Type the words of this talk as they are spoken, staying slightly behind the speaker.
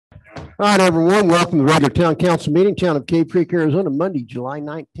All right, everyone. Welcome to the regular town council meeting, town of Cave Creek, Arizona, Monday, July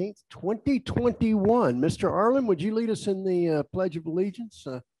 19th, 2021. Mr. Arlen, would you lead us in the Pledge of Allegiance?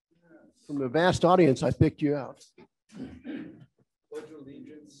 From the vast audience, I picked you out. Pledge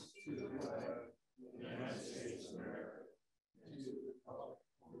allegiance to the flag of the United States of America, to the republic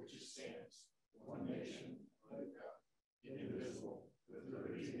for which it stands, one nation, under God, indivisible, with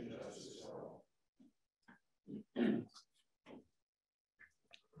liberty and justice for all.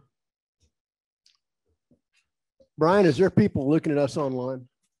 Brian, is there people looking at us online?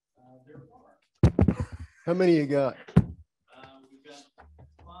 There are. How many you got? We've got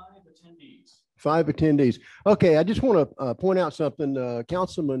 5 attendees. 5 attendees. Okay, I just want to point out something.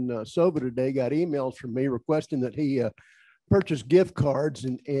 Councilman Sova today got emails from me requesting that he purchase gift cards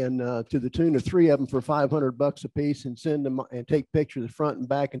and to the tune of 3 of them for $500 a piece and send them and take pictures of the front and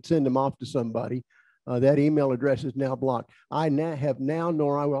back and send them off to somebody. That email address is now blocked. I have now,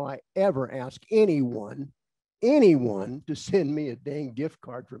 nor will I ever ask anyone to send me a dang gift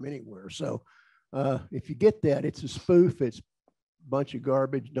card from anywhere. So if you get that, it's a spoof. It's a bunch of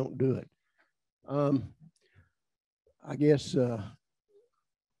garbage. Don't do it. I guess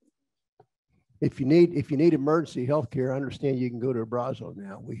if you need emergency health care, I understand you can go to Abrazo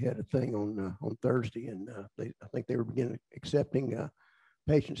now. We had a thing on Thursday, and I think they were beginning accepting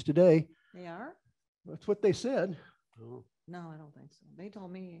patients today. They are? That's what they said. Oh. No, I don't think so. They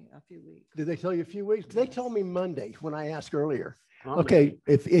told me a few weeks. Did they tell you a few weeks? They told me Monday when I asked earlier. Okay,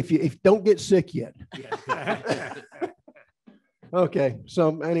 if you don't get sick yet. Okay,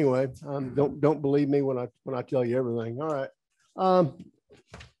 so anyway, don't believe me when I tell you everything. All right.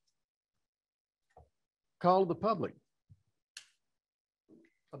 Call to the public.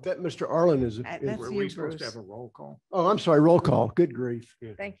 I bet Mr. Arlen is. Were we supposed to have a roll call? Oh, I'm sorry, roll call. Good grief.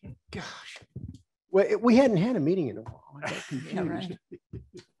 Yeah. Thank you. Gosh. Well, we hadn't had a meeting in a while. I got confused. Yeah, right.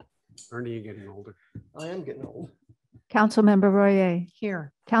 Ernie, you getting older? I am getting old. Councilmember Royer.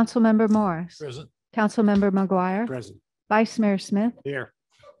 Here. Councilmember Morris. Present. Councilmember McGuire. Present. Vice Mayor Smith. Here.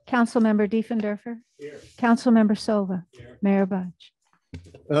 Councilmember Diefendorfer. Here. Councilmember Sova. Here. Mayor Budge.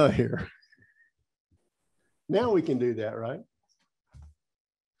 Here. Now we can do that, right?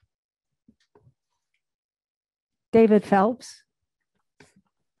 David Phelps.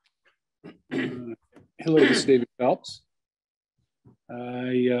 Hello, this is David Phelps.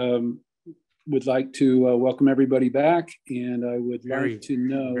 I would like to welcome everybody back, and I would like to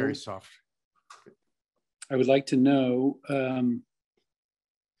know. Very soft. I would like to know. I'll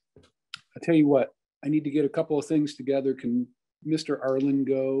tell you what. I need to get a couple of things together. Can Mr. Arlen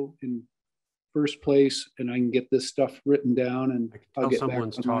go in first place, and I can get this stuff written down, and I'll get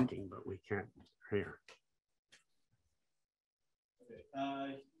someone's back talking, but we can't hear.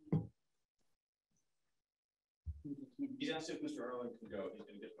 He's asked if Mr. Arlen can go. He's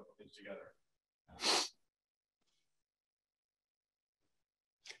going to get a couple things together.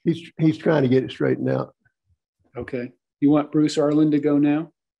 He's trying to get it straightened out. Okay. You want Bruce Arlen to go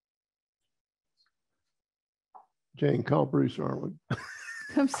now? Jane, call Bruce Arlen.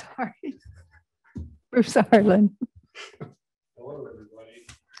 I'm sorry. Bruce Arlen. Hello, everybody.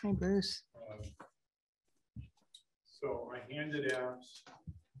 Hey, Bruce. So I handed out,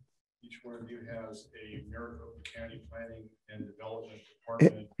 each one of you has a Maricopa County Planning and Development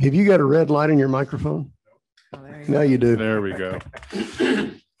Department. Have you got a red light in your microphone? Oh, there No, you do. There we go.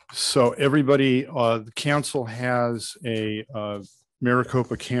 So everybody, the council has a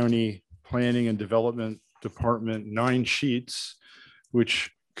Maricopa County Planning and Development Department 9 sheets,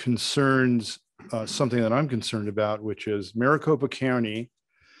 which concerns something that I'm concerned about, which is Maricopa County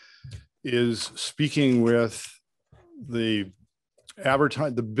is speaking with the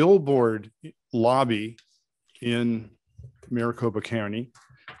billboard lobby in Maricopa County,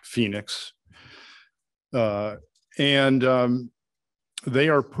 Phoenix, and they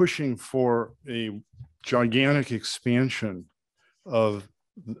are pushing for a gigantic expansion of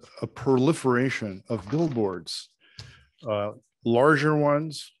a proliferation of billboards, larger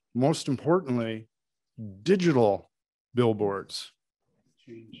ones, most importantly, digital billboards.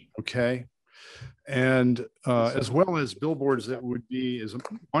 Okay. And as well as billboards that would be, as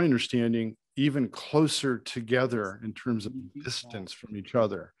my understanding, even closer together in terms of distance from each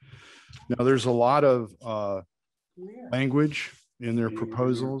other. Now, there's a lot of language in their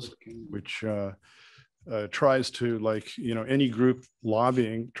proposals, which tries to, like, any group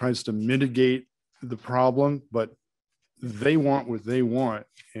lobbying tries to mitigate the problem, but they want what they want.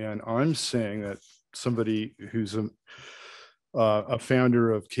 And I'm saying that somebody who's a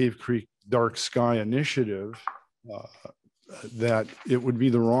founder of Cave Creek Dark Sky Initiative, that it would be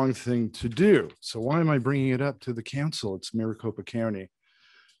the wrong thing to do. So why am I bringing it up to the council? It's Maricopa County.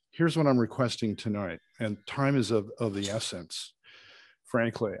 here's what I'm requesting tonight, and time is of the essence.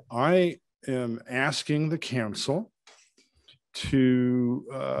 Frankly, I am asking the council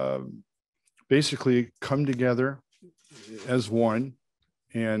to basically come together as one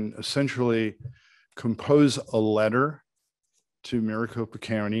and essentially compose a letter to Maricopa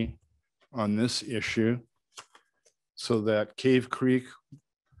County on this issue so that Cave Creek,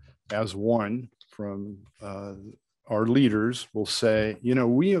 as one from our leaders, will say, you know,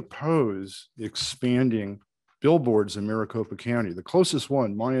 we oppose expanding billboards in Maricopa County. The closest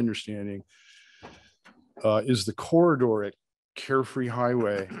one, my understanding, is the corridor at Carefree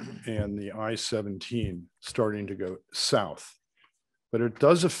Highway and the I-17 starting to go south. But it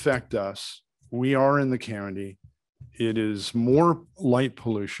does affect us. We are in the county. It is more light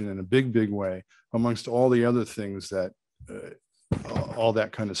pollution in a big, big way amongst all the other things that all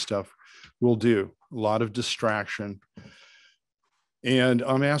that kind of stuff will do. A lot of distraction. And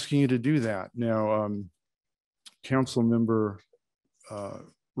I'm asking you to do that. Now, Council Member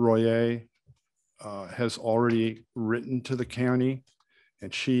Royer has already written to the county,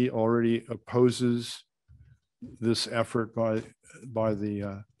 and she already opposes this effort by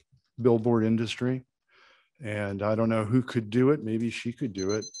the billboard industry. And I don't know who could do it. Maybe she could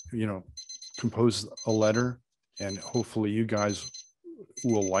do it, you know, compose a letter, and hopefully you guys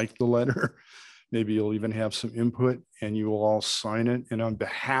will like the letter. Maybe you'll even have some input and you will all sign it. And on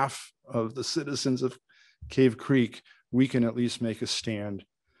behalf of the citizens of Cave Creek, we can at least make a stand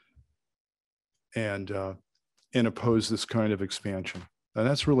and oppose this kind of expansion. And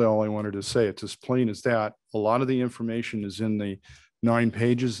that's really all I wanted to say. It's as plain as that. A lot of the information is in the 9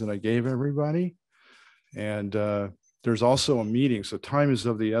 pages that I gave everybody. And there's also a meeting, so time is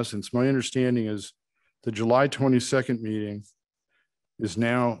of the essence. My understanding is the July 22nd meeting is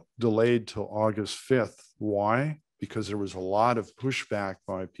now delayed till August 5th. Why? Because there was a lot of pushback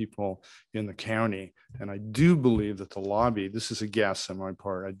by people in the county. And I do believe that the lobby, this is a guess on my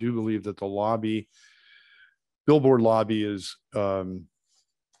part, I do believe that the lobby, billboard lobby, is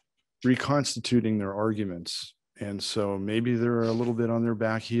reconstituting their arguments. And so maybe they're a little bit on their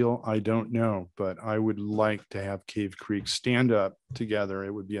back heel. I don't know, but I would like to have Cave Creek stand up together.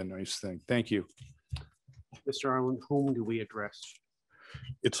 It would be a nice thing. Thank you. Mr. Arlen, whom do we address?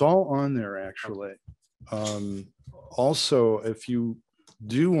 It's all on there, actually. Also, if you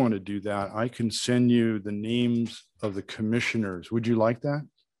do want to do that, I can send you the names of the commissioners. Would you like that?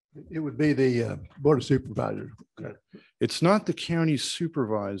 It would be the Board of Supervisors. Okay. It's not the county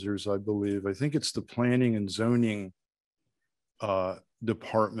supervisors, I believe. I think it's the planning and zoning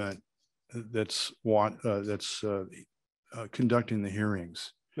department that's conducting the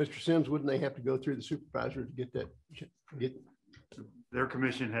hearings. Mr. Sims, wouldn't they have to go through the supervisor to get that? Their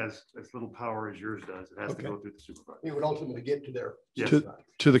commission has as little power as yours does. It has to go through the supervisor. It would ultimately get to their. Yes.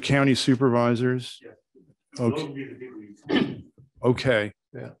 To the county supervisors? Yes. Okay. Those would be the people you- Okay.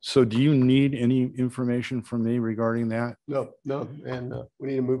 Yeah. So do you need any information from me regarding that? No, and we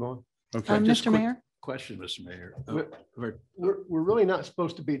need to move on. Okay. Mr. Mayor? Question, Mr. Mayor. We're really not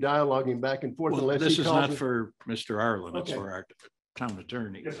supposed to be dialoguing back and forth Well, unless this he is calls not it. for Mr. Arlen, it's Okay. for our town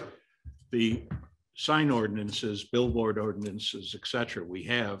attorney. Yes, sir. The sign ordinances, billboard ordinances, et cetera, we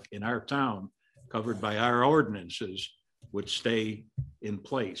have in our town covered by our ordinances would stay in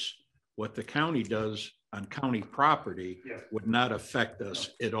place. What the county does on county property Yes. would not affect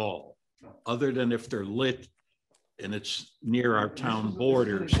us at all, No. other than if they're lit and it's near our town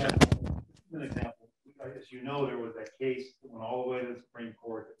borders. An example, as you know, there was that case that went all the way to the Supreme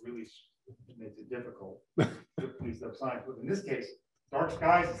Court that really makes it difficult to police up signs. But in this case, dark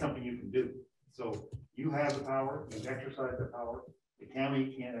skies is something you can do. So you have the power, you exercise the power. The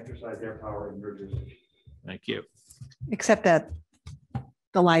county can't exercise their power in your jurisdiction. Thank you. Except that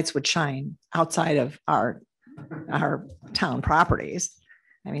the lights would shine outside of our town properties.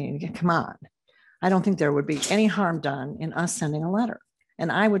 I mean, come on. I don't think there would be any harm done in us sending a letter. And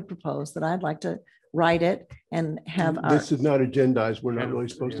I would propose that I'd like to write it and have our, This is not agendized. We're not really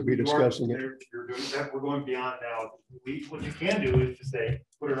supposed to be discussing it. You're doing that. We're going beyond now. What you can do is to say,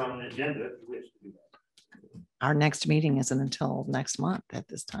 put it on an agenda if you wish to do that. our next meeting isn't until next month at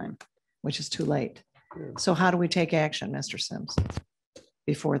this time, which is too late. Yeah. So how do we take action, Mr. Sims,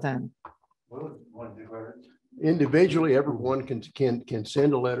 before then? Well, you want to declare it? Individually, everyone can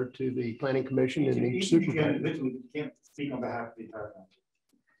send a letter to the planning commission and each supervisor. You can't speak on behalf of the entire council.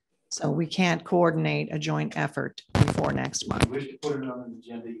 So we can't coordinate a joint effort before next If month. you wish to put it on an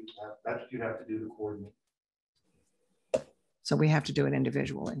agenda, that's what you have to do to coordinate. So we have to do it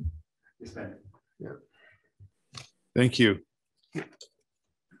individually. Yes, ma'am. Thank you.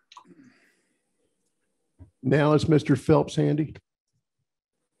 Now it's Mr. Phelps handy.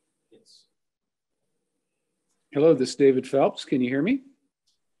 Yes. Hello, this is David Phelps. Can you hear me?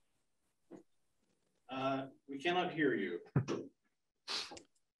 We cannot hear you.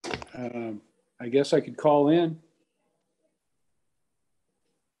 I guess I could call in.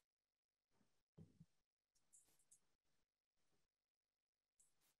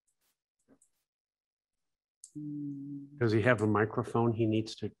 Does he have a microphone he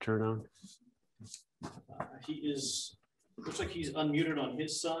needs to turn on? He is, looks like he's unmuted on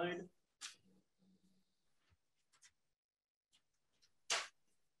his side.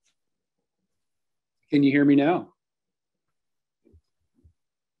 Can you hear me now?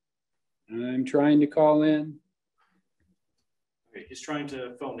 I'm trying to call in. Okay, he's trying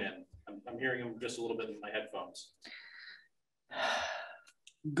to phone in. I'm hearing him just a little bit in my headphones.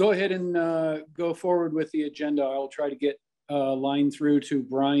 Go ahead and go forward with the agenda. I'll try to get a line through to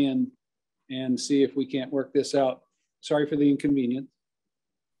Brian and see if we can't work this out. Sorry for the inconvenience.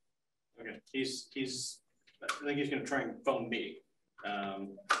 Okay, I think he's gonna try and phone me.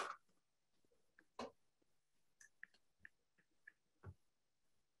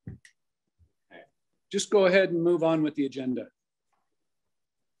 Just go ahead and move on with the agenda.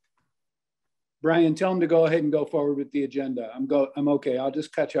 Brian, tell him to go ahead and go forward with the agenda. I'm okay. I'll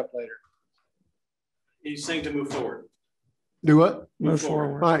just catch up later. He's saying to move forward. Do what? Move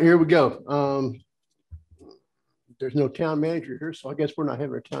forward. All right, here we go. There's no town manager here, so I guess we're not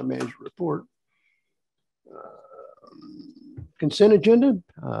having a town manager report. Consent agenda,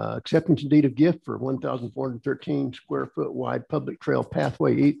 acceptance of deed of gift for 1,413 square foot wide public trail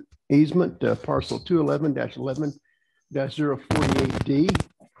pathway easement, parcel 211-11-048D,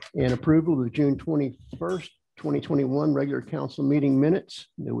 and approval of the June 21st, 2021 regular council meeting minutes.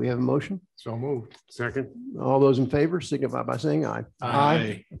 Do we have a motion? So moved. Second. All those in favor signify by saying aye.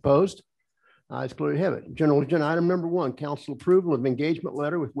 Aye. Opposed? Ayes clearly have it. General agenda item number 1, council approval of engagement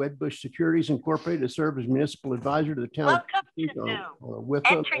letter with Wedbush Securities Incorporated to serve as municipal advisor to the town.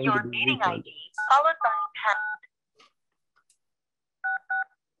 Welcome to Zoom. Enter your meeting ID followed by #.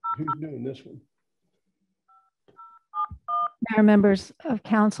 Who's doing this one? Mayor, members of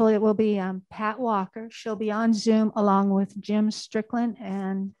council, it will be Pat Walker. She'll be on Zoom along with Jim Strickland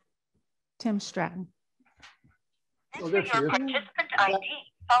and Tim Stratton. Enter your participant ID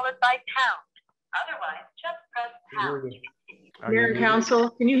followed by #. Otherwise, just press #. Mayor and council,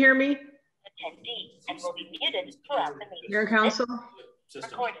 can you hear me? Attendee and will be muted throughout the meeting. Mayor and council?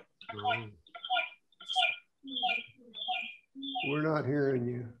 Recorded. We're not hearing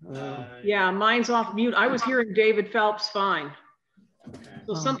you. Yeah, mine's off mute. I was hearing David Phelps fine.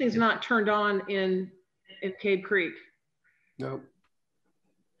 So something's not turned on in Cave Creek. Nope.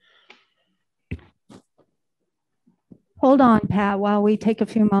 Hold on, Pat, while we take a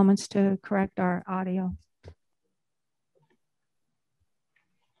few moments to correct our audio.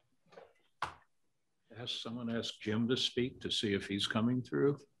 Someone ask Jim to speak to see if he's coming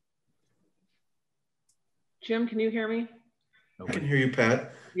through. Jim, can you hear me? I can hear you,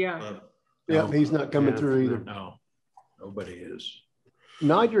 Pat. Yeah. Yeah, he's not coming through either. No, nobody is.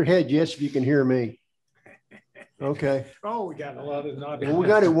 Nod your head yes if you can hear me. Okay. Oh, we got a lot of nodding. Well, we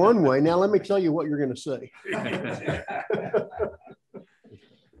got it one way. Now let me tell you what you're going to say.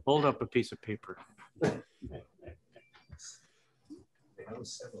 Hold up a piece of paper.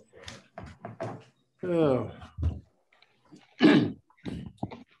 Oh.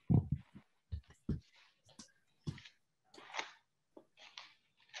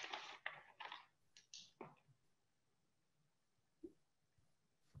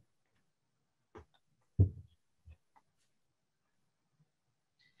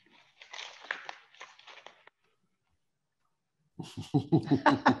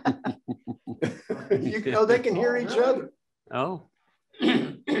 They can hear each other. Oh.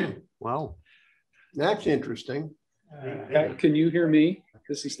 Wow. That's interesting. Can you hear me?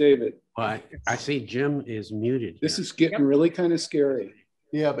 This is David. Well, I see Jim is muted. This is getting really kind of scary.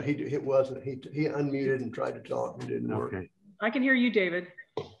 Yeah, but it wasn't. He unmuted and tried to talk and it didn't work. Okay. I can hear you, David.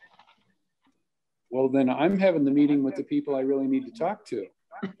 Well, then I'm having the meeting with the people I really need to talk to.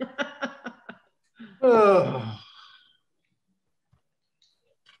 Oh.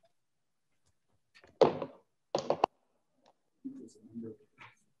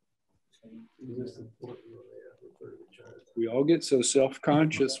 We all get so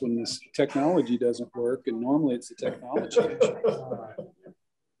self-conscious when this technology doesn't work, and normally it's a technology issue. I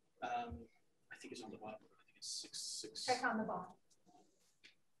think it's on the bottom. I think it's 6. Check on the bottom.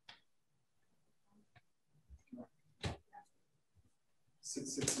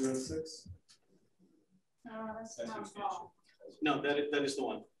 6606. No, that's not all. No, that is the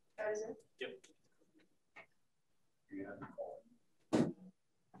one. That is it? Yep.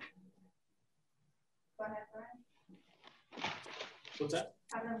 What's that?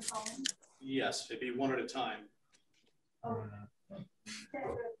 Yes, it'd be one at a time.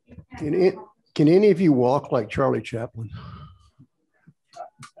 Can any of you walk like Charlie Chaplin?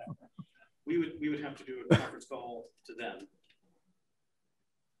 We would have to do a conference call to them.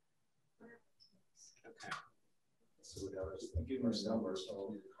 Okay. So we gotta give our numbers.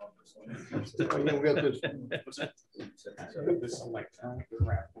 This electronic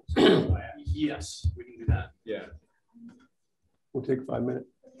yes, we can do that. Yeah. We'll take a 5 minute.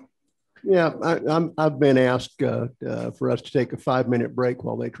 Yeah, I've been asked for us to take a 5 minute break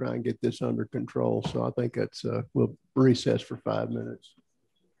while they try and get this under control. So I think that's we'll recess for 5 minutes.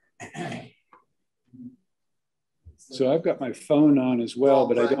 So I've got my phone on as well,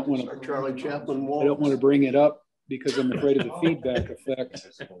 but I don't want to. Charlie Chaplin. I don't want to bring it up because I'm afraid of the feedback effect.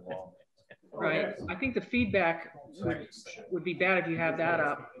 Right. I think the feedback would be bad if you have that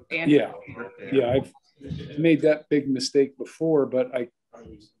up. And Yeah, I've made that big mistake before, but I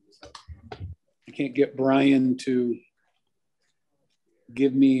can't get Brian to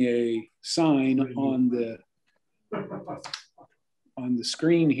give me a sign on the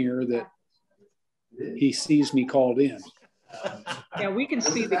screen here that he sees me called in. yeah, we can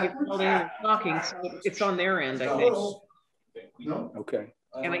see that you're called in and talking, so it's on their end, I think. Okay.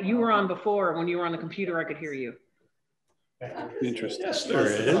 And you were on before. When you were on the computer, I could hear you. Interesting. Yes, there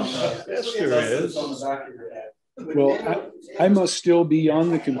is. Yes, there is. Well, I must still be on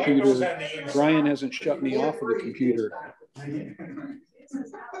the computer. Brian hasn't shut me off of the computer.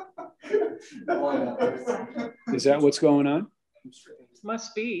 Is that what's going on?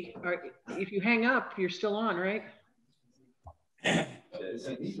 Must be. Or if you hang up, you're still on, right?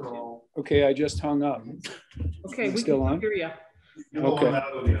 Okay, I just hung up. Okay, we Still can on? hear you. Okay.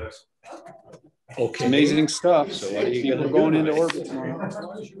 Okay. Amazing stuff. So what are you People gonna going do into tonight? orbit tomorrow.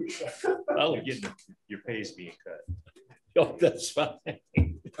 I'll Your pay's being cut. Oh, that's fine.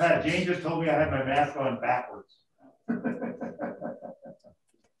 Jane just told me I had my mask on backwards.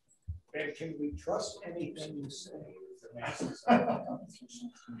 And can we trust anything you say?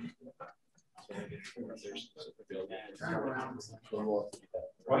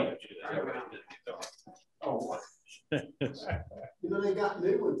 Oh, You know, they got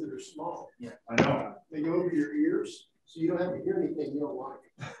new ones that are small. yeah, I know. They go over your ears, so you don't have to hear anything you don't like.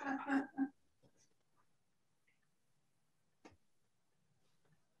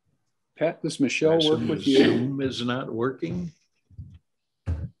 Pat, does Michelle work with you? Zoom is not working.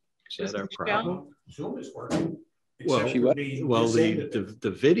 Is that our problem? Zoom is working. Well, She what?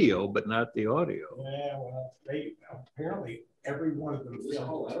 the video, but not the audio. Yeah, well, they apparently every one of them.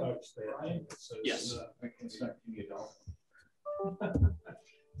 Yes.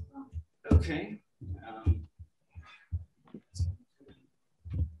 Okay.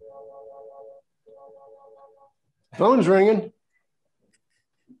 Phone's ringing.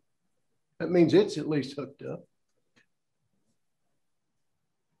 That means it's at least hooked up.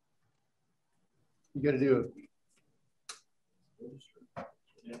 You got to do it.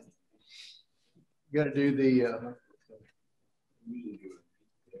 You got to do the.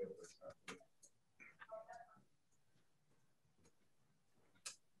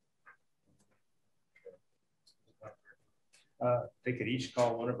 They could each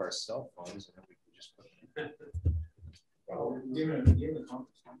call one of our cell phones and then we could just put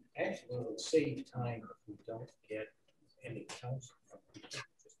Actually, it would save time if we don't get any counsel. Just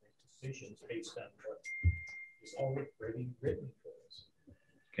make decisions based on what is already written for us.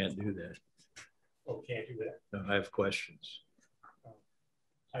 Can't do that. Oh, can't do that. No, I have questions.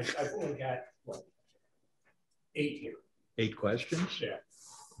 I've only got what, 8 here. 8 questions? Yeah.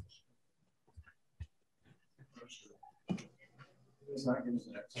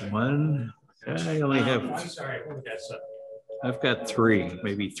 One. I only have. I'm sorry, I only got 7. I've got 3,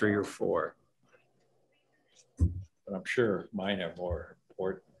 maybe 3 or 4. But I'm sure mine are more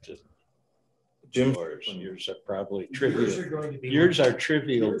important to yours. Yours are probably trivial. Yours are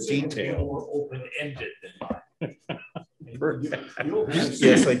trivial detail. More open-ended than mine.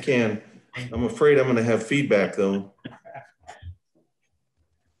 Yes, I can. I'm afraid I'm going to have feedback, though.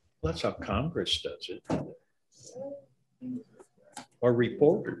 That's how Congress does it. Or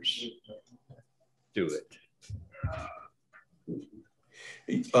reporters do it.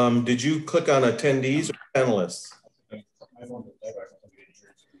 Did you click on attendees or panelists?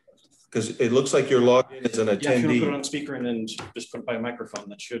 Because it looks like you're logged in as an Yeah, if you want to put it attendee. on speaker and then just put it by a microphone,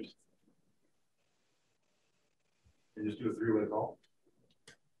 that should. You just do a 3-way call.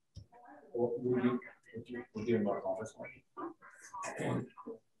 We'll do more conference.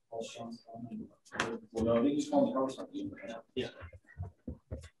 Well, no, they just call the conference. Yeah.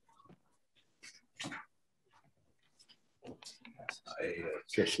 I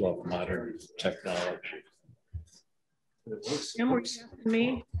just love modern technology. Tim, were you asking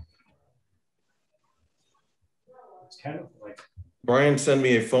me? It's kind of like Brian sent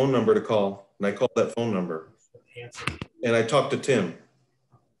me a phone number to call, and I called that phone number. And I talked to Tim.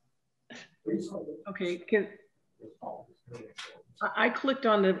 Okay, I clicked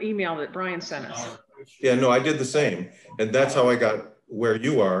on the email that Brian sent us. Yeah, no, I did the same. And that's how I got where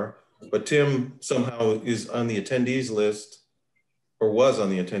you are. But Tim somehow is on the attendees list, or was on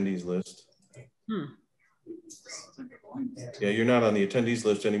the attendees list. Yeah, you're not on the attendees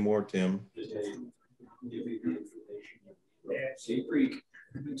list anymore, Tim. Is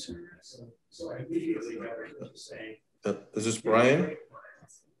this Brian?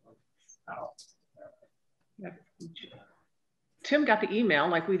 Tim got the email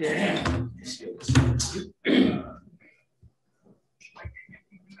like we did.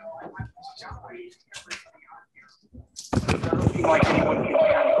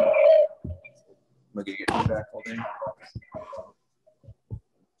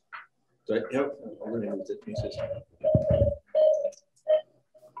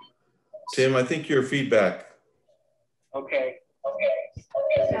 Tim, I think your feedback. Okay.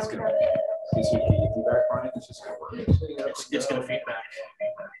 It's going to feedback.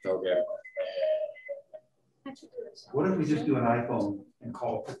 Okay. What if we just do an iPhone and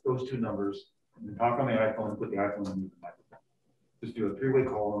call those two numbers and talk on the iPhone and put the iPhone in the microphone? Just do a three-way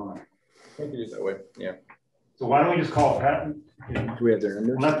call on. I can do it that way. Yeah. So why don't we just call Pat? Do we have their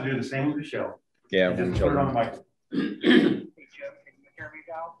numbers? We'll have to do the same with Michelle. Yeah. Just put it on the microphone.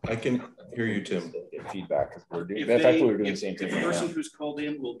 I can hear you, Tim. Feedback. We're doing, If the same thing. the person who's called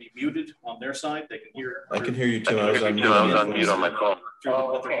in will be muted on their side, they can hear. I can hear you, Tim. I was on mute on my phone.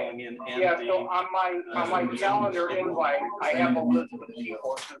 Oh, okay. Yeah, so on my calendar invite, I have a list of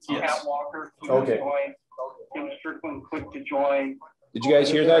people. Pat Walker, okay. Join, Tim Strickland, click to join. Did you guys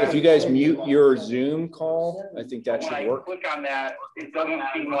hear that? If you guys mute your Zoom call, I think that should work. When I click on that, it doesn't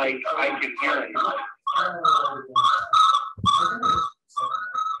seem like I can hear it.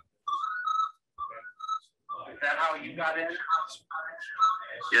 Is that how you got in?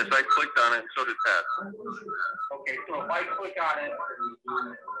 Yes, I clicked on it, so did Pat. Okay, so if I click on it,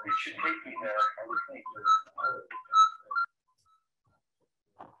 it should take me there, I would think.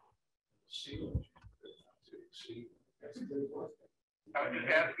 I was just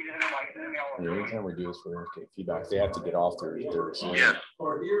asking you my email. Every time we do this, we're going to get feedback. They have to get off their Zoom. Yes.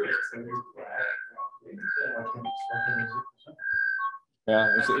 Yeah.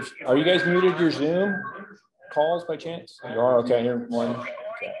 Are you guys muted your Zoom calls by chance? You are? Okay. Here, one. Okay.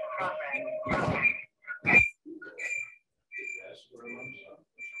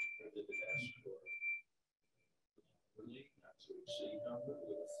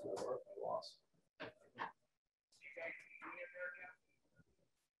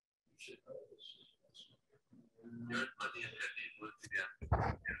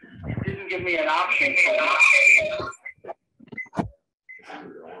 It didn't give me an option. Did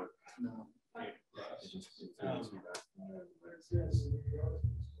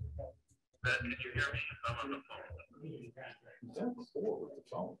you hear me? I'm on the phone. We've done it before with the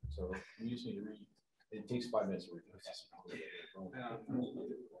phone, so we just need to read. It takes 5 minutes to read. Well,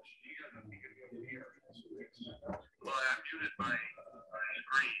 I muted my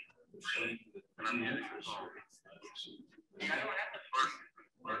screen, and I'm muting the phone. Yeah, I don't have the first.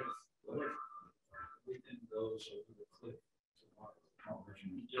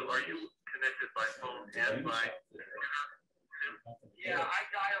 So are you connected by phone and by computer? Yeah, I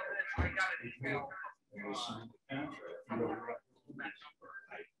dialed in. I got an email.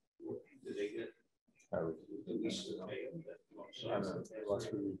 Let's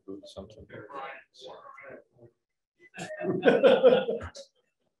reboot something.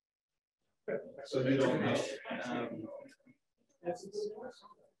 So you don't know.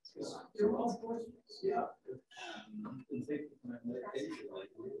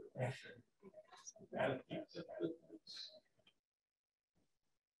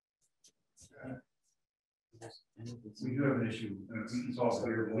 We do have an issue. It's also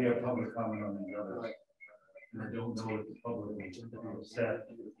here. We have public comment on the others. And I don't know if the public will set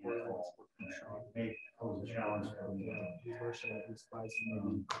may pose a challenge.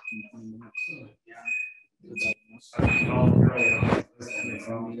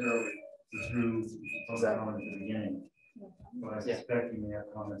 Voluntarily through public comment at the beginning. But I suspect you may have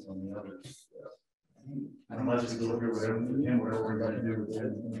comments on the others. Unless we deliver whatever we're going to do with it.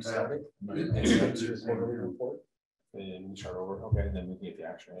 And we start over. Okay, and then we can get the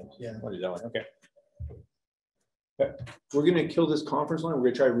action items. Yeah. What is that one? Okay. Okay. We're gonna kill this conference line.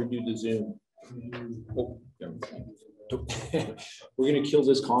 We're gonna try to redo the Zoom. Oh, yeah. we're going to kill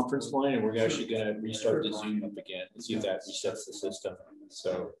this conference line and we're actually going to restart the Zoom up again and see if that resets the system.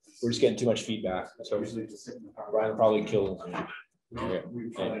 So we're just getting too much feedback. So Brian will probably kill Zoom. Okay. What we're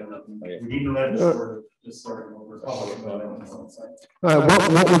going to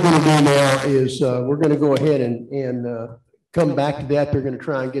do now is we're going to go ahead and come back to that. They're going to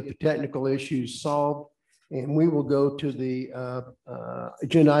try and get the technical issues solved. And we will go to the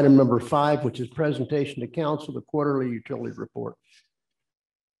agenda item number 5, which is presentation to council, the quarterly utility report.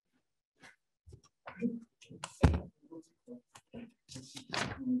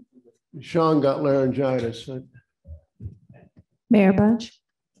 Sean got laryngitis. Mayor Bunch,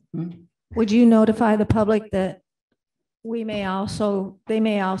 would you notify the public that they may also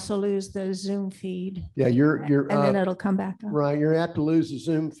lose the Zoom feed? Yeah, you're and then it'll come back up. Right, you're apt to lose the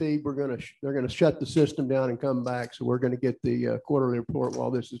Zoom feed. They're gonna shut the system down and come back. So we're gonna get the quarterly report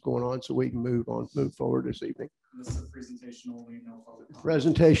while this is going on, so we can move forward this evening. This is a presentation only, no public comment.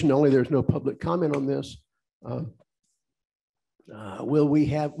 Presentation only. There's no public comment on this.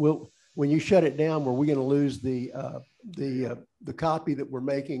 When you shut it down, were we going to lose the copy that we're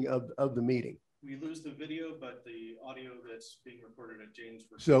making of the meeting? We lose the video, but the audio that's being recorded at Jane's.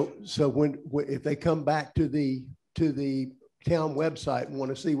 So when if they come back to the town website and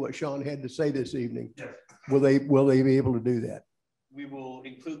want to see what Sean had to say this evening, yes, will they be able to do that? We will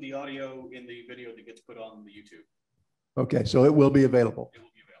include the audio in the video that gets put on the YouTube. Okay, so it will be available. It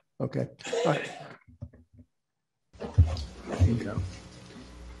will be available. Okay. All right.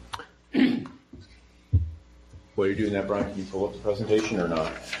 While you're doing that, Brian, can you pull up the presentation or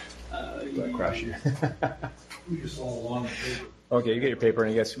not? Do I crash you? We just all want paper. Okay, you get your paper,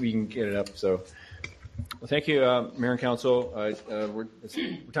 and I guess we can get it up. So, well, thank you, Mayor and Council. It's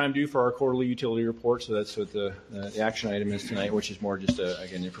time due for our quarterly utility report. So that's what the action item is tonight, which is more just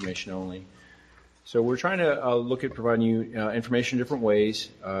again information only. So we're trying to look at providing you information in different ways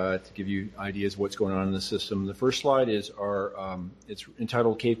to give you ideas of what's going on in the system. The first slide is our, it's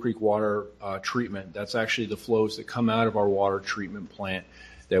entitled Cave Creek Water Treatment. That's actually the flows that come out of our water treatment plant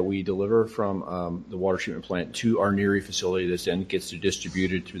that we deliver from the water treatment plant to our NERI facility that then gets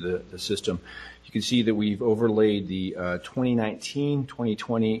distributed through the system. You can see that we've overlaid the 2019,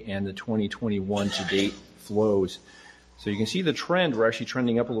 2020, and the 2021 to date flows. So you can see the trend. We're actually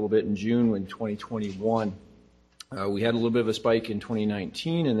trending up a little bit in June in 2021. We had a little bit of a spike in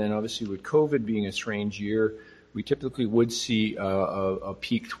 2019, and then obviously with COVID being a strange year, we typically would see a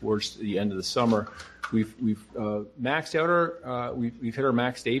peak towards the end of the summer. We've maxed out we've hit our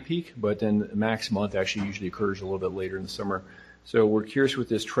max day peak, but then the max month actually usually occurs a little bit later in the summer. So we're curious with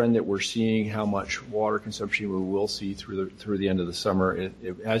this trend that we're seeing how much water consumption we will see through the end of the summer. It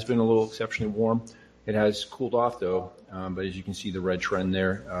has been a little exceptionally warm. It has cooled off though, but as you can see the red trend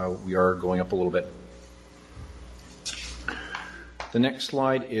there, we are going up a little bit. The next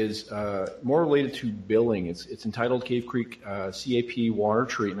slide is more related to billing. It's entitled Cave Creek CAP Water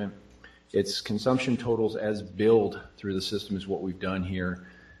Treatment. Its consumption totals as billed through the system is what we've done here.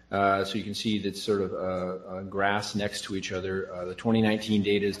 So you can see that's sort of graphs next to each other. The 2019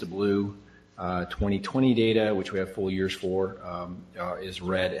 data is the blue. 2020 data, which we have full years for, is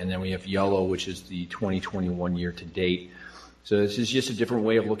red, and then we have yellow, which is the 2021 year to date. So this is just a different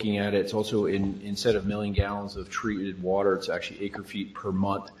way of looking at it. It's also instead of million gallons of treated water, it's actually acre feet per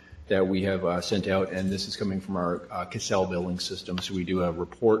month that we have sent out, and this is coming from our Cassell billing system. So we do a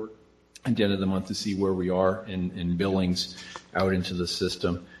report at the end of the month to see where we are in billings out into the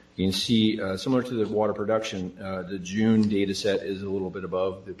system. You can see, similar to the water production, the June data set is a little bit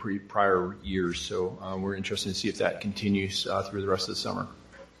above the prior years. So we're interested to see if that continues through the rest of the summer.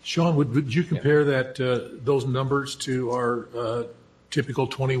 Sean, would you compare that those numbers to our typical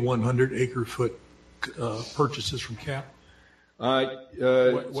 2,100 acre foot purchases from CAP?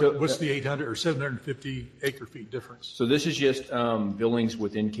 What's the 800 or 750 acre feet difference? So this is just billings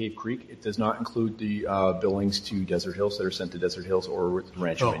within Cave Creek. It does not include the billings to Desert Hills that are sent to Desert Hills or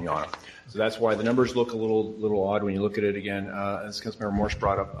Rancho Manana. So that's why the numbers look a little odd when you look at it again. As Councilmember Morse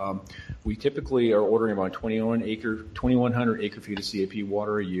brought up, we typically are ordering about 2,100 acre feet of CAP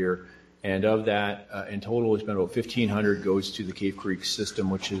water a year. And of that, in total, it's been about 1,500 goes to the Cave Creek system,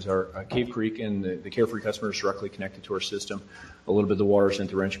 which is our Cave Creek and the Carefree customers directly connected to our system. A little bit of the water is sent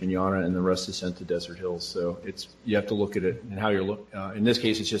to Rancho Manana, and the rest is sent to Desert Hills. So you have to look at it and how you're in this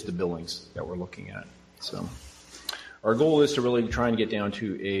case, it's just the billings that we're looking at. So our goal is to really try and get down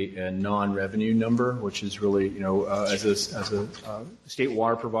to a non-revenue number, which is really, as a state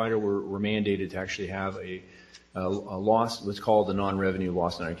water provider, we're mandated to actually have a loss, let's call it the non-revenue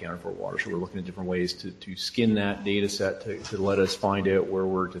loss not accounted for water. So we're looking at different ways to skin that data set to let us find out where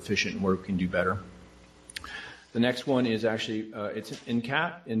we're deficient and where we can do better. The next one is actually, it's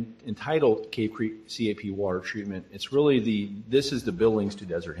entitled Cave Creek CAP Water Treatment. It's really this is the Billings to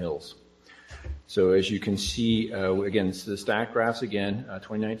Desert Hills. So as you can see, again, it's the stack graphs again,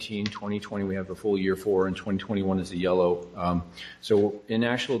 2019, 2020, we have the full year for, and 2021 is the yellow. So in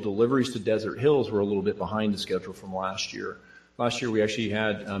actual deliveries to Desert Hills, we're a little bit behind the schedule from last year. Last year, we actually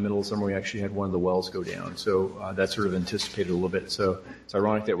had, middle of summer, we actually had one of the wells go down. So that's sort of anticipated a little bit. So it's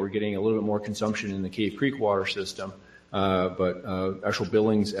ironic that we're getting a little bit more consumption in the Cave Creek water system, but actual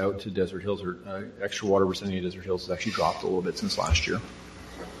billings out to Desert Hills, or extra water we're sending to Desert Hills has actually dropped a little bit since last year.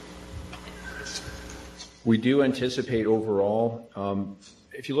 We do anticipate overall,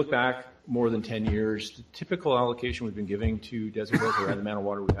 if you look back more than 10 years, the typical allocation we've been giving to Desert Hills, or the amount of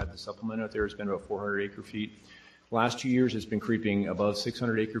water we've had to supplement out there, has been about 400 acre feet. Last 2 years, it's been creeping above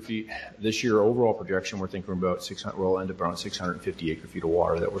 600 acre feet. This year, overall projection, we're thinking about 600, we'll end up around 650 acre feet of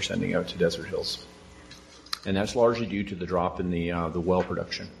water that we're sending out to Desert Hills. And that's largely due to the drop in the well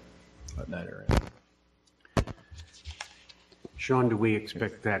production in that area. Sean, do we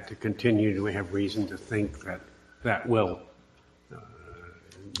expect that to continue? Do we have reason to think that that will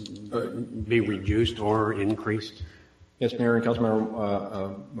be reduced or increased? Yes, Mayor and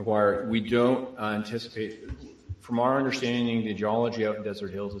Councilmember McGuire, we don't anticipate. From our understanding, the geology out in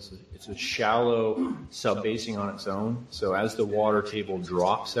Desert Hills it's a shallow sub-basing on its own. So as the water table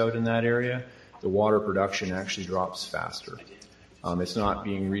drops out in that area, the water production actually drops faster. It's not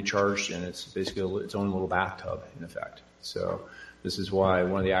being recharged, and it's basically its own little bathtub in effect. So this is why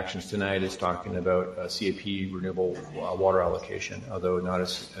one of the actions tonight is talking about CAP renewable water allocation, although not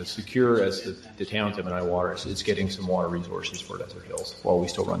as secure as the town of Gemini Water. It's getting some water resources for Desert Hills while we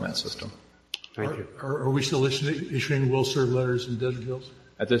still run that system. Thank you. Are we still issuing will-serve letters in Desert Hills?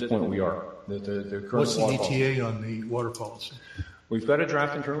 At this point, we are. The current What's the ETA on the water policy? We've got a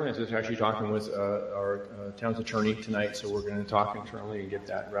draft internally. I was actually talking with our town's attorney tonight, so we're going to talk internally and get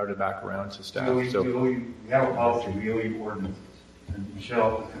that routed back around to staff. We have a policy, we owe you ordinance, and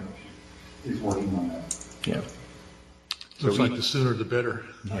Michelle is working on that. Yeah. Looks like the sooner the better.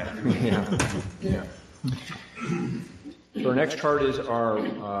 Yeah. So our next chart is our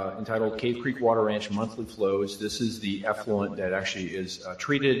entitled Cave Creek Water Ranch monthly flows. This is the effluent that actually is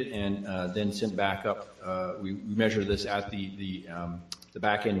treated and then sent back up. We measure this at the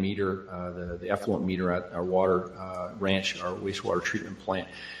back end meter, the effluent meter at our water ranch, our wastewater treatment plant.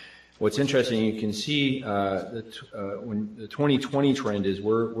 What's interesting, you can see that when the 2020 trend is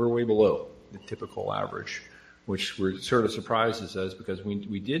we're way below the typical average, which we're sort of surprises us because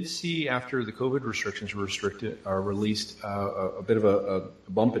we did see after the COVID restrictions were released a bit of a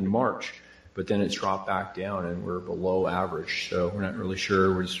bump in March, but then it's dropped back down and we're below average. So we're not really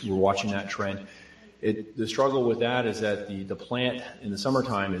sure. We're watching that trend. The struggle with that is that the plant in the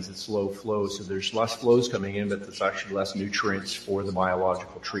summertime is it's low flow, so there's less flows coming in, but there's actually less nutrients for the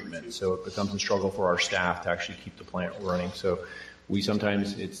biological treatment. So it becomes a struggle for our staff to actually keep the plant running. So we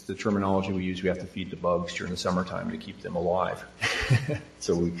sometimes, it's the terminology we use, we have to feed the bugs during the summertime to keep them alive.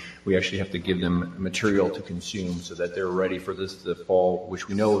 So we actually have to give them material to consume so that they're ready for the fall, which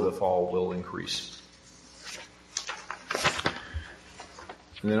we know the fall will increase.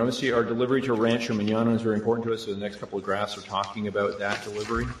 And then obviously our delivery to Rancho Manana is very important to us. So the next couple of graphs are talking about that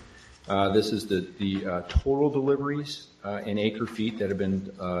delivery. This is the total deliveries in acre feet that have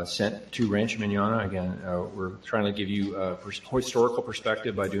been sent to Rancho Manana. Again, we're trying to give you a historical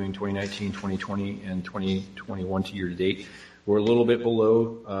perspective by doing 2019, 2020, and 2021 to year to date. We're a little bit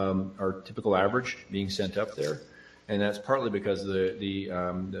below our typical average being sent up there. And that's partly because the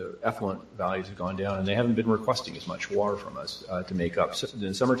effluent values have gone down and they haven't been requesting as much water from us to make up. So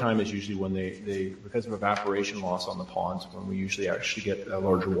the summertime is usually when they because of evaporation loss on the ponds, when we usually actually get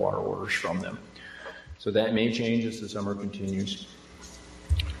larger water orders from them. So that may change as the summer continues.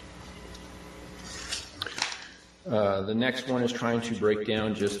 The next one is trying to break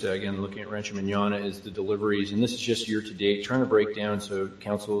down, just again looking at Rancho Manana, is the deliveries, and this is just year to date, trying to break down so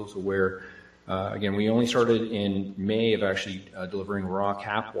council is aware. Again, we only started in May of actually delivering raw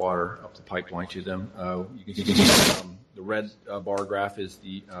cap water up the pipeline to them. You can see the red bar graph is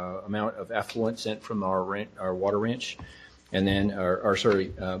the amount of effluent sent from our water ranch. And then,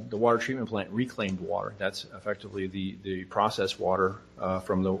 the water treatment plant reclaimed water. That's effectively the processed water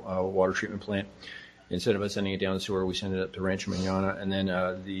from the water treatment plant. Instead of us sending it down the sewer, we send it up to Rancho Manana. And then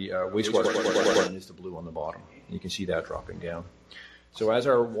the wastewater is the blue on the bottom. You can see that dropping down. So as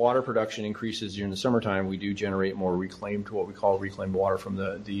our water production increases during the summertime, we do generate more reclaimed, what we call reclaimed water from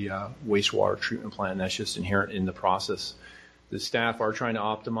the wastewater treatment plant. And that's just inherent in the process. The staff are trying to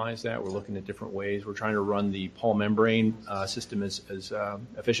optimize that. We're looking at different ways. We're trying to run the Paul membrane system as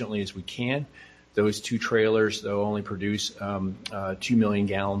efficiently as we can. Those two trailers, though, only produce 2 million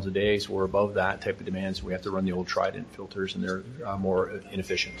gallons a day, so we're above that type of demand. So we have to run the old Trident filters, and they're more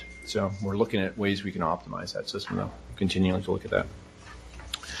inefficient. So we're looking at ways we can optimize that system, though, continuing to look at that.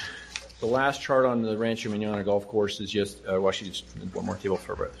 The last chart on the Rancho Manana Golf Course is just, actually just one more table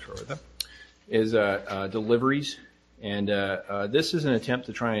for that, is deliveries. And this is an attempt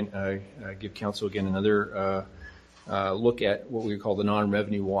to try and give council, again, another look at what we call the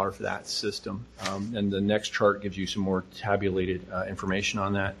non-revenue water for that system. And the next chart gives you some more tabulated information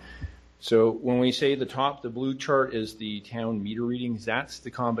on that. So when we say the blue chart is the town meter readings, that's the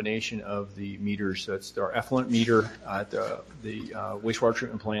combination of the meters. So it's our effluent meter at the wastewater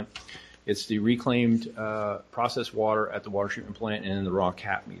treatment plant. It's the reclaimed processed water at the water treatment plant, and then the raw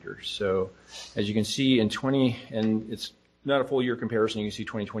cap meters. So as you can see in and it's not a full year comparison, you can see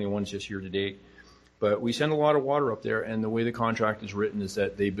 2021 is just year to date. But we send a lot of water up there, and the way the contract is written is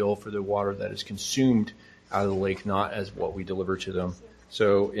that they bill for the water that is consumed out of the lake, not as what we deliver to them.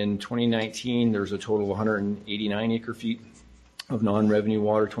 So in 2019, there's a total of 189 acre feet of non-revenue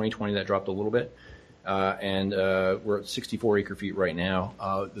water. 2020, that dropped a little bit. And we're at 64 acre feet right now.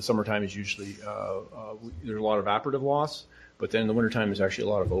 The summertime is usually, there's a lot of evaporative loss, but then in the wintertime there's actually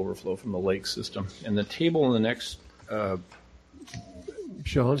a lot of overflow from the lake system. And the table in the next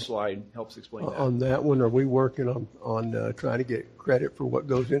Sean, slide helps explain that. On that one, are we working on trying to get credit for what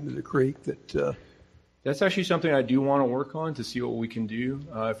goes into the creek? That's actually something I do want to work on to see what we can do.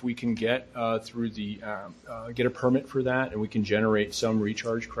 If we can get through get a permit for that, and we can generate some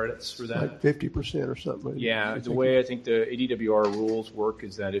recharge credits for that. Like 50% or something. Yeah, the way I think the ADWR rules work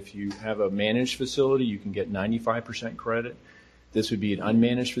is that if you have a managed facility, you can get 95% credit. This would be an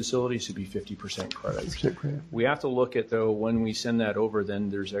unmanaged facility, so it'd be 50% credit. 50% credit. We have to look at, though, when we send that over, then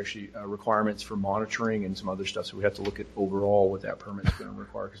there's actually requirements for monitoring and some other stuff. So we have to look at overall what that permit's going to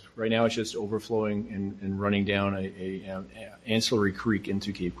require. Because right now it's just overflowing and running down a ancillary creek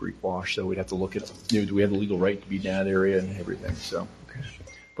into Cave Creek Wash. So we'd have to look at, do we have the legal right to be in that area and everything. So,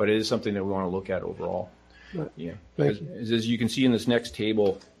 but it is something that we want to look at overall. Right. Yeah. Thank you. As you can see in this next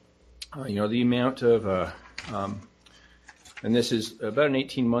table, the amount of and this is about an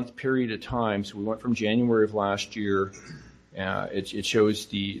 18-month period of time. So we went from January of last year. It shows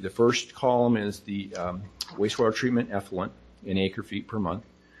the first column is the wastewater treatment effluent in acre feet per month.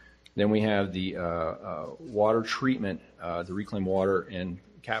 Then we have the water treatment, the reclaimed water, and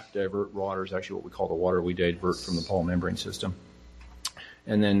cap divert water is actually what we call the water we divert from the polymer membrane system.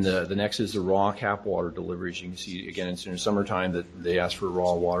 And then the next is the raw cap water deliveries. You can see, again, it's in the summertime that they ask for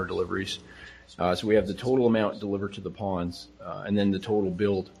raw water deliveries. So we have the total amount delivered to the ponds, and then the total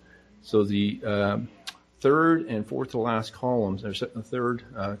billed. So the third and fourth to last columns, there's a third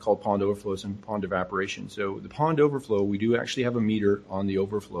called pond overflows and pond evaporation. So the pond overflow, we do actually have a meter on the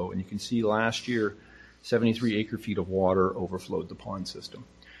overflow, and you can see last year 73 acre feet of water overflowed the pond system.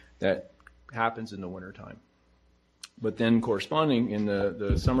 That happens in the wintertime. But then corresponding in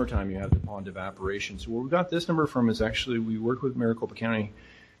the summertime, you have the pond evaporation. So where we got this number from is actually we worked with Maricopa County.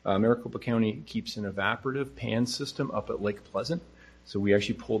 Maricopa County keeps an evaporative pan system up at Lake Pleasant. So we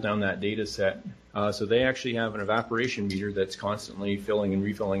actually pulled down that data set. So they actually have an evaporation meter that's constantly filling and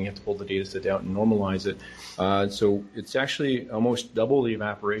refilling. You have to pull the data set out and normalize it. So it's actually almost double the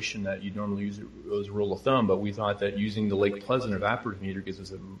evaporation that you'd normally use as a rule of thumb. But we thought that using the Lake Pleasant evaporative meter gives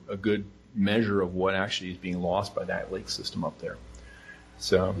us a good measure of what actually is being lost by that lake system up there.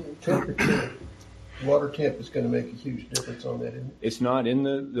 So Water temp is going to make a huge difference on that, isn't it? It's not in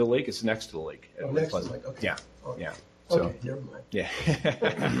the lake, it's next to the lake. Next to the lake, okay. Yeah, okay. yeah. Okay, never mind. Yeah.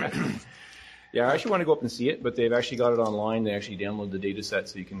 Yeah, I actually want to go up and see it, but they've actually got it online. They actually download the data set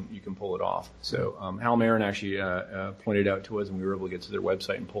so you can pull it off. So Hal Marin actually pointed out to us, and we were able to get to their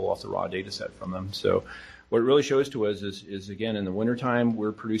website and pull off the raw data set from them. So what it really shows to us is again, in the wintertime,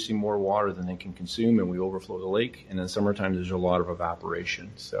 we're producing more water than they can consume, and we overflow the lake. And in summertime, there's a lot of evaporation.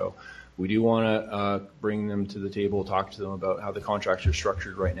 So we do want to bring them to the table, talk to them about how the contracts are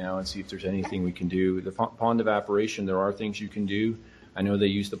structured right now, and see if there's anything we can do. The pond evaporation, there are things you can do. I know they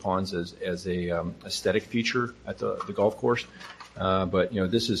use the ponds as a aesthetic feature at the golf course, but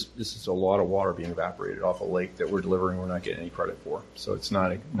this is a lot of water being evaporated off a lake that we're delivering. We're not getting any credit for, so it's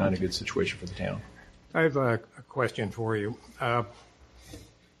not a good situation for the town. I have a question for you.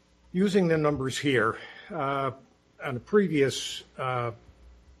 Using the numbers here, on a previous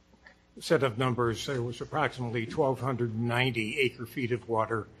set of numbers, there was approximately 1,290 acre feet of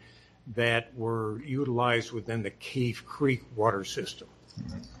water that were utilized within the Cave Creek water system.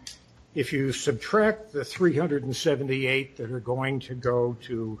 Mm-hmm. If you subtract the 378 that are going to go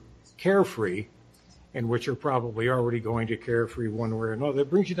to Carefree, and which are probably already going to Carefree one way or another. That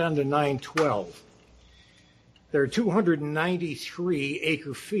brings you down to 912. There are 293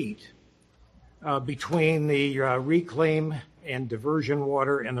 acre feet between the reclaim and diversion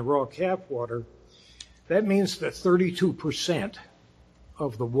water and the raw cap water. That means that 32%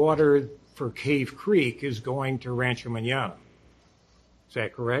 of the water for Cave Creek is going to Rancho Manana. Is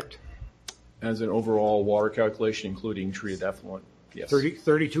that correct? As an overall water calculation, including treated effluent, yes.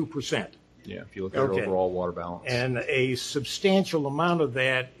 32%. Yeah, if you look at our overall water balance. And a substantial amount of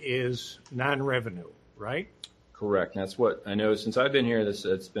that is non-revenue, right? Correct. And that's what I know since I've been here,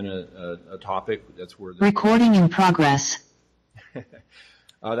 it's been a topic. That's where the recording in progress.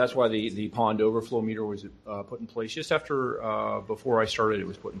 That's why the pond overflow meter was put in place just after, before I started, it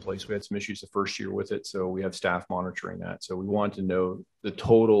was put in place. We had some issues the first year with it, so we have staff monitoring that. So we want to know the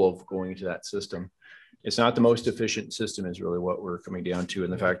total of going into that system. It's not the most efficient system is really what we're coming down to.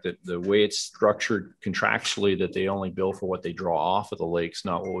 And the fact that the way it's structured contractually, that they only bill for what they draw off of the lakes,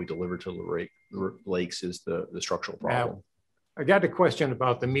 not what we deliver to the lakes, is the structural problem. Now, I got a question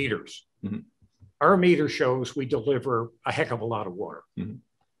about the meters. Mm-hmm. Our meter shows we deliver a heck of a lot of water. Mm-hmm.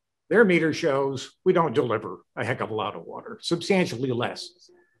 Their meter shows we don't deliver a heck of a lot of water, substantially less.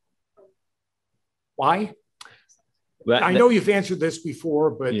 Why? I know you've answered this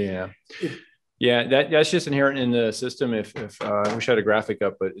before, but yeah. Yeah, that's just inherent in the system. If I wish I had a graphic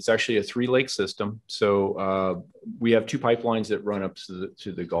up, but it's actually a 3-lake system. So we have 2 pipelines that run up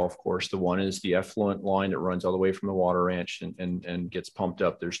to the golf course. The one is the effluent line that runs all the way from the water ranch and gets pumped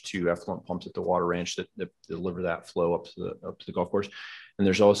up. There's 2 effluent pumps at the water ranch that deliver that flow up to the golf course. And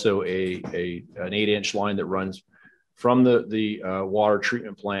there's also an 8-inch line that runs from the water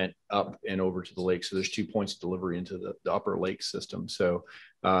treatment plant up and over to the lake. So there's 2 points of delivery into the upper lake system. So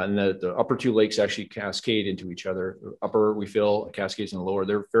and the upper 2 lakes actually cascade into each other. The upper, we feel, cascades in the lower.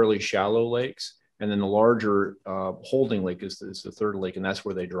 They're fairly shallow lakes. And then the larger holding lake is the 3rd lake, and that's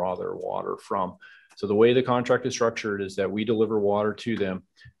where they draw their water from. So the way the contract is structured is that we deliver water to them,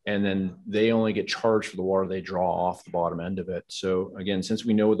 and then they only get charged for the water they draw off the bottom end of it. So again, since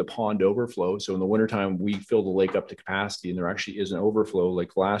we know the pond overflow, so in the wintertime, we fill the lake up to capacity, and there actually is an overflow.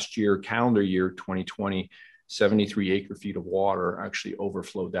 Like last year, calendar year 2020, 73 acre feet of water actually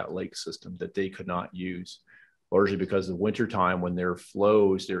overflowed that lake system that they could not use, largely because of wintertime, when their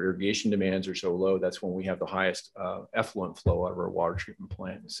flows, their irrigation demands are so low. That's when we have the highest effluent flow out of our water treatment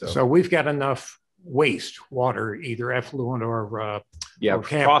plant. So we've got enough waste water, either effluent or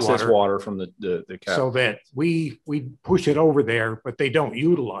processed water from the cap, so that we push it over there, but they don't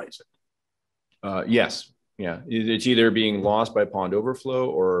utilize it. Yes. Yeah, it's either being lost by pond overflow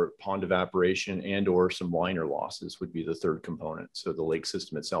or pond evaporation, and or some liner losses would be the 3rd component. So the lake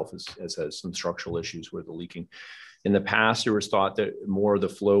system itself has some structural issues with the leaking. In the past, there was thought that more of the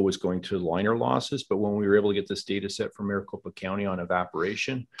flow was going to liner losses, but when we were able to get this data set from Maricopa County on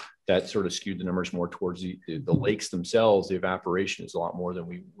evaporation, that sort of skewed the numbers more towards the lakes themselves. The evaporation is a lot more than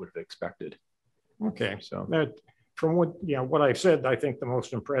we would have expected. Okay, so that, from what I've said, I think the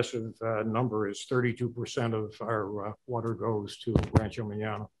most impressive number is 32% of our water goes to Rancho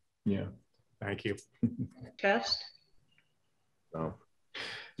Manana. Yeah. Thank you. Test. So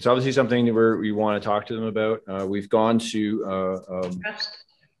it's obviously something that we want to talk to them about. We've gone to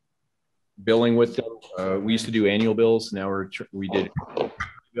billing with them. We used to do annual bills. Now we're trying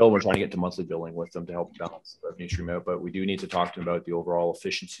to get to monthly billing with them to help balance the revenue stream out. But we do need to talk to them about the overall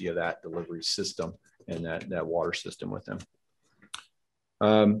efficiency of that delivery system and that water system with them.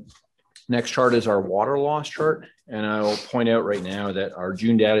 Next chart is our water loss chart. And I'll point out right now that our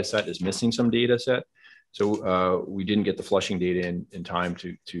June data set is missing some data set. So we didn't get the flushing data in time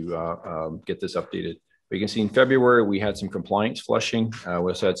to get this updated. But you can see in February, we had some compliance flushing. We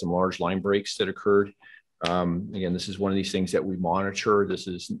also had some large line breaks that occurred. Again, this is one of these things that we monitor. This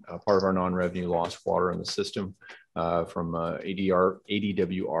is part of our non-revenue loss water in the system. From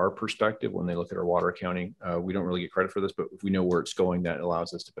ADWR perspective, when they look at our water accounting, we don't really get credit for this, but if we know where it's going, that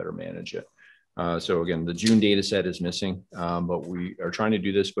allows us to better manage it. So again, the June data set is missing, but we are trying to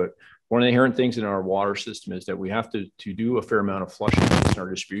do this. But one of the inherent things in our water system is that we have to do a fair amount of flushing in our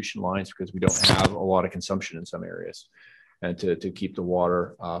distribution lines because we don't have a lot of consumption in some areas, and to keep the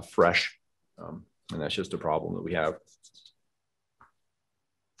water fresh. And that's just a problem that we have.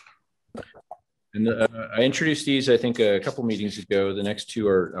 And I introduced these, I think, a couple meetings ago. The next 2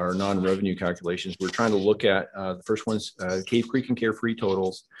 are non-revenue calculations. We're trying to look at the first one's Cave Creek and Carefree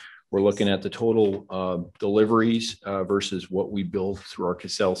totals. We're looking at the total deliveries versus what we build through our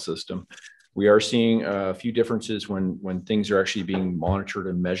Cassell system. We are seeing a few differences when things are actually being monitored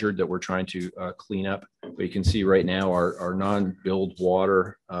and measured that we're trying to clean up. But you can see right now our non-billed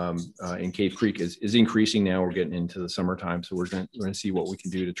water in Cave Creek is increasing now. We're getting into the summertime, so we're going to see what we can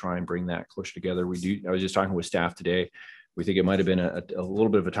do to try and bring that closer together. I was just talking with staff today. We think it might have been a little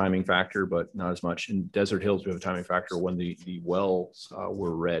bit of a timing factor, but not as much. In Desert Hills, we have a timing factor when the wells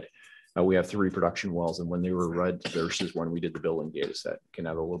were red. We have 3 production wells, and when they were red versus when we did the billing data set can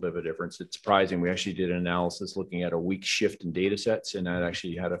have a little bit of a difference. It's surprising. We actually did an analysis looking at a week shift in data sets, and that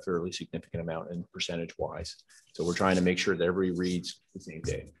actually had a fairly significant amount in percentage wise. So we're trying to make sure that every reads the same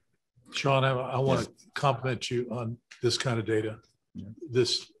day. Sean, I want to compliment you on this kind of data,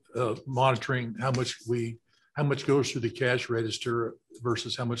 this monitoring how much goes through the cash register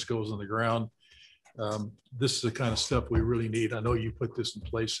versus how much goes on the ground. This is the kind of stuff we really need. I know you put this in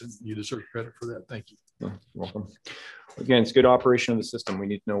place and you deserve credit for that. Thank you. You're welcome. Again, it's good operation of the system. We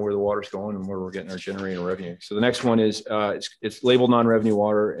need to know where the water's going and where we're getting our generating revenue. So the next one is it's labeled non-revenue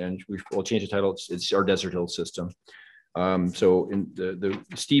water, and we'll change the title. It's our Desert Hills system. So in the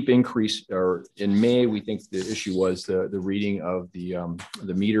steep increase, or in May, we think the issue was the reading of the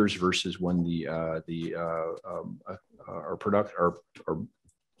meters versus when our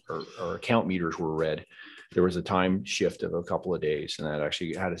account meters were read. There was a time shift of a couple of days, and that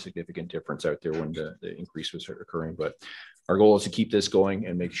actually had a significant difference out there when the increase was occurring. But our goal is to keep this going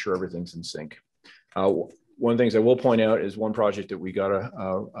and make sure everything's in sync. One of the things I will point out is one project that we got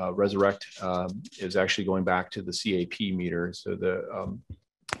to resurrect is actually going back to the CAP meter. So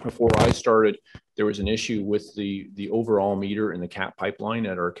before I started, there was an issue with the overall meter in the CAP pipeline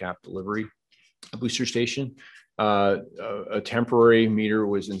at our CAP delivery booster station. A temporary meter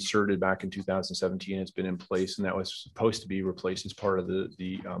was inserted back in 2017. It's been in place, and that was supposed to be replaced as part of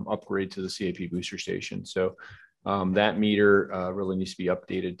the upgrade to the CAP booster station. So that meter really needs to be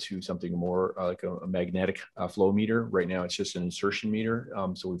updated to something more like a magnetic flow meter. Right now, it's just an insertion meter.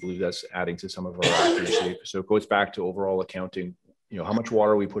 So we believe that's adding to some of our accuracy. So it goes back to overall accounting. How much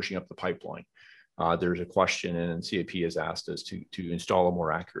water are we pushing up the pipeline? There's a question, and CAP has asked us to install a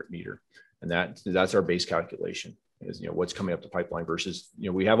more accurate meter. And that's our base calculation is, what's coming up the pipeline versus,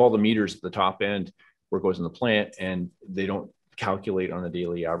 we have all the meters at the top end where it goes in the plant, and they don't calculate on a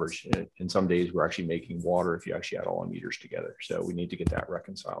daily average. In some days, we're actually making water if you actually add all our meters together. So we need to get that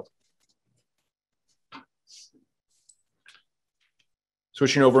reconciled.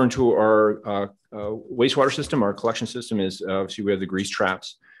 Switching over into our wastewater system, our collection system is obviously we have the grease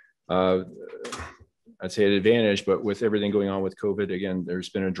traps. I'd say an advantage, but with everything going on with COVID, again, there's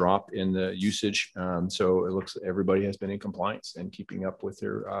been a drop in the usage. So it looks like everybody has been in compliance and keeping up with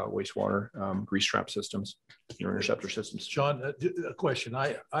their wastewater grease trap systems, your interceptor systems. John, a question.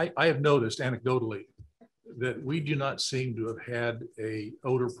 I have noticed anecdotally that we do not seem to have had a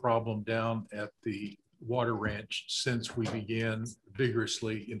odor problem down at the water ranch since we began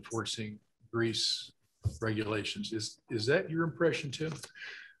vigorously enforcing grease regulations. Is that your impression, Tim?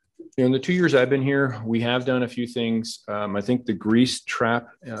 In the 2 years I've been here, we have done a few things. I think the grease trap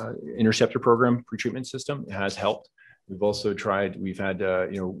interceptor program pretreatment system has helped. We've also tried, we had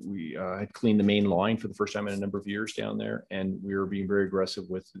cleaned the main line for the first time in a number of years down there. And we were being very aggressive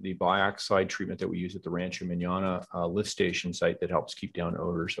with the bioxide treatment that we use at the Rancho Manana lift station site that helps keep down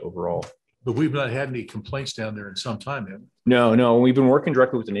odors overall. But we've not had any complaints down there in some time, have we? No. We've been working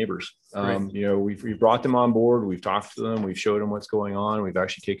directly with the neighbors. Right. We've brought them on board. We've talked to them. We've showed them what's going on. We've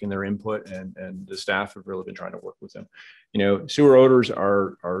actually taken their input, and the staff have really been trying to work with them. Sewer odors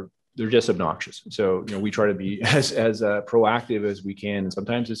they're just obnoxious. So, we try to be as proactive as we can. And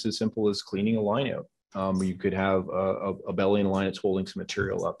sometimes it's as simple as cleaning a line out. You could have a belly in a line that's holding some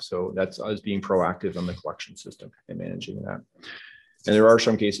material up. So that's us being proactive on the collection system and managing that. And there are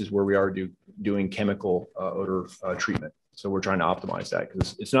some cases where we are doing chemical odor treatment. So we're trying to optimize that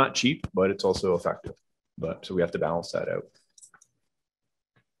because it's not cheap, but it's also effective. So we have to balance that out.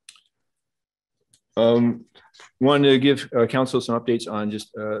 Wanted to give council some updates on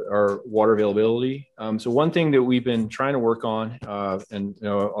just our water availability. So one thing that we've been trying to work on, and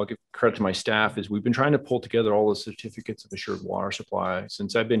I'll give credit to my staff, is we've been trying to pull together all the certificates of assured water supply.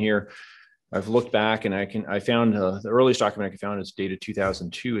 Since I've been here, I've looked back and I found the earliest document I could find is dated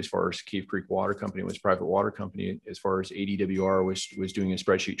 2002 as far as Cave Creek Water Company was a private water company. As far as ADWR was doing a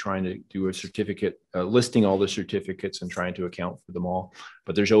spreadsheet trying to do a certificate, listing all the certificates and trying to account for them all.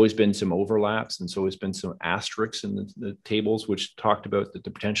 But there's always been some overlaps, and so there's been some asterisks in the tables which talked about that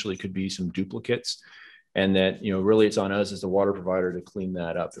there potentially could be some duplicates. And that, really it's on us as the water provider to clean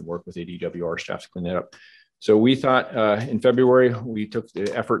that up and work with ADWR staff to clean that up. So we thought in February, we took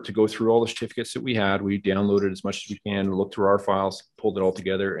the effort to go through all the certificates that we had. We downloaded as much as we can, looked through our files, pulled it all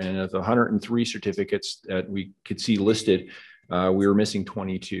together. And of the 103 certificates that we could see listed, we were missing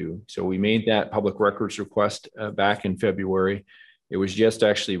 22. So we made that public records request back in February. It was just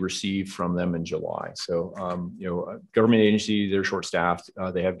actually received from them in July. So, government agency, they're short-staffed.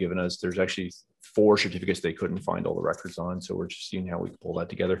 They have given us, there's actually 4 certificates they couldn't find all the records on. So we're just seeing how we can pull that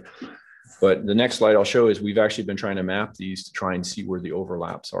together. But the next slide I'll show is we've actually been trying to map these to try and see where the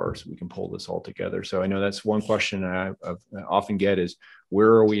overlaps are so we can pull this all together. So I know that's one question I often get is,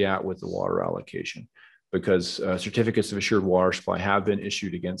 where are we at with the water allocation? Because certificates of assured water supply have been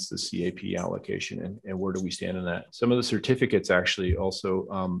issued against the CAP allocation, and where do we stand in that? Some of the certificates actually also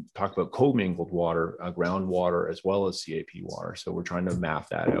talk about commingled water, groundwater, as well as CAP water. So we're trying to map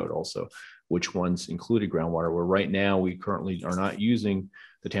that out also, which ones included groundwater, where right now we currently are not using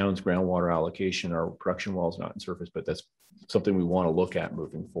the town's groundwater allocation. Our production well is not in surface, but that's something we want to look at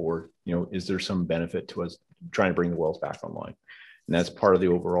moving forward. Is there some benefit to us trying to bring the wells back online? And that's part of the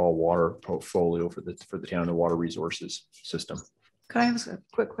overall water portfolio for the town and water resources system. Could I ask a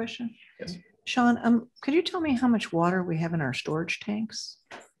quick question? Yes. Sean, could you tell me how much water we have in our storage tanks?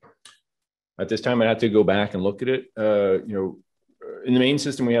 At this time, I'd have to go back and look at it. In the main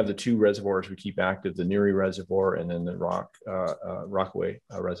system, we have the 2 reservoirs we keep active, the Neary Reservoir and then the Rockaway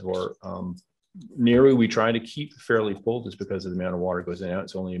Reservoir. Neary, we try to keep fairly full just because of the amount of water goes in and out.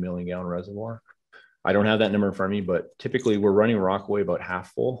 It's only a 1 million gallon reservoir. I don't have that number in front of me, but typically we're running Rockaway about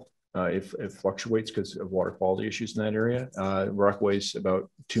half full. If it fluctuates because of water quality issues in that area. Rockaway's about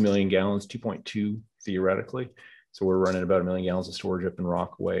 2 million gallons, 2.2 theoretically. So we're running about 1 million gallons of storage up in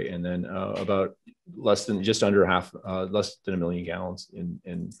Rockaway, and then about less than 1 million gallons in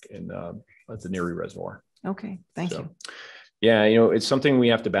the Neary Reservoir. Okay, thank you. Yeah, it's something we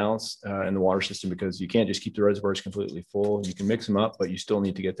have to balance in the water system, because you can't just keep the reservoirs completely full. You can mix them up, but you still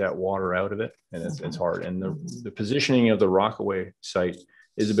need to get that water out of it, and it's hard. And the positioning of the Rockaway site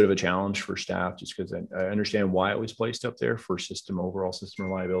is a bit of a challenge for staff, just because I understand why it was placed up there for overall system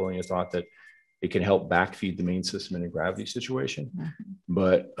reliability. I thought that it can help backfeed the main system in a gravity situation.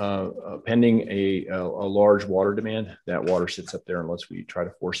 But pending a large water demand, that water sits up there unless we try to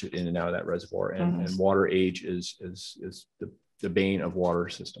force it in and out of that reservoir. And water age is the bane of water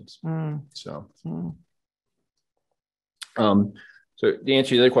systems. So the answer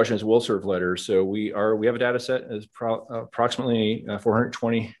to the other question is will serve letters. So we have a data set as approximately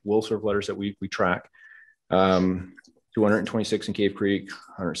 420 will serve letters that we track. 226 in Cave Creek,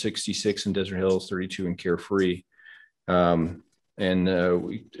 166 in Desert Hills, 32 in Carefree. And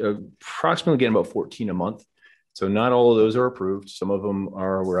we approximately get about 14 a month. So not all of those are approved. Some of them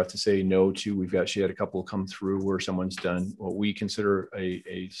we're have to say no to. We've actually had a couple come through where someone's done what we consider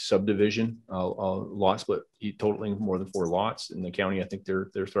a subdivision, a lot split totaling more than 4 lots. In the county, I think their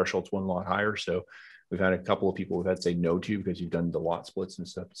threshold's 1 lot higher. So we've had a couple of people we've had to say no to because you've done the lot splits and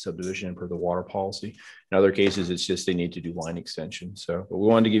subdivision per the water policy. In other cases, it's just they need to do line extension. So, but we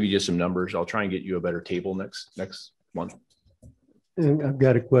wanted to give you just some numbers. I'll try and get you a better table next month. And I've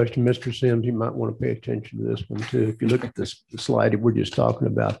got a question, Mr. Sims. You might want to pay attention to this one too. If you look at this slide, we're just talking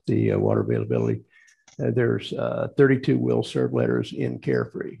about the water availability. There's 32 will serve letters in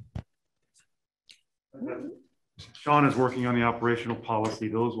Carefree. Sean is working on the operational policy.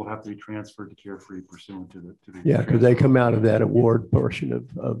 Those will have to be transferred to Carefree pursuant to the. Yeah, because they come out of that award portion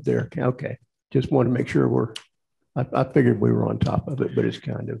of their. Okay, just want to make sure I figured we were on top of it, but it's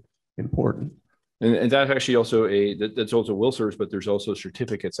kind of important. And that's actually also that's also will serves, but there's also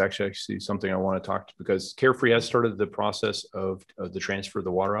certificates. Actually something I want to talk to, because Carefree has started the process of the transfer of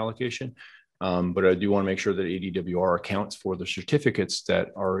the water allocation. But I do want to make sure that ADWR accounts for the certificates that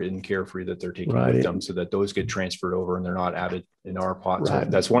are in Carefree that they're taking with them, so that those get transferred over and they're not added in our pot. So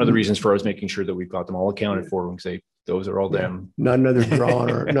that's one of the reasons for us making sure that we've got them all accounted for and say those are all them. Not another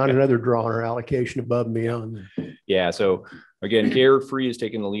draw or allocation above and beyond. Yeah. So again, Carefree is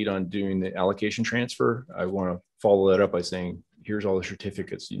taking the lead on doing the allocation transfer. I want to follow that up by saying, here's all the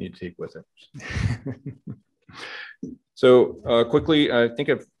certificates you need to take with it. So quickly, I think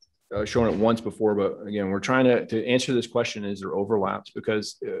I've shown it once before, but again, we're trying to answer this question: is there overlaps?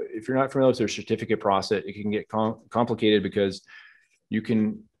 Because if you're not familiar with their certificate process, it can get complicated, because you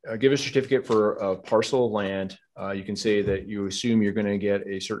can give a certificate for a parcel of land. You can say that you assume you're going to get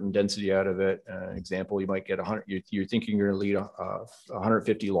a certain density out of it. Example, you might get 100. You're thinking you're going to lead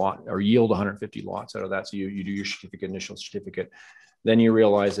 150 lot or yield 150 lots out of that. So you do your initial certificate. Then you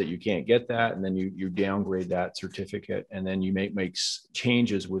realize that you can't get that, and then you downgrade that certificate, and then you make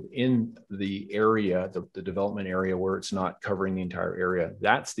changes within the area, the development area, where it's not covering the entire area.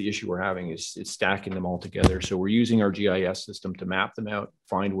 That's the issue we're having, is it's stacking them all together. So we're using our GIS system to map them out,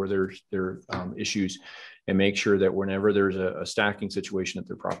 find where there are issues, and make sure that whenever there's a stacking situation, that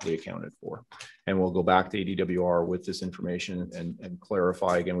they're properly accounted for. And we'll go back to ADWR with this information and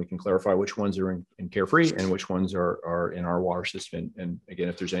clarify. Again, we can clarify which ones are in Carefree and which ones are in our water system. And again,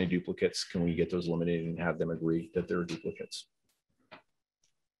 if there's any duplicates, can we get those eliminated and have them agree that they're duplicates?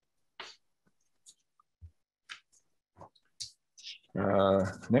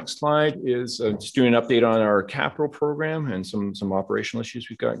 Next slide is just doing an update on our capital program and some operational issues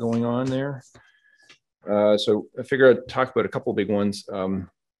we've got going on there. So I figure I'd talk about a couple of big ones.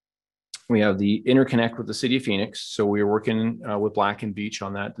 We have the interconnect with the City of Phoenix. So we are working with Black and Beach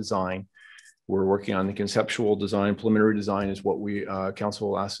on that design. We're working on the conceptual design. Preliminary design is what we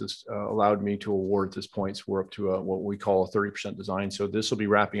council allowed me to award at this point. So we're up to what we call a 30% design. So this will be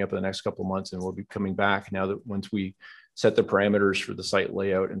wrapping up in the next couple of months, and we'll be coming back now that once we set the parameters for the site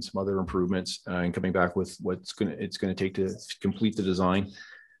layout and some other improvements, and coming back with what's it's going to take to complete the design.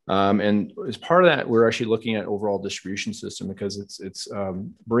 And as part of that, we're actually looking at overall distribution system, because it's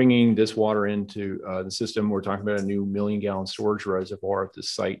bringing this water into the system. We're talking about a new 1 million gallon storage reservoir at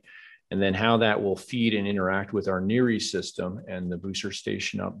this site, and then how that will feed and interact with our NERI system and the booster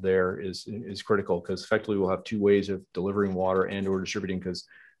station up there is critical, because effectively we'll have two ways of delivering water and or distributing, because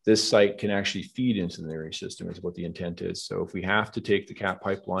this site can actually feed into the NERI system is what the intent is. So if we have to take the CAP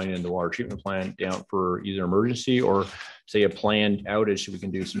pipeline and the water treatment plant down for either emergency or say a planned outage, so we can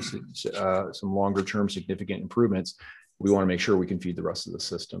do some longer term significant improvements, we want to make sure we can feed the rest of the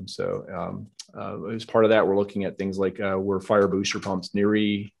system. So as part of that, we're looking at things like where fire booster pumps,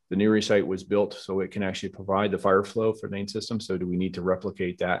 the NERI site was built so it can actually provide the fire flow for the main system. So do we need to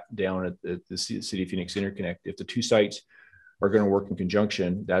replicate that down at the City of Phoenix Interconnect? If the two sites are going to work in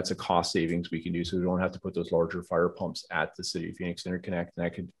conjunction, that's a cost savings we can do. So we don't have to put those larger fire pumps at the City of Phoenix Interconnect. And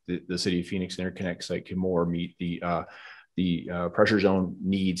that could, the City of Phoenix Interconnect site can more meet the pressure zone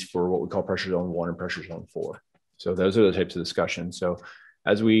needs for what we call pressure zone 1 and pressure zone 4. So those are the types of discussions. So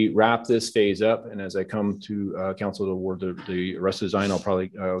as we wrap this phase up, and as I come to council to award the rest of the design,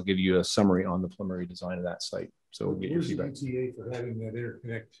 I'll give you a summary on the preliminary design of that site. So we'll get your feedback. Where's the ETA for having that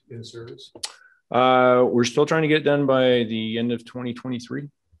interconnect in service? We're still trying to get it done by the end of 2023.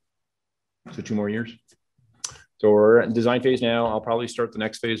 So 2 more years. So we're in design phase now. I'll probably start the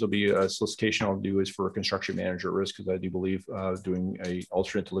next phase. Will be a solicitation I'll do is for a construction manager at risk, because I do believe doing a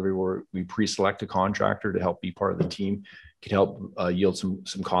alternate delivery where we pre-select a contractor to help be part of the team can help yield some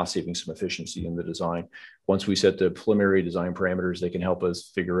cost savings, some efficiency in the design. Once we set the preliminary design parameters, they can help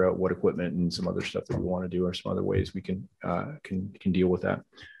us figure out what equipment and some other stuff that we want to do, or some other ways we can deal with that.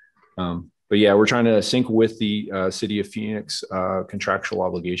 But yeah, we're trying to sync with the City of Phoenix contractual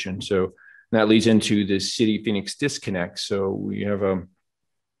obligation. So that leads into the City of Phoenix disconnect. So we have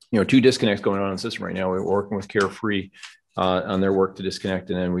 2 disconnects going on in the system right now. We're working with Carefree on their work to disconnect,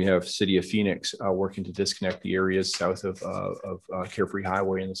 and then we have City of Phoenix working to disconnect the areas south of Carefree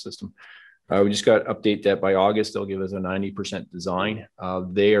Highway in the system. We just got update that by August, they'll give us a 90% design.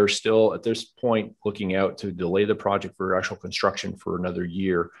 They are still at this point looking out to delay the project for actual construction for another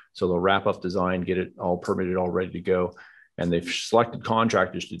year. So they'll wrap up design, get it all permitted, all ready to go. And they've selected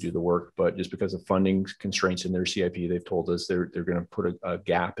contractors to do the work, but just because of funding constraints in their CIP, they've told us they're going to put a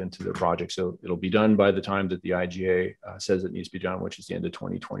gap into their project. So it'll be done by the time that the IGA says it needs to be done, which is the end of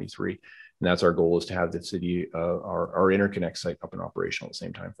 2023. And that's our goal, is to have the city, our interconnect site up and operational at the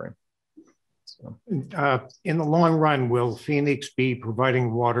same time frame. So. In the long run, will Phoenix be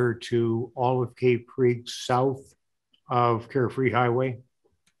providing water to all of Cave Creek south of Carefree Highway?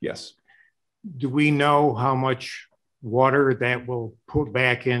 Yes. Do we know how much water that will put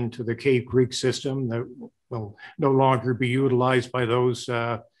back into the Cave Creek system that will no longer be utilized by those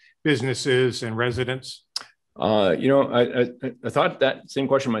businesses and residents? I thought that same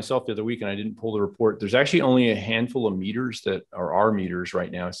question myself the other week, and I didn't pull the report. There's actually only a handful of meters that are our meters right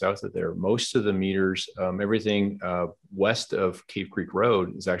now south of there. Most of the meters, everything west of Cave Creek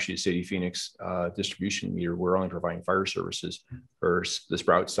Road is actually a City of Phoenix distribution meter. We're only providing fire services for the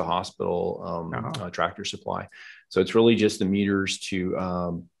Sprouts to hospital, Tractor Supply. So it's really just the meters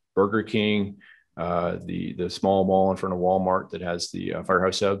to Burger King, the small mall in front of Walmart that has the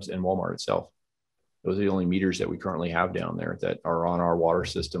firehouse subs, and Walmart itself. Those are the only meters that we currently have down there that are on our water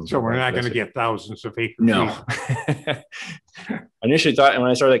system. So we're not going to get thousands of acres. No. I initially thought, and when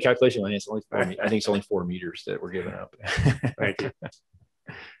I started that calculation, I think it's only 4 meters that we're giving up. Thank you.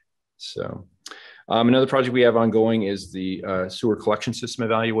 So, Another project we have ongoing is the sewer collection system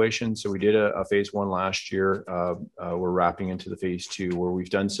evaluation. So we did a phase 1 last year. We're wrapping into the phase 2 where we've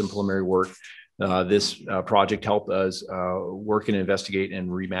done some preliminary work. This project helped us work and investigate and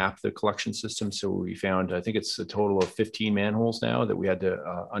remap the collection system. So we found, I think it's a total of 15 manholes now that we had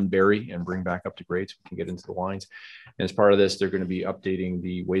to unbury and bring back up to grade so we can get into the lines. And as part of this, they're going to be updating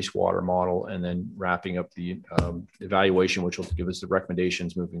the wastewater model and then wrapping up the evaluation, which will give us the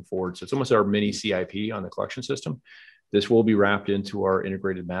recommendations moving forward. So it's almost our mini CIP on the collection system. This will be wrapped into our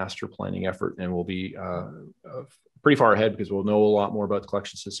integrated master planning effort and will be pretty far ahead because we'll know a lot more about the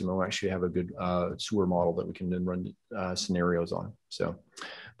collection system and we'll actually have a good sewer model that we can then run scenarios on. So,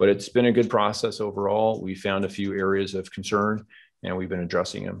 but it's been a good process overall. We found a few areas of concern and we've been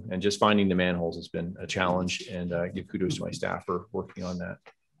addressing them, and just finding the manholes has been a challenge, and give kudos to my staff for working on that.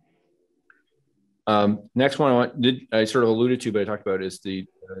 Next one I sort of alluded to, but I talked about is the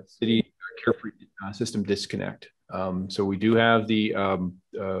city Carefree system disconnect. So we do have the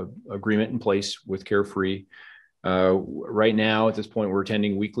agreement in place with Carefree. Right now, at this point, we're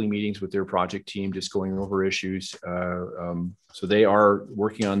attending weekly meetings with their project team, just going over issues. So they are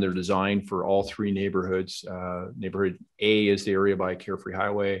working on their design for all 3 neighborhoods. Neighborhood A is the area by Carefree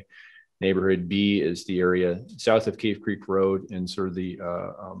Highway. Neighborhood B is the area south of Cave Creek Road and sort of the,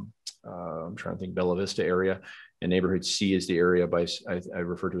 I'm trying to think, Bella Vista area. And neighborhood C is the area by, I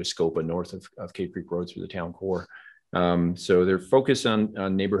refer to as Scopa, north of Cave Creek Road through the town core. So they're focused on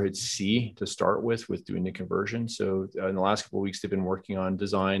neighborhood C to start with doing the conversion. So in the last couple of weeks, they've been working on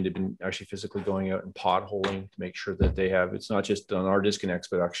design. They've been actually physically going out and potholing to make sure that they have, it's not just on our disconnects,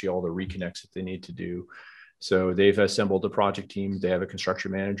 but actually all the reconnects that they need to do. So they've assembled a project team. They have a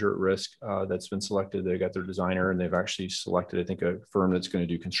construction manager at risk that's been selected. They got their designer, and they've actually selected, I think, a firm that's going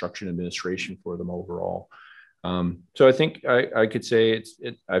to do construction administration for them overall. So I think I could say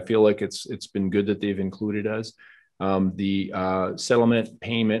I feel like it's been good that they've included us. The settlement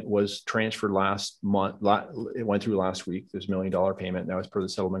payment was transferred last month. It went through last week. There's $1 million payment. That was per the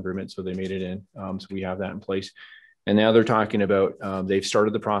settlement agreement. So they made it in. So we have that in place. And now they're talking about, they've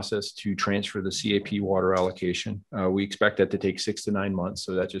started the process to transfer the CAP water allocation. We expect that to take 6 to 9 months.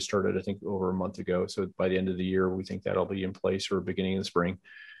 So that just started, I think, over a month ago. So by the end of the year, we think that'll be in place or beginning of the spring.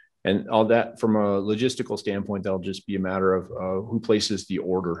 And all that from a logistical standpoint, that'll just be a matter of who places the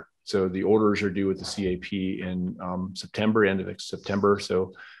order. So the orders are due with the CAP in September, end of September.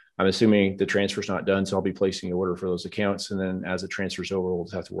 So I'm assuming the transfer's not done. So I'll be placing the order for those accounts. And then as it transfers over, we'll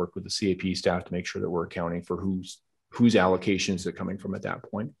just have to work with the CAP staff to make sure that we're accounting for whose allocations are coming from at that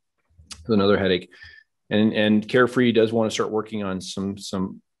point. So another headache. And Carefree does want to start working on some,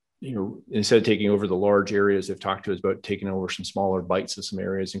 you know, instead of taking over the large areas, they've talked to us about taking over some smaller bites of some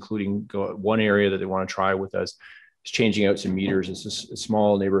areas, including one area that they want to try with us is changing out some meters. It's a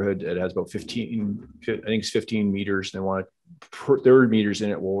small neighborhood. It has about 15, I think it's 15 meters. And they want to put 30 meters in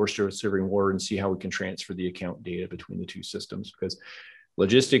it while we're still serving water and see how we can transfer the account data between the two systems, because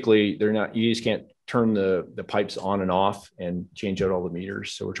logistically, they're not, you just can't turn the pipes on and off and change out all the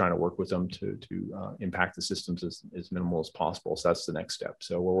meters. So we're trying to work with them to impact the systems as minimal as possible. So that's the next step.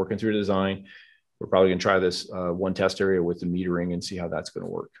 So we're working through the design. We're probably going to try this one test area with the metering and see how that's going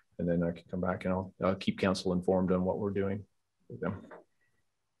to work. And then I can come back and I'll keep council informed on what we're doing with them.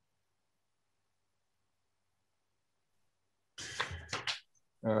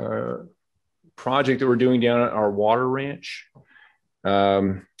 Project that we're doing down at our water ranch.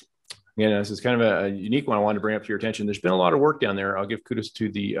 Again, this is kind of a unique one I wanted to bring up to your attention. There's been a lot of work down there. I'll give kudos to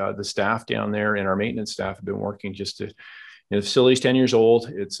the staff down there, and our maintenance staff have been working just to, the facility is 10 years old.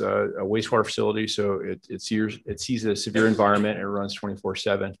 It's a wastewater facility, so it sees a severe environment. It runs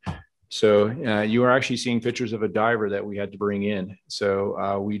 24/7. So you are actually seeing pictures of a diver that we had to bring in. So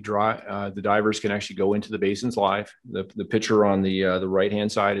the divers can actually go into the basins live. The picture on the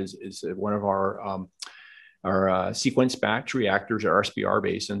right-hand side is one of our sequence batch reactors, our SBR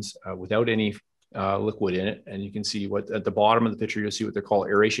basins, without any liquid in it. And you can see what at the bottom of the picture, you'll see what they're called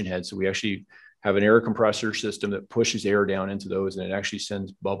aeration heads. So we actually have an air compressor system that pushes air down into those, and it actually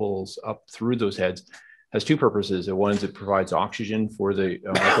sends bubbles up through those heads. Has two purposes. One is it provides oxygen for the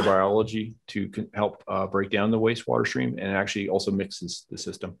microbiology to help break down the wastewater stream, and it actually also mixes the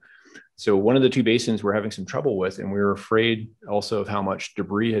system. So one of the two basins we're having some trouble with, and we were afraid also of how much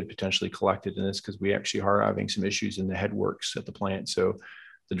debris had potentially collected in this, because we actually are having some issues in the headworks at the plant. So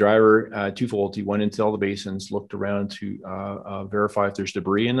the driver, twofold, he went into all the basins, looked around to verify if there's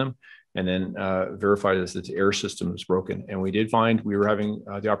debris in them, and then verified that the air system is broken. And we did find we were having,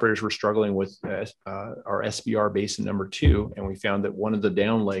 the operators were struggling with our SBR basin number 2, and we found that one of the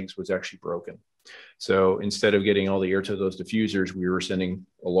down legs was actually broken. So instead of getting all the air to those diffusers, we were sending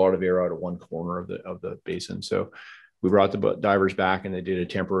a lot of air out of one corner of the basin. So we brought the divers back and they did a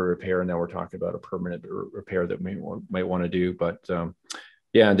temporary repair, and now we're talking about a permanent repair that we might want to do. But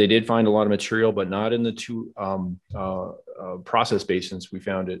yeah, they did find a lot of material, but not in the two process basins. We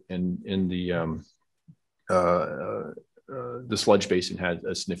found it in the sludge basin had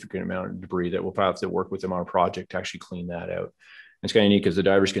a significant amount of debris that we'll have to work with them on a project to actually clean that out. And it's kind of neat because the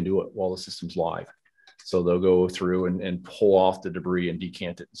divers can do it while the system's live. So they'll go through and pull off the debris and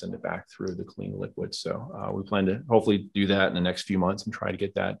decant it and send it back through the clean liquid. So we plan to hopefully do that in the next few months and try to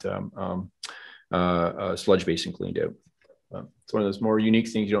get that sludge basin cleaned out. It's one of those more unique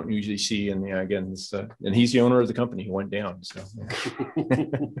things you don't usually see. And yeah, again, and he's the owner of the company who went down. So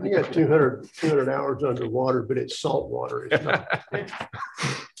you got 200 hours underwater, but it's salt water. It's not.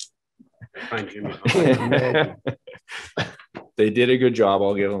 Fine, Jimmy. They did a good job.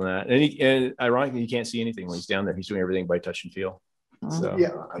 I'll give him that. And ironically, you can't see anything when he's down there. He's doing everything by touch and feel. So,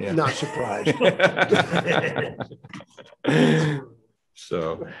 yeah, I'm not surprised.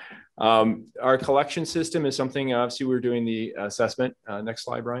 So our collection system is something, obviously we're doing the assessment. Next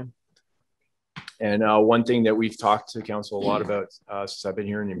slide, Brian. And one thing that we've talked to council a lot about since I've been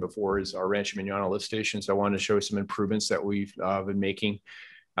hearing you before is our Rancho Minana lift station. So I wanted to show some improvements that we've been making.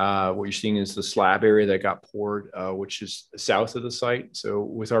 What you're seeing is the slab area that got poured, which is south of the site. So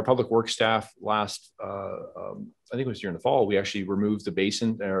with our public works staff last, I think it was during the fall, we actually removed the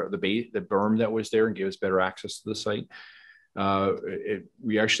basin or the berm that was there and gave us better access to the site.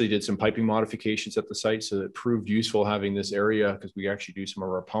 We actually did some piping modifications at the site, so it proved useful having this area because we actually do some of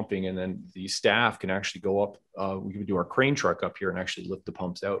our pumping, and then the staff can actually go up. We can do our crane truck up here and actually lift the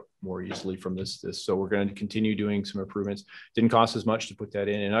pumps out more easily from this. So we're going to continue doing some improvements. Didn't cost as much to put that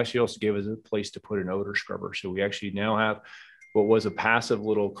in, and actually also gave us a place to put an odor scrubber. So we actually now have what was a passive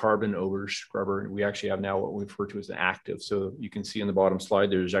little carbon odor scrubber. We actually have now what we refer to as an active. So you can see in the bottom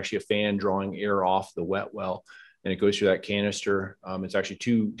slide, there's actually a fan drawing air off the wet well, and it goes through that canister. It's actually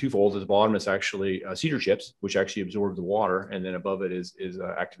twofold. At the bottom, it's actually cedar chips, which actually absorb the water, and then above it is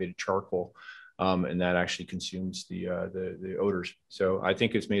activated charcoal, and that actually consumes the odors. So I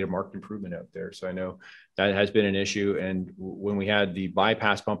think it's made a marked improvement out there. So I know that has been an issue, and when we had the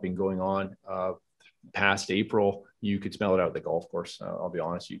bypass pumping going on past April, you could smell it out at the golf course. I'll be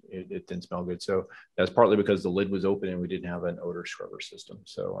honest, it didn't smell good. So that's partly because the lid was open and we didn't have an odor scrubber system.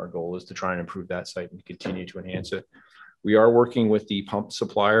 So our goal is to try and improve that site and continue to enhance it. We are working with the pump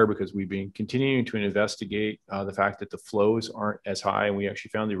supplier because we've been continuing to investigate the fact that the flows aren't as high. And we actually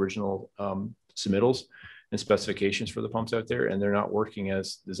found the original submittals and specifications for the pumps out there, and they're not working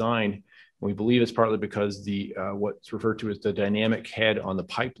as designed. We believe it's partly because the what's referred to as the dynamic head on the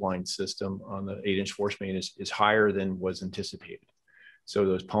pipeline system on the 8-inch force main is higher than was anticipated. So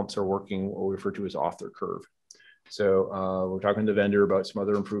those pumps are working what we refer to as off their curve. So we're talking to the vendor about some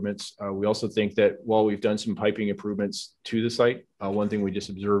other improvements. We also think that while we've done some piping improvements to the site, one thing we just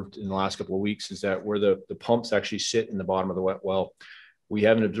observed in the last couple of weeks is that where the pumps actually sit in the bottom of the wet well, we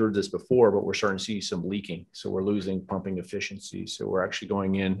haven't observed this before, but we're starting to see some leaking. So we're losing pumping efficiency. So we're actually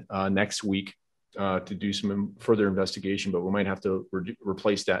going in next week to do some further investigation, but we might have to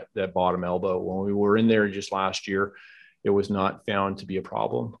replace that bottom elbow. When we were in there just last year, it was not found to be a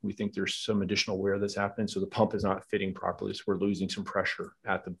problem. We think there's some additional wear that's happening. So the pump is not fitting properly. So we're losing some pressure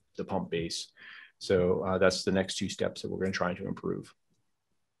at the pump base. So that's the next two steps that we're going to try to improve.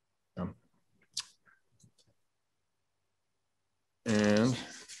 And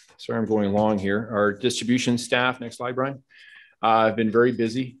sorry, I'm going along here. Our distribution staff, next slide, Brian. I've been very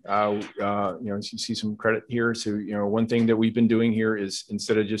busy. You you see some credit here. So, one thing that we've been doing here is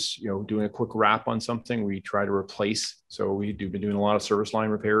instead of just, doing a quick wrap on something, we try to replace. So we've been doing a lot of service line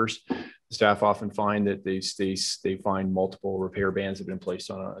repairs. The staff often find that they find multiple repair bands have been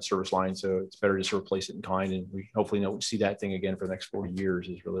placed on a service line. So it's better just to replace it in kind. And we hopefully don't see that thing again for the next 40 years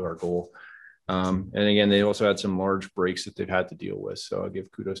is really our goal. And again, they also had some large breaks that they've had to deal with. So I'll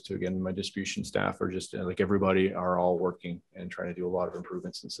give kudos to, again, my distribution staff are just like everybody are all working and trying to do a lot of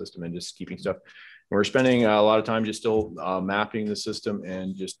improvements in the system and just keeping stuff. And we're spending a lot of time just still mapping the system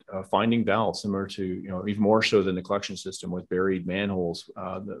and just finding valves similar to, even more so than the collection system with buried manholes.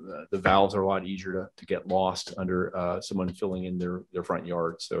 The valves are a lot easier to get lost under someone filling in their front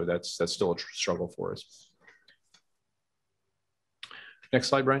yard. So that's still a struggle for us. Next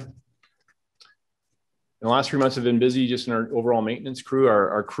slide, Brian. In the last 3 months have been busy just in our overall maintenance crew.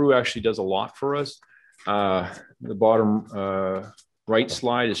 Our crew actually does a lot for us. The bottom right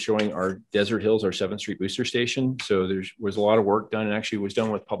slide is showing our Desert Hills, our 7th Street booster station. So there was a lot of work done, and actually was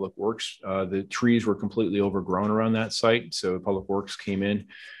done with Public Works. The trees were completely overgrown around that site. So Public Works came in.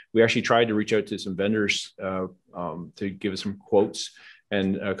 We actually tried to reach out to some vendors to give us some quotes,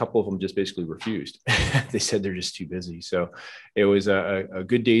 and a couple of them just basically refused. They said they're just too busy. So it was a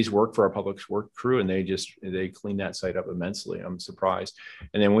good day's work for our public work crew, and they cleaned that site up immensely. I'm surprised.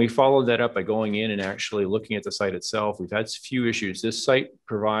 And then we followed that up by going in and actually looking at the site itself. We've had a few issues. This site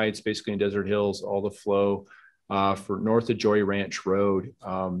provides basically in Desert Hills all the flow for north of Joy Ranch Road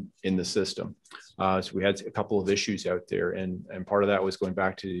in the system. So we had a couple of issues out there, and part of that was going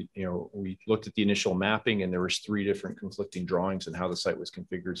back to, we looked at the initial mapping, and there was 3 different conflicting drawings and how the site was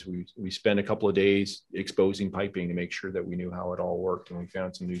configured. So we spent a couple of days exposing piping to make sure that we knew how it all worked, and we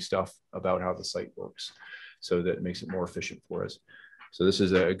found some new stuff about how the site works, so that it makes it more efficient for us. So this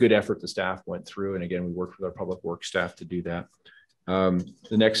is a good effort the staff went through, and again, we worked with our public works staff to do that.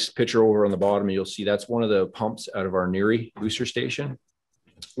 The next picture over on the bottom, you'll see that's one of the pumps out of our Neary booster station.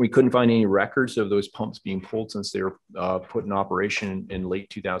 We couldn't find any records of those pumps being pulled since they were put in operation in late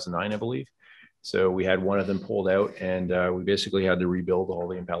 2009, I believe. So we had one of them pulled out, and we basically had to rebuild all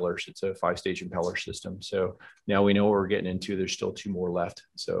the impellers. It's a 5-stage impeller system. So now we know what we're getting into. There's still 2 more left.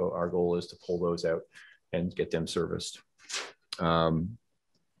 So our goal is to pull those out and get them serviced.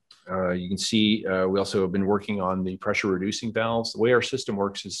 You can see we also have been working on the pressure reducing valves. The way our system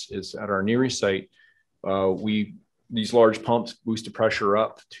works is at our Neary site, these large pumps boost the pressure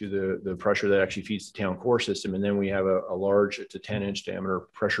up to the pressure that actually feeds the town core system. And then we have a large, it's a 10-inch diameter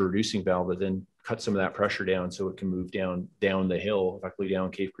pressure reducing valve that then cuts some of that pressure down so it can move down the hill, effectively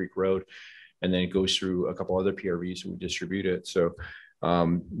down Cave Creek Road. And then it goes through a couple other PRVs, and we distribute it. So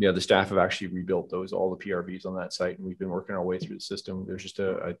the staff have actually rebuilt all the PRVs on that site, and we've been working our way through the system. There's just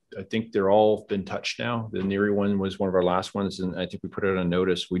I think they're all been touched now. The Neary one was one of our last ones, and I think we put out a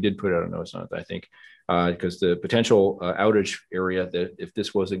notice. We did put out a notice on it, I think, because the potential outage area that if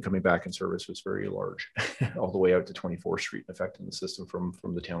this wasn't coming back in service was very large, all the way out to 24th Street, affecting the system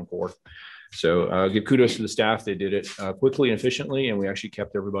from the town core. So give kudos to the staff. They did it quickly and efficiently, and we actually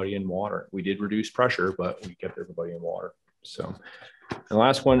kept everybody in water. We did reduce pressure, but we kept everybody in water. So. And the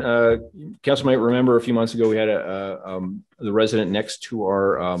last one, council might remember a few months ago, we had the resident next to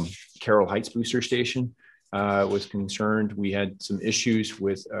our Carroll Heights booster station was concerned. We had some issues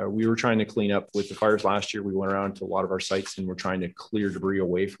with, we were trying to clean up with the fires last year. We went around to a lot of our sites and we're trying to clear debris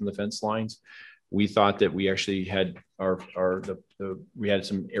away from the fence lines. We thought that we actually had we had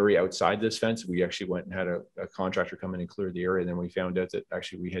some area outside this fence. We actually went and had a contractor come in and clear the area. And then we found out that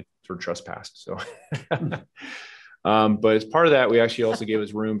actually we had sort of trespassed. So. But as part of that, we actually also gave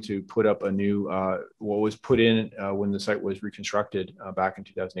us room to put up a new, what was put in when the site was reconstructed back in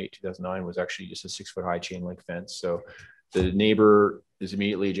 2008, 2009 was actually just a 6-foot high chain link fence. So the neighbor is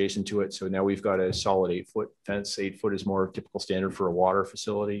immediately adjacent to it. So now we've got a solid 8-foot fence. 8 foot is more typical standard for a water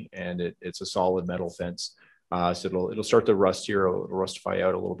facility, and it's a solid metal fence. So it'll start to rust here, it'll rustify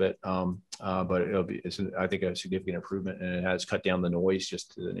out a little bit, but it's I think a significant improvement, and it has cut down the noise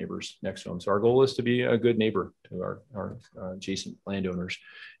just to the neighbors next to them. So our goal is to be a good neighbor to our adjacent landowners,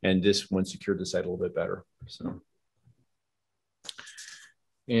 and this one secured the site a little bit better. So,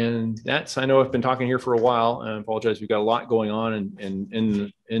 and that's, I know I've been talking here for a while, and I apologize. We've got a lot going on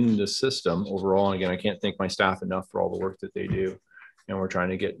in the system overall. And again, I can't thank my staff enough for all the work that they do. And we're trying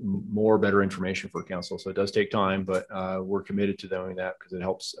to get better information for council. So it does take time, but we're committed to doing that because it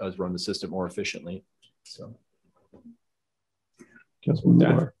helps us run the system more efficiently. So.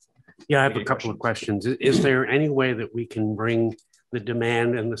 Yeah, I have a couple of questions. Is there any way that we can bring the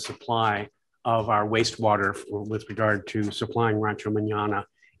demand and the supply of our wastewater with regard to supplying Rancho Manana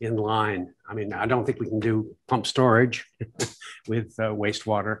in line? I mean, I don't think we can do pump storage with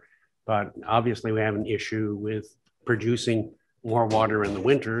wastewater, but obviously we have an issue with producing more water in the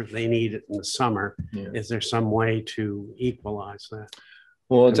winter. They need it in the summer. Yeah. Is there some way to equalize that?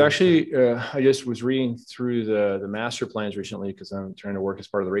 Well, it's actually, I just was reading through the master plans recently because I'm trying to work as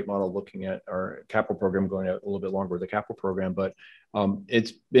part of the rate model, looking at our capital program going out a little bit longer with the capital program, but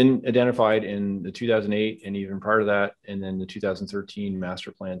it's been identified in the 2008 and even prior to that, and then the 2013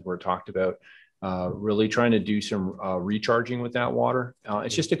 master plans where it talked about really trying to do some recharging with that water.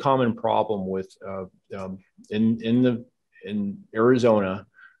 It's just a common problem with in Arizona,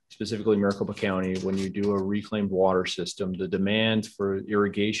 specifically Maricopa County, when you do a reclaimed water system, the demand for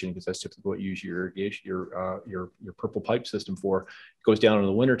irrigation, because that's typically what you use your irrigation, your purple pipe system for, goes down in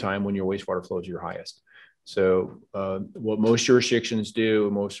the wintertime when your wastewater flows your highest. So what most jurisdictions do,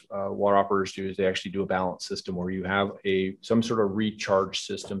 most water operators do, is they actually do a balance system where you have some sort of recharge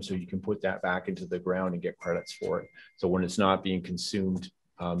system, so you can put that back into the ground and get credits for it. So when it's not being consumed,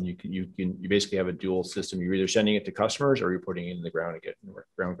 you basically have a dual system. You're either sending it to customers or you're putting it in the ground and getting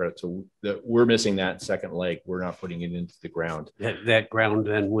ground credits. So we're missing that second leg. We're not putting it into the ground. That ground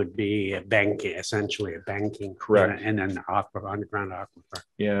then would be a banking, essentially a banking. Correct. And then underground aquifer.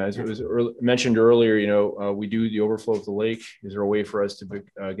 Yeah, as it was mentioned earlier, we do the overflow of the lake. Is there a way for us to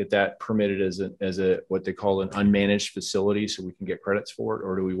get that permitted as a what they call an unmanaged facility, so we can get credits for it,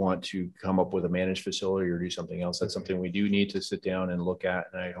 or do we want to come up with a managed facility or do something else? That's something we do need to sit down and look at,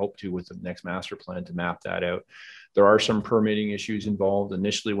 and I hope to with the next master plan to map that out. There are some permitting issues involved.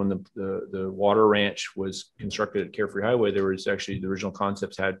 Initially, when the water ranch was constructed at Carefree Highway, there was actually the original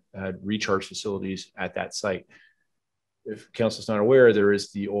concepts had recharge facilities at that site. If council's not aware, there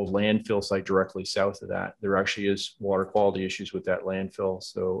is the old landfill site directly south of that. There actually is water quality issues with that landfill.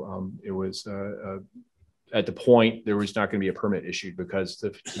 So it was at the point there was not going to be a permit issued because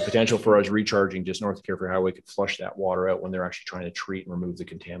the potential for us recharging just north of Carefree Highway could flush that water out when they're actually trying to treat and remove the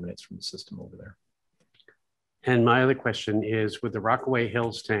contaminants from the system over there. And my other question is, with the Rockaway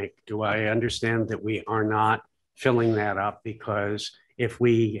Hills tank, do I understand that we are not filling that up? Because if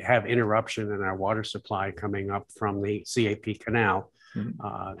we have interruption in our water supply coming up from the CAP canal,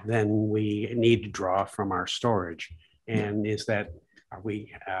 then we need to draw from our storage. And are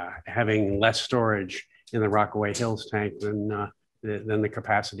we having less storage in the Rockaway Hills tank than the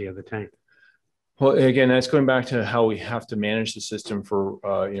capacity of the tank? Well, again, that's going back to how we have to manage the system for,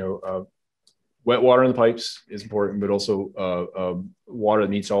 wet water in the pipes is important, but also water that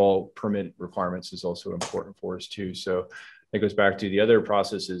meets all permit requirements is also important for us too. So that goes back to the other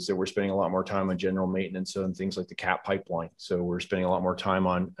processes that we're spending a lot more time on general maintenance on things like the CAP pipeline. So we're spending a lot more time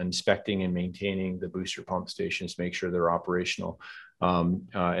on inspecting and maintaining the booster pump stations to make sure they're operational.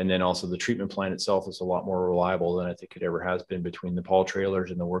 And then also the treatment plant itself is a lot more reliable than I think it ever has been between the Paul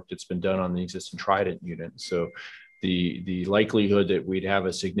trailers and the work that's been done on the existing Trident unit. So the likelihood that we'd have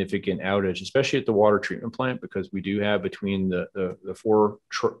a significant outage, especially at the water treatment plant, because we do have between the four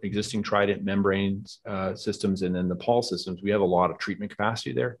existing Trident membrane systems and then the Paul systems, we have a lot of treatment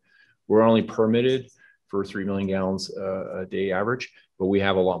capacity there. We're only permitted for 3 million gallons a day average, but we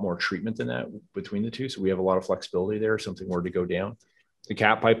have a lot more treatment than that between the two. So we have a lot of flexibility there if something were to go down. The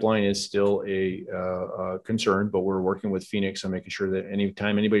CAP pipeline is still a concern, but we're working with Phoenix on making sure that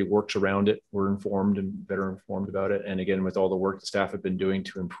anytime anybody works around it, we're informed and better informed about it. And again, with all the work the staff have been doing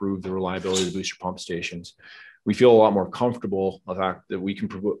to improve the reliability of the booster pump stations, we feel a lot more comfortable with the fact that we can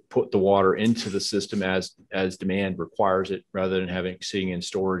put the water into the system as demand requires it, rather than sitting in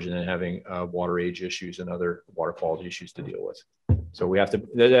storage and then having water age issues and other water quality issues to deal with. So we have to,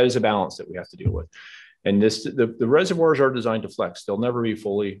 that is a balance that we have to deal with. And the reservoirs are designed to flex. They'll never be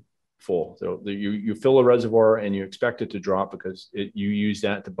fully full. So you fill a reservoir and you expect it to drop because you use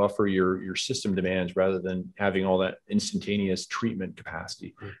that to buffer your system demands rather than having all that instantaneous treatment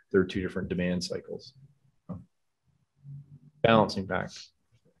capacity. There are two different demand cycles. Balancing back.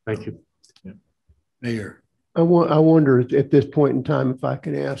 Thank you. Yeah. Mayor. I wonder at this point in time if I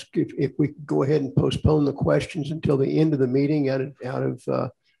can ask if we could go ahead and postpone the questions until the end of the meeting out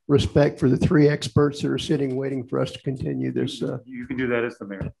of respect for the three experts that are sitting waiting for us to continue this. You can do that as the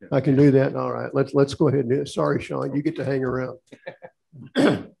mayor. Yeah. I can do that. All right. Let's go ahead and do it. Sorry, Sean, you get to hang around.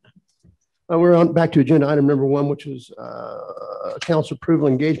 We're on back to agenda item number 1, which is council approval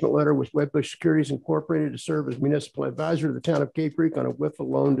engagement letter with Wedbush Securities Incorporated to serve as municipal advisor to the town of Cave Creek on a WIFA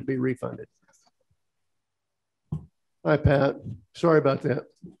loan to be refunded. Hi, Pat. Sorry about that.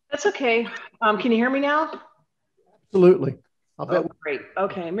 That's okay. Can you hear me now? Absolutely. Great.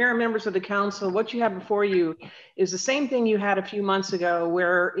 Okay. Mayor and members of the council, what you have before you is the same thing you had a few months ago,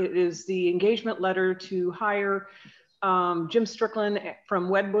 where it is the engagement letter to hire Jim Strickland from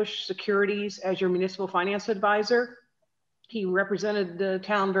Wedbush Securities as your municipal finance advisor. He represented the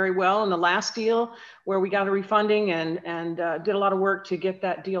town very well in the last deal where we got a refunding and did a lot of work to get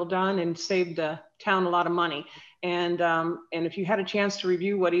that deal done and saved the town a lot of money. And if you had a chance to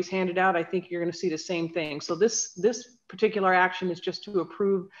review what he's handed out, I think you're going to see the same thing. So this particular action is just to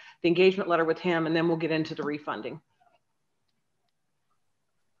approve the engagement letter with him, and then we'll get into the refunding.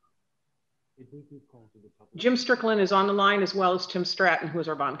 Jim Strickland is on the line, as well as Tim Stratton, who is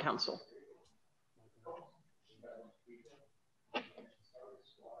our bond counsel.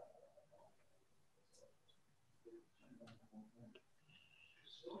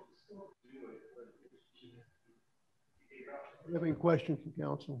 Do you have any questions from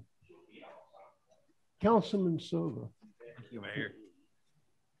council? Councilman Sova. Thank you, Mayor.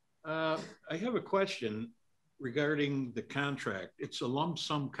 I have a question regarding the contract. It's a lump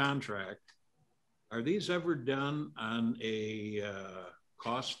sum contract. Are these ever done on a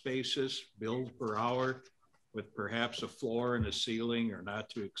cost basis, billed per hour, with perhaps a floor and a ceiling or not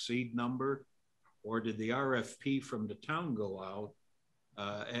to exceed number? Or did the RFP from the town go out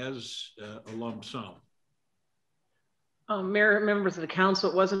as a lump sum? Mayor, members of the council,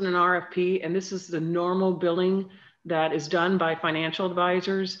 it wasn't an RFP, and this is the normal billing that is done by financial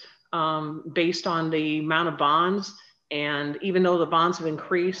advisors based on the amount of bonds. And even though the bonds have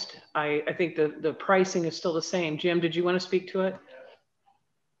increased, I think the pricing is still the same. Jim, did you want to speak to it?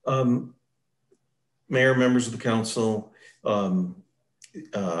 Mayor, members of the council,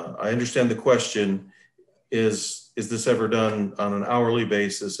 I understand the question. Is this ever done on an hourly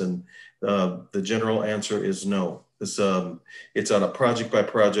basis? And the general answer is no. It's on a project by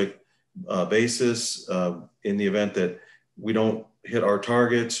project basis. In the event that we don't hit our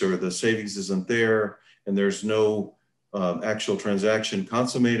targets or the savings isn't there and there's no actual transaction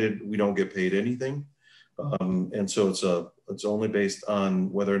consummated, we don't get paid anything. And so it's only based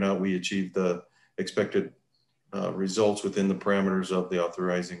on whether or not we achieve the expected results within the parameters of the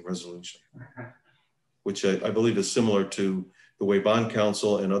authorizing resolution, which I believe is similar to the way bond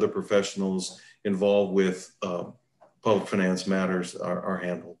counsel and other professionals involved with public finance matters are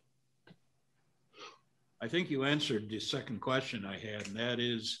handled. I think you answered the second question I had, and that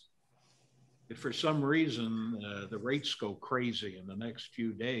is, if for some reason the rates go crazy in the next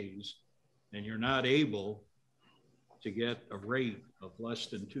few days and you're not able to get a rate of less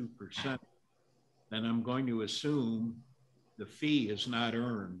than 2%, then I'm going to assume the fee is not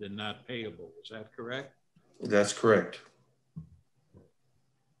earned and not payable. Is that correct? That's correct.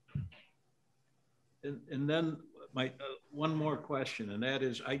 And then my one more question, and that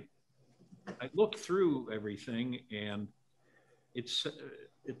is, I looked through everything, and it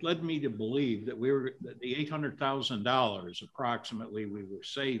led me to believe that the $800,000 approximately we were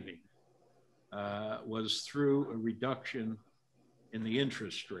saving was through a reduction in the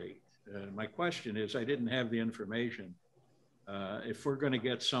interest rate. My question is, I didn't have the information. If we're going to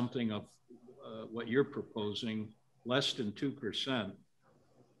get something of what you're proposing, less than 2%,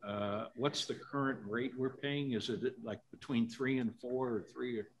 what's the current rate we're paying? Is it like between 3 and 4 or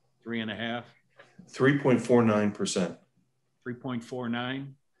 3 or 3.5? 3.49%. 3.49?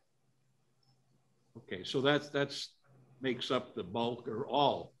 Okay, so that's makes up the bulk or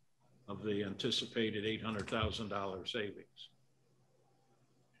all of the anticipated $800,000 savings.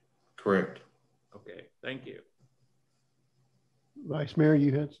 Correct. Okay, thank you. Vice Mayor,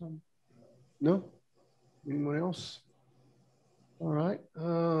 you had some? No? Anyone else? All right.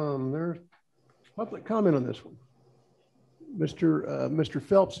 There's public comment on this one. Mr.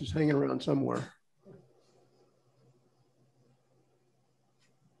 Phelps is hanging around somewhere.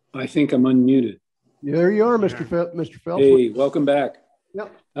 I think I'm unmuted. There you are, Mr. Phelps. Hey, welcome back.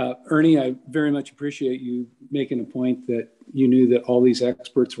 Yep. Ernie, I very much appreciate you making a point that you knew that all these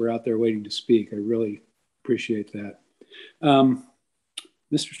experts were out there waiting to speak. I really appreciate that.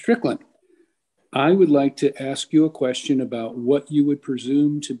 Mr. Strickland, I would like to ask you a question about what you would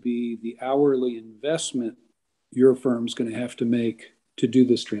presume to be the hourly investment your firm's going to have to make to do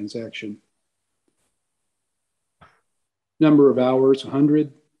this transaction. Number of hours, 100,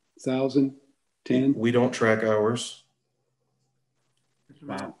 1,000, 10? We don't track hours.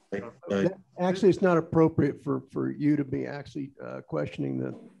 Wow. Actually, it's not appropriate for you to be actually questioning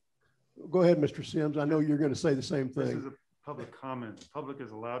the. Go ahead, Mr. Sims. I know you're going to say the same thing. This is a public comment. The public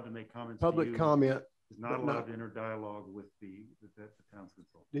is allowed to make comments. Public comment is not allowed to enter dialogue with the town's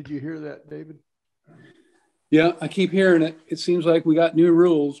consultant. Did you hear that, David? Yeah, I keep hearing it. It seems like we got new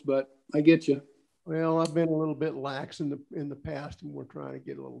rules, but I get you. Well, I've been a little bit lax in the past, and we're trying to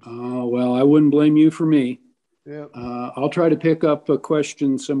get a little. Oh, well, I wouldn't blame you for me. Yeah. I'll try to pick up a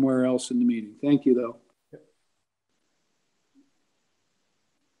question somewhere else in the meeting. Thank you, though. Yep.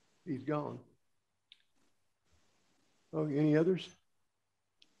 He's gone. Oh, any others?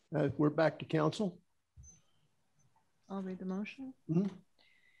 We're back to council. I'll read the motion.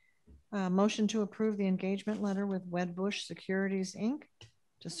 Mm-hmm. Motion to approve the engagement letter with Wedbush Securities, Inc.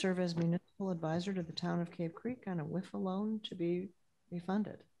 to serve as municipal advisor to the town of Cave Creek on a WIFA loan to be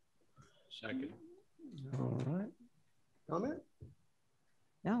refunded. Second. All right. Comment?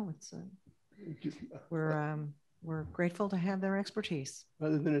 No, it's we're grateful to have their expertise.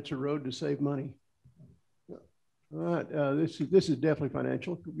 Other than it's a road to save money. All right. This is definitely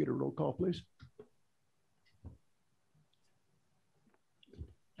financial. Could we get a roll call, please?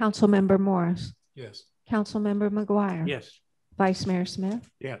 Councilmember Morris. Yes. Councilmember McGuire. Yes. Vice Mayor Smith.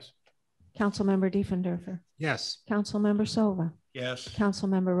 Yes. Councilmember Diefendorfer. Yes. Councilmember Silva. Yes.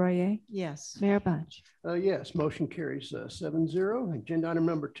 Councilmember Royer, Yes. Mayor Bunch. Yes, motion carries 7-0. Agenda item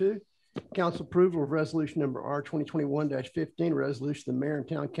number 2, council approval of resolution number R 2021-15, resolution of the mayor and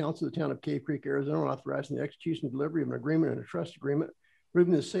town council of the town of Cave Creek, Arizona, authorizing the execution and delivery of an agreement and a trust agreement,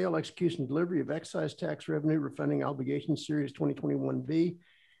 approving the sale, execution, and delivery of excise tax revenue refunding obligations series 2021B,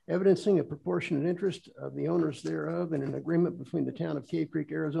 evidencing a proportionate interest of the owners thereof in an agreement between the town of Cave Creek,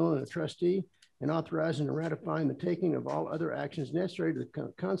 Arizona and a trustee, and authorizing and ratifying the taking of all other actions necessary to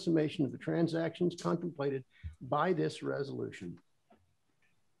the consummation of the transactions contemplated by this resolution.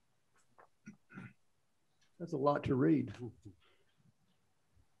 That's a lot to read.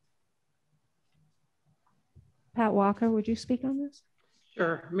 Pat Walker, would you speak on this?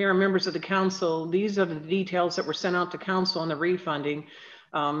 Sure. Mayor and members of the council, these are the details that were sent out to council on the refunding.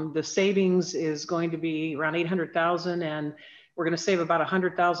 The savings is going to be around $800,000, and we're going to save about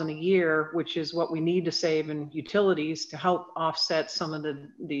 $100,000 a year, which is what we need to save in utilities to help offset some of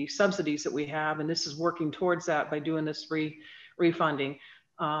the subsidies that we have. And this is working towards that by doing this refunding.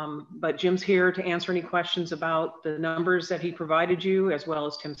 But Jim's here to answer any questions about the numbers that he provided you, as well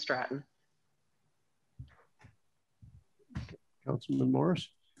as Tim Stratton. Councilman Morris.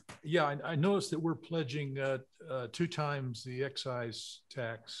 Yeah, I noticed that we're pledging 2 times the excise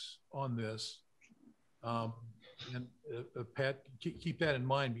tax on this. And Pat, keep that in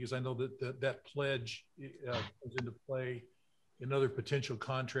mind, because I know that pledge comes into play in other potential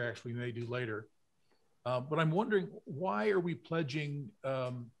contracts we may do later. But I'm wondering, why are we pledging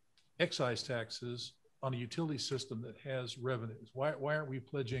excise taxes on a utility system that has revenues? Why aren't we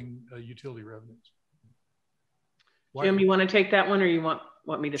pledging utility revenues? Jim, you want to take that one, or you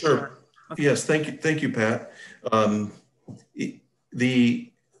want me to Sure. start? Okay. Yes, thank you, Pat.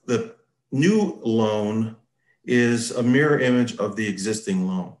 The new loan is a mirror image of the existing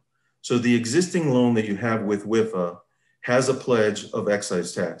loan. So the existing loan that you have with WIFA has a pledge of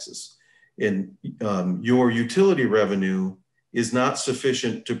excise taxes. And your utility revenue is not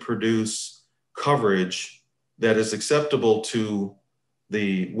sufficient to produce coverage that is acceptable to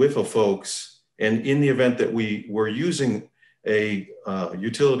the WIFA folks. And in the event that we were using a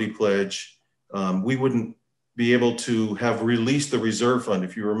utility pledge, we wouldn't be able to have released the reserve fund.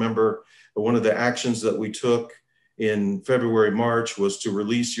 If you remember, one of the actions that we took in February, March was to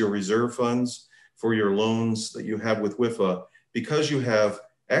release your reserve funds for your loans that you have with WIFA. Because you have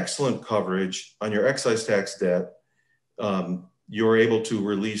excellent coverage on your excise tax debt, you're able to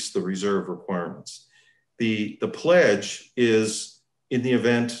release the reserve requirements. The pledge is in the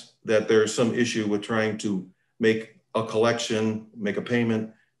event that there's some issue with trying to make a collection, make a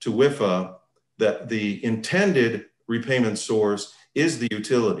payment to WIFA, that the intended repayment source is the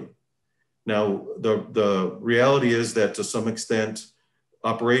utility. Now, the reality is that to some extent,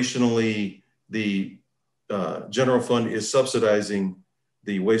 operationally, the general fund is subsidizing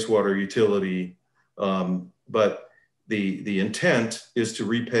the wastewater utility, but the intent is to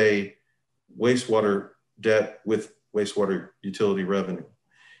repay wastewater debt with wastewater utility revenue.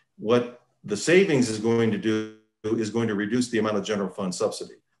 What the savings is going to do is going to reduce the amount of general fund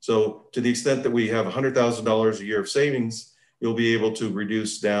subsidy. So to the extent that we have $100,000 a year of savings, you'll be able to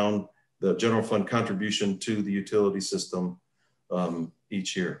reduce down the general fund contribution to the utility system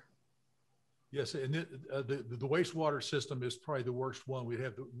each year. Yes, and the wastewater system is probably the worst one. We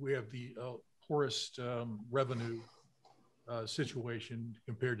have the poorest revenue situation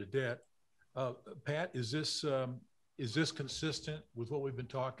compared to debt. Pat, is this consistent with what we've been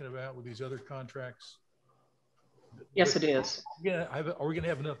talking about with these other contracts? Yes, it is. Yeah, are we going to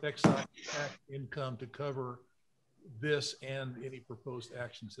have enough excise tax income to cover this and any proposed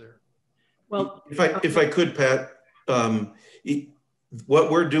actions there? Well, if I could, Pat,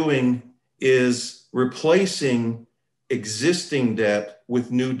 what we're doing is replacing existing debt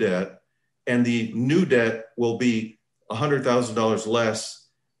with new debt, and the new debt will be $100,000 less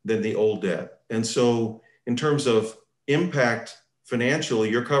than the old debt. And so in terms of impact financially,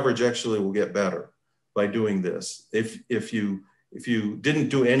 your coverage actually will get better by doing this. If you didn't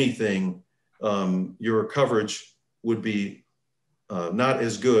do anything, your coverage would be not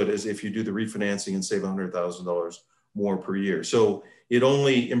as good as if you do the refinancing and save $100,000 more per year. So it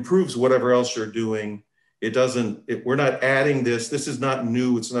only improves whatever else you're doing. It doesn't, we're not adding this. This is not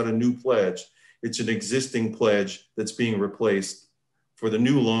new. It's not a new pledge. It's an existing pledge that's being replaced. For the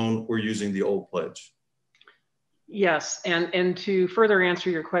new loan, we're using the old pledge. Yes, and to further answer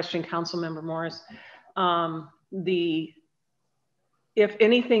your question, Councilmember Morris, if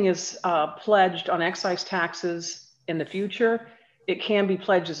anything is pledged on excise taxes in the future, it can be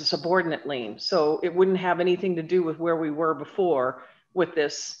pledged as a subordinate lien. So it wouldn't have anything to do with where we were before with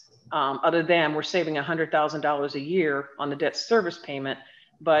this other than we're saving $100,000 a year on the debt service payment.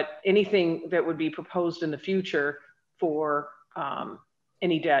 But anything that would be proposed in the future for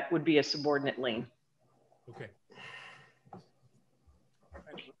any debt would be a subordinate lien. Okay.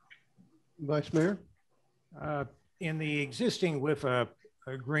 Vice Mayor? In the existing WIFA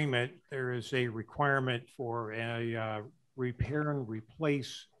agreement, there is a requirement for a repair and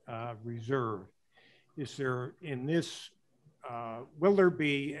replace reserve. Is there in this, will there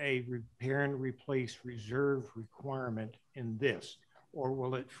be a repair and replace reserve requirement in this, or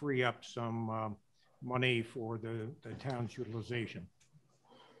will it free up some money for the town's utilization?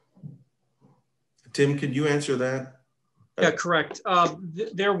 Tim, can you answer that? Yeah, correct.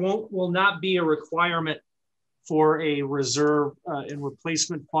 There will not be a requirement for a reserve and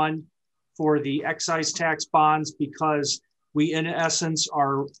replacement fund for the excise tax bonds, because we, in essence,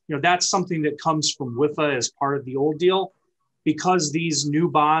 are, that's something that comes from WIFA as part of the old deal. Because these new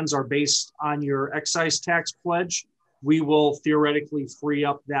bonds are based on your excise tax pledge, we will theoretically free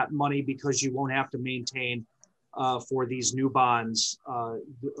up that money because you won't have to maintain for these new bonds a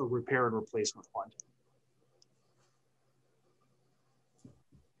repair and replacement fund.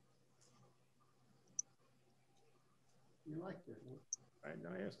 You like that one? I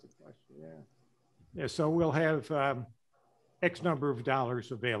asked the question, yeah. Yeah, so we'll have X number of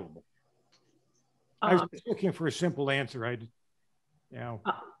dollars available. I was looking for a simple answer.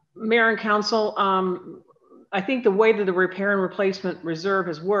 Mayor and Council, I think the way that the repair and replacement reserve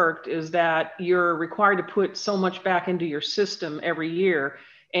has worked is that you're required to put so much back into your system every year.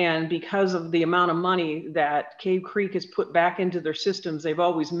 And because of the amount of money that Cave Creek has put back into their systems, they've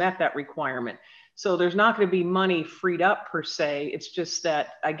always met that requirement. So there's not going to be money freed up per se. It's just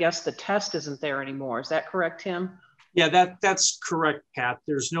that I guess the test isn't there anymore. Is that correct, Tim? Yeah, that's correct, Pat.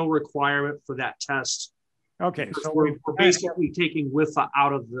 There's no requirement for that test. Okay, so we're basically taking WIFA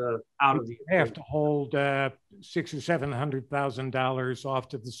out of the. Have to hold $600,000 or $700,000 off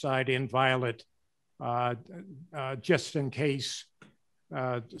to the side inviolate, just in case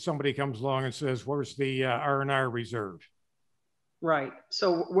somebody comes along and says, "Where's the R&R reserve?" Right.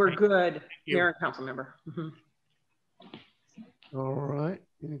 So we're good, Mayor and Council Member. All right.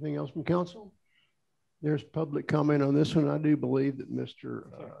 Anything else from Council? There's public comment on this one. I do believe that Mr.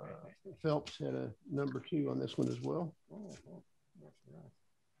 Phelps had a number 2 on this one as well.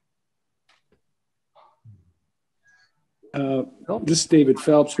 This is David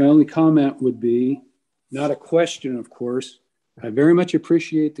Phelps. My only comment would be, not a question, of course. I very much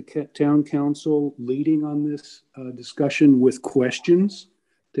appreciate the town council leading on this discussion with questions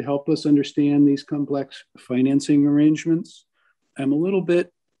to help us understand these complex financing arrangements. I'm a little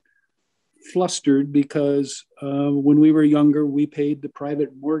bit flustered because when we were younger, we paid the private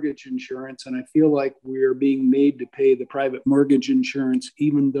mortgage insurance, and I feel like we're being made to pay the private mortgage insurance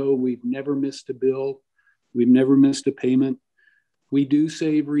even though we've never missed a bill, we've never missed a payment. We do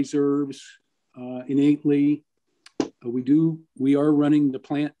save reserves innately. We are running the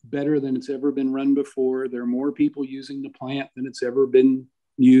plant better than it's ever been run before. There are more people using the plant than it's ever been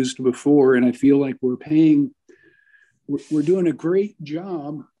used before, and I feel like we're doing a great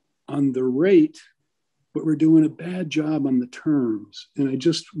job on the rate, but we're doing a bad job on the terms. And I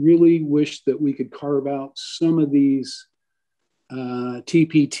just really wish that we could carve out some of these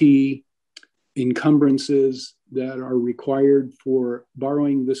TPT encumbrances that are required for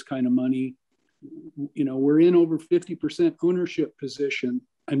borrowing this kind of money. We're in over 50% ownership position.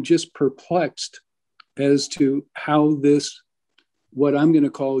 I'm just perplexed as to how this, what I'm going to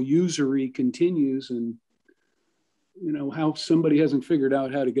call usury, continues, and how somebody hasn't figured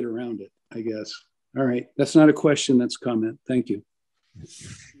out how to get around it, I guess. All right. That's not a question. That's a comment. Thank you.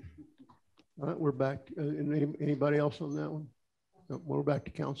 All right. We're back. Anybody else on that one? No, we're back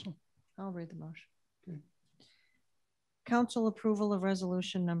to council. I'll read the motion. Okay. Council approval of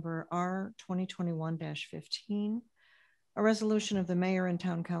resolution number R 2021-15, a resolution of the mayor and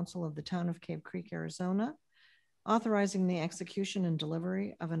town council of the town of Cave Creek, Arizona, authorizing the execution and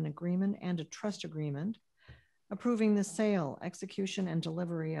delivery of an agreement and a trust agreement, approving the sale, execution, and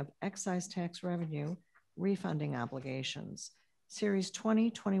delivery of excise tax revenue refunding obligations, Series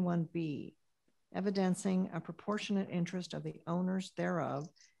 2021B, evidencing a proportionate interest of the owners thereof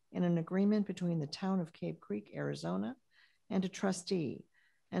in an agreement between the town of Cave Creek, Arizona, and a trustee,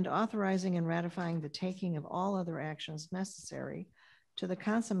 and authorizing and ratifying the taking of all other actions necessary to the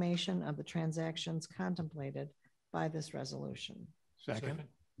consummation of the transactions contemplated by this resolution. Second.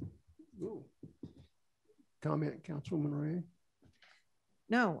 Ooh. Comment, Councilwoman Ray?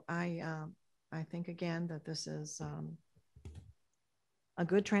 No, I think again that this is a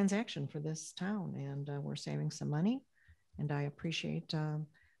good transaction for this town, and we're saving some money. And I appreciate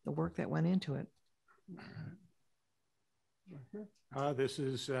the work that went into it. This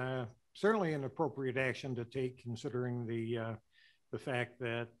is certainly an appropriate action to take, considering the fact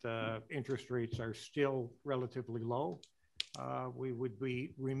that interest rates are still relatively low. We would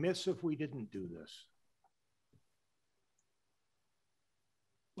be remiss if we didn't do this.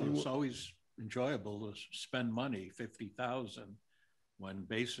 Well, it's always enjoyable to spend money, 50,000, when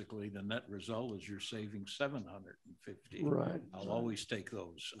basically the net result is you're saving 750. Right. I'll always take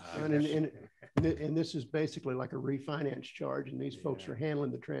those. And this is basically like a refinance charge, and these folks are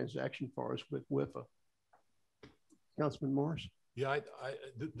handling the transaction for us with WIFA. Councilman Morris. Yeah,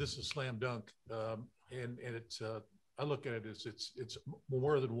 this is slam dunk, and it's I look at it as it's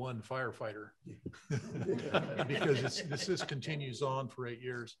more than one firefighter because this continues on for 8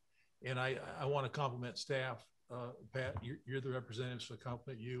 years, and I want to compliment staff. Pat, you're the representatives, so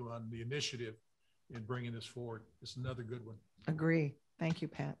compliment you on the initiative in bringing this forward. It's another good one. Agree. Thank you,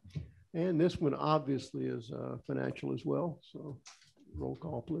 Pat. And this one obviously is financial as well. So roll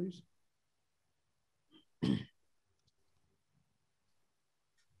call, please.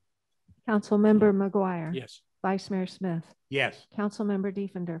 Councilmember McGuire. Yes. Vice Mayor Smith. Yes. Councilmember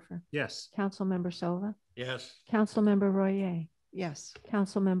Diefendorfer. Yes. Councilmember Sova. Yes. Councilmember Royer. Yes.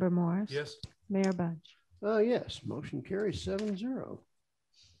 Councilmember Morris. Yes. Mayor Budge. Yes, motion carries 7-0.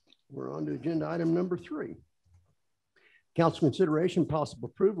 We're on to agenda item number 3. Council consideration, possible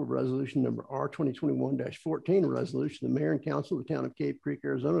approval of resolution number R 2021-14, a resolution of the mayor and council of the town of Cave Creek,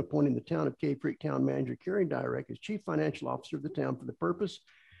 Arizona, appointing the town of Cave Creek town manager Carrie Dyrek as chief financial officer of the town for the purpose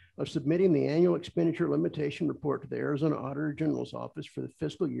of submitting the annual expenditure limitation report to the Arizona Auditor General's office for the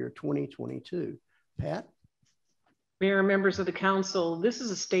fiscal year 2022. Pat? Mayor and members of the council, this is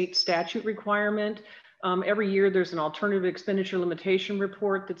a state statute requirement. Every year there's an alternative expenditure limitation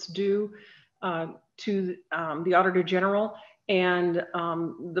report that's due to the Auditor General, and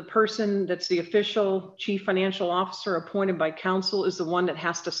the person that's the official chief financial officer appointed by council is the one that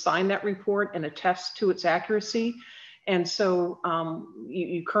has to sign that report and attest to its accuracy. And so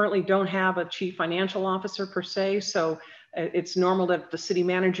you currently don't have a chief financial officer per se, so it's normal that the city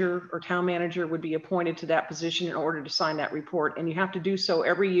manager or town manager would be appointed to that position in order to sign that report. And you have to do so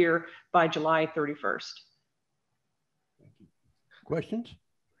every year by July 31st. Questions?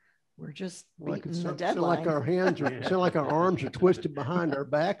 We're just Like beating the sound deadline. like our hands are, sound like our arms are twisted behind our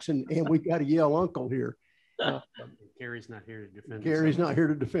backs, and we got to yell uncle here. Gary's not here to defend Gary's himself. not here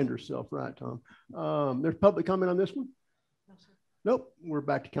to defend herself, right, Tom? There's public comment on this one? No, sir. Nope. We're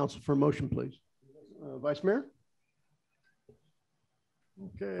back to council for a motion, please. Vice Mayor?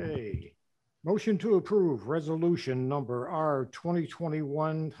 Okay. Motion to approve resolution number R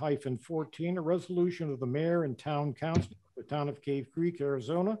 2021-14, a resolution of the mayor and town council of the town of Cave Creek,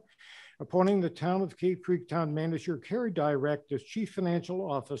 Arizona, appointing the town of Cave Creek town manager Carrie Dyrek as chief financial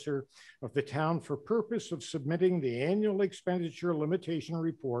officer of the town for purpose of submitting the annual expenditure limitation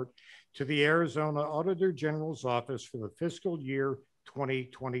report to the Arizona Auditor General's office for the fiscal year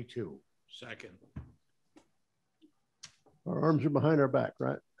 2022. Second. Our arms are behind our back,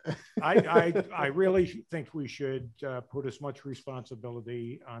 right? I really think we should put as much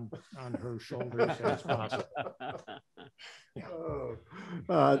responsibility on her shoulders as possible.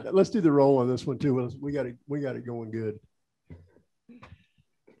 Let's do the roll on this one too. We got it going good.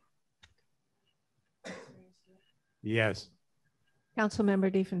 Yes.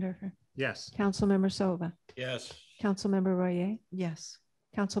 Councilmember Diefendorfer. Yes. Councilmember Sova. Yes. Councilmember Royer. Yes.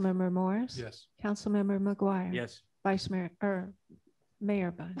 Councilmember Morris. Yes. Councilmember McGuire. Yes. Vice Mayor or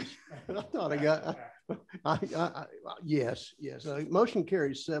Mayor Budge. I thought I got. Yes. Motion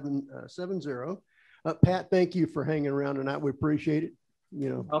carries 7-0. Pat, thank you for hanging around tonight. We appreciate it. You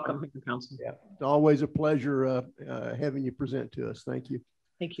know, Welcome, Council. Yeah, it's always a pleasure having you present to us. Thank you.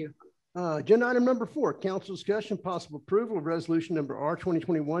 Thank you. Agenda item number 4, council discussion, possible approval of resolution number R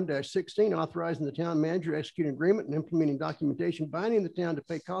 2021-16, authorizing the town manager to execute an agreement and implementing documentation binding the town to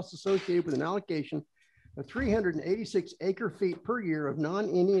pay costs associated with an allocation of 386 acre-feet per year of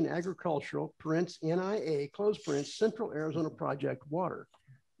non-Indian agricultural (NIA) Central Arizona Project water.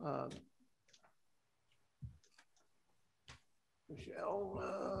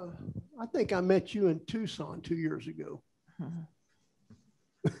 Michelle, I think I met you in Tucson 2 years ago.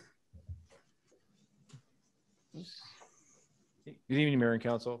 Good evening, Mayor and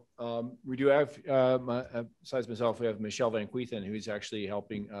Council. We do have, besides myself, we have Michelle Van Queethen, who's actually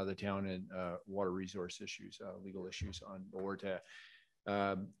helping the town in water resource issues, legal issues on board.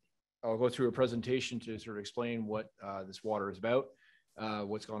 I'll go through a presentation to sort of explain what this water is about,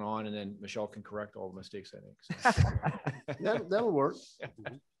 what's going on, and then Michelle can correct all the mistakes, I think. So. That'll work. I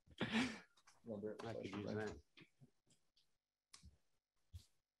could use that.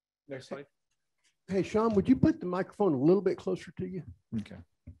 Next slide. Hey, Sean, would you put the microphone a little bit closer to you? Okay.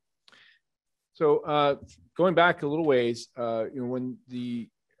 So going back a little ways, when the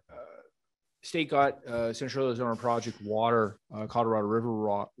state got Central Arizona Project water, Colorado River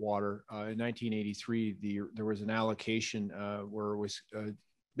water in 1983, there was an allocation where it was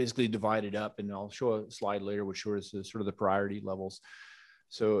basically divided up, and I'll show a slide later which shows sort of the priority levels.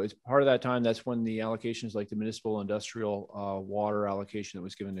 So as part of that time, that's when the allocations like the municipal industrial water allocation that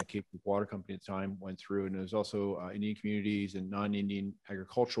was given to Cape Creek Water Company at the time went through. And there was also Indian communities and non-Indian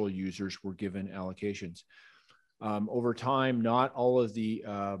agricultural users were given allocations. Over time, not all of the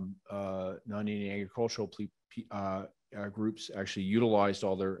non-Indian agricultural groups actually utilized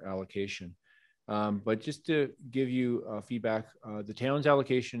all their allocation. But just to give you feedback, the town's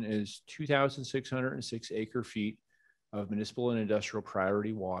allocation is 2,606 acre feet of municipal and industrial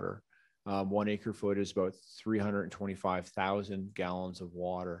priority water. 1 acre foot is about 325,000 gallons of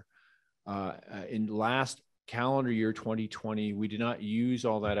water. In last calendar year 2020, we did not use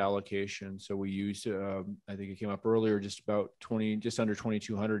all that allocation. So we used, I think it came up earlier, just under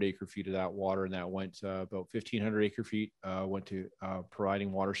 2,200 acre feet of that water. And that went about 1,500 acre feet went to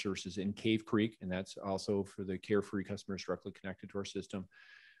providing water services in Cave Creek. And that's also for the Carefree customers directly connected to our system.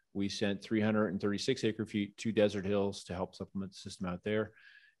 We sent 336 acre feet to Desert Hills to help supplement the system out there.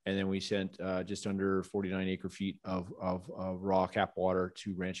 And then we sent just under 49 acre feet of raw cap water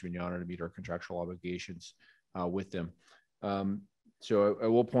to Rancho Manana to meet our contractual obligations with them. So I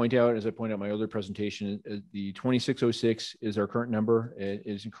will point out, as I pointed out in my earlier presentation, the 2606 is our current number. It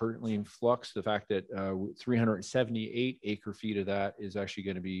is currently in flux. The fact that 378 acre feet of that is actually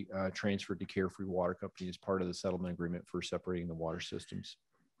going to be transferred to Carefree Water Company as part of the settlement agreement for separating the water systems.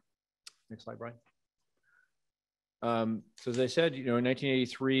 Next slide, Brian. So as I said, in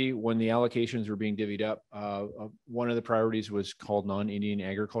 1983, when the allocations were being divvied up, one of the priorities was called non-Indian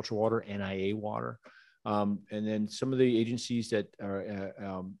agricultural water, NIA water. And then some of the agencies that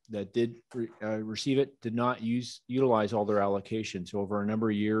did receive it did not utilize all their allocations. So over a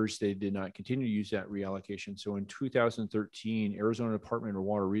number of years, they did not continue to use that reallocation. So in 2013, Arizona Department of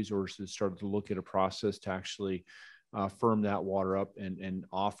Water Resources started to look at a process to actually firm that water up and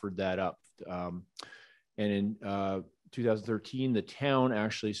offered that up. And in 2013, the town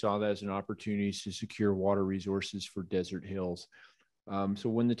actually saw that as an opportunity to secure water resources for Desert Hills. So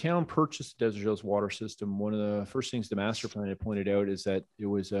when the town purchased the Desert Hills water system, one of the first things the master plan had pointed out is that it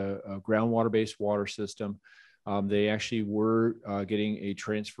was a groundwater-based water system. They actually were getting a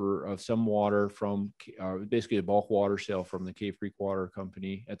transfer of some water from basically a bulk water sale from the Cave Creek Water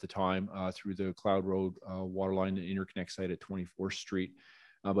Company at the time through the Cloud Road water line, the interconnect site at 24th Street.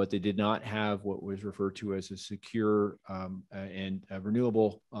 But they did not have what was referred to as a secure and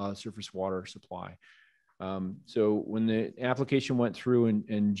renewable surface water supply. So when the application went through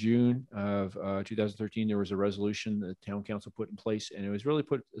in June of 2013, there was a resolution the town council put in place, and it was really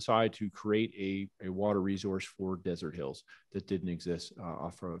put aside to create a water resource for Desert Hills that didn't exist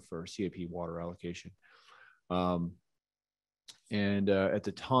for CIP water allocation. And at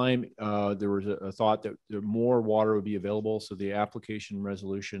the time, there was a thought that more water would be available. So the application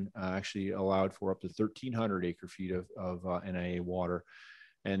resolution actually allowed for up to 1,300 acre feet of NIA water.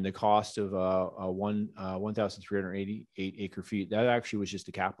 And the cost of 1,388 acre feet, that actually was just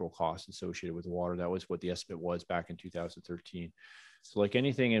the capital cost associated with the water. That was what the estimate was back in 2013. So like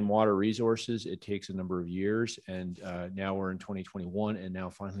anything in water resources, it takes a number of years. And now we're in 2021. And now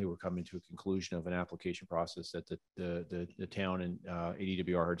finally we're coming to a conclusion of an application process that the town and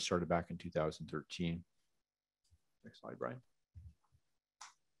ADWR had started back in 2013. Next slide, Brian.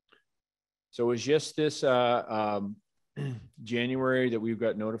 So it was just this January that we've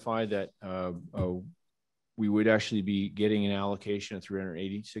got notified that we would actually be getting an allocation of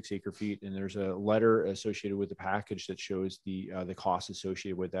 386 acre feet. And there's a letter associated with the package that shows the costs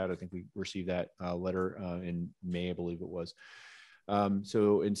associated with that. I think we received that letter in May, I believe it was.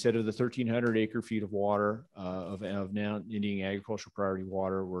 So instead of the 1,300 acre feet of water of now Indian agricultural priority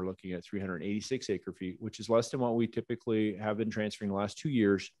water, we're looking at 386 acre feet, which is less than what we typically have been transferring the last 2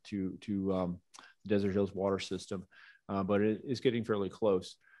 years to Desert Hills water system. But it is getting fairly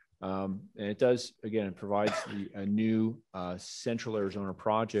close. And it does, again, it provides a new Central Arizona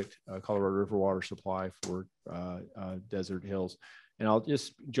project, Colorado River water supply for Desert Hills. And I'll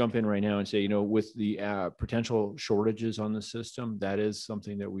just jump in right now and say, with the potential shortages on the system, that is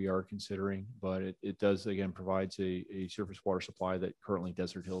something that we are considering, but it does, again, provides a surface water supply that currently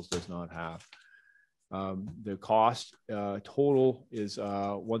Desert Hills does not have. The cost total is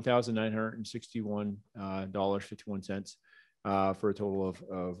 $1,961.51 for a total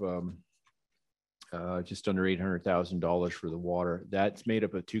of just under $800,000 for the water. That's made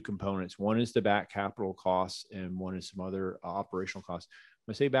up of two components. One is the back capital costs, and one is some other operational costs.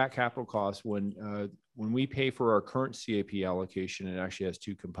 When I say back capital costs, when we pay for our current CAP allocation, it actually has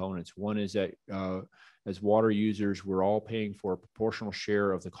two components. One is that as water users, we're all paying for a proportional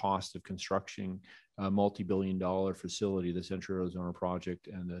share of the cost of constructing a multi-billion-dollar facility, the Central Arizona Project,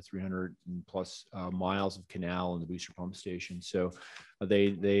 and the 300 plus miles of canal and the booster pump station. So they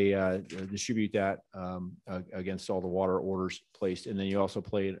distribute that against all the water orders placed, and then you also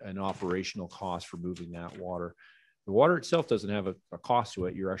pay an operational cost for moving that water. The water itself doesn't have a cost to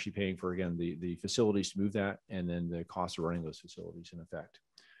it. You're actually paying for, again, the facilities to move that, and then the cost of running those facilities in effect.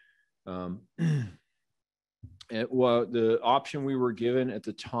 Well, the option we were given at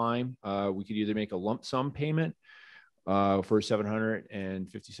the time, we could either make a lump sum payment for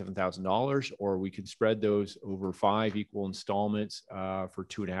 $757,000, or we could spread those over 5 equal installments for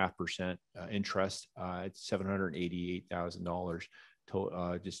 2.5% interest at $788,000,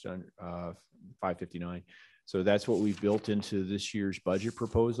 just under $559,000. So that's what we've built into this year's budget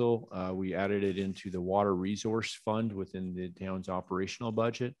proposal. We added it into the Water Resource Fund within the town's operational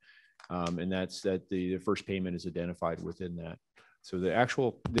budget. And that's that the first payment is identified within that. So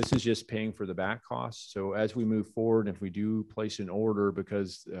this is just paying for the back costs. So as we move forward, if we do place an order,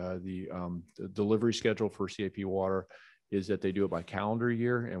 because the delivery schedule for CAP water is that they do it by calendar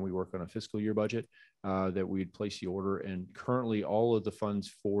year, and we work on a fiscal year budget, that we'd place the order. And currently all of the funds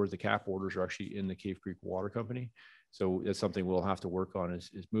for the CAP orders are actually in the Cave Creek Water Company. So that's something we'll have to work on is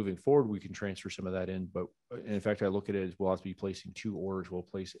moving forward. We can transfer some of that in, but in fact, I look at it as we'll have to be placing 2 orders. We'll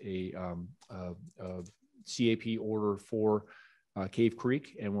place a CAP order for Cave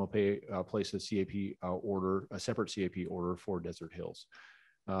Creek, and we'll place a CAP order, a separate CAP order for Desert Hills.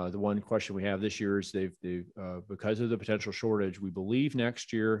 The one question we have this year is because of the potential shortage, we believe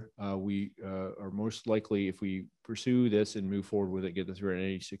next year we are most likely, if we pursue this and move forward with it, get the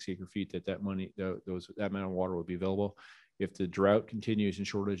 386 acre feet, that amount of water will be available. If the drought continues and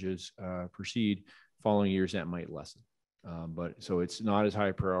shortages proceed, following years that might lessen. But so it's not as high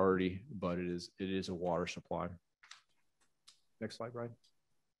a priority, but it is a water supply. Next slide, Brian.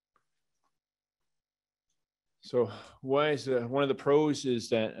 So one of the pros is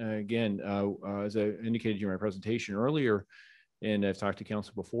that, again, as I indicated in my presentation earlier, and I've talked to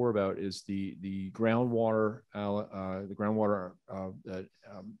council before about, is the groundwater that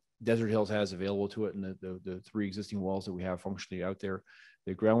Desert Hills has available to it, and the 3 existing wells that we have functionally out there.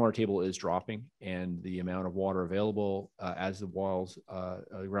 The groundwater table is dropping, and the amount of water available as the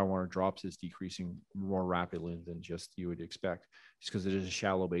groundwater drops is decreasing more rapidly than just you would expect, just because it is a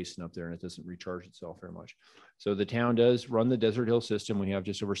shallow basin up there and it doesn't recharge itself very much. So the town does run the Desert Hill system. We have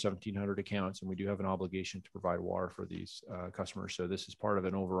just over 1,700 accounts, and we do have an obligation to provide water for these customers. So this is part of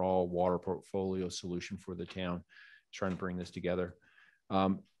an overall water portfolio solution for the town, trying to bring this together.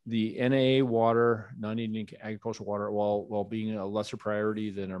 The NAA water, non-Indian agricultural water, while being a lesser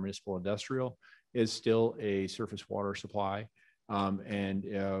priority than our municipal industrial, is still a surface water supply.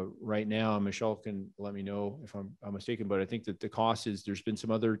 Right now, Michelle can let me know if I'm mistaken, but I think that the cost is, there's been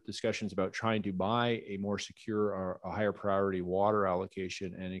some other discussions about trying to buy a more secure or a higher priority water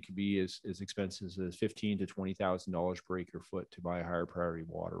allocation, and it could be as expensive as $15,000 to $20,000 per acre foot to buy a higher priority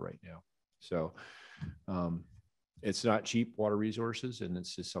water right now. So it's not cheap water resources, and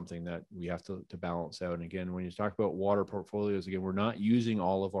it's just something that we have to balance out. And again, when you talk about water portfolios, again, we're not using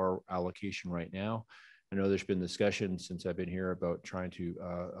all of our allocation right now. I know there's been discussion since I've been here about trying to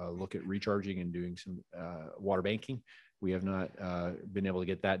look at recharging and doing some water banking. We have not been able to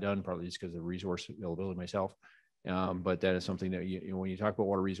get that done, probably just because of resource availability myself. But that is something that when you talk about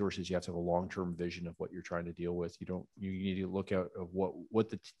water resources, you have to have a long-term vision of what you're trying to deal with. You need to look out of what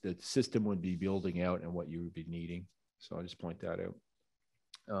the system would be building out and what you would be needing. So I'll just point that out.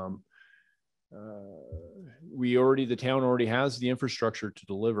 The town already has the infrastructure to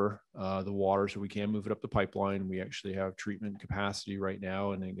deliver the water, so we can move it up the pipeline. We actually have treatment capacity right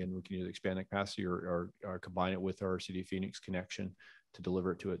now, and again, we can either expand that capacity or combine it with our City of Phoenix connection to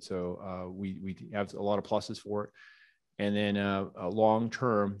deliver it to it. So we have a lot of pluses for it. And then long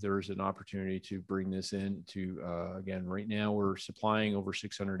term, there's an opportunity to bring this in to, again, right now we're supplying over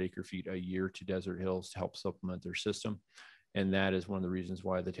 600 acre feet a year to Desert Hills to help supplement their system. And that is one of the reasons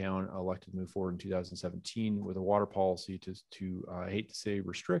why the town elected to move forward in 2017 with a water policy to I hate to say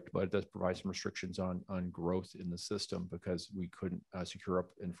restrict, but it does provide some restrictions on growth in the system, because we couldn't secure up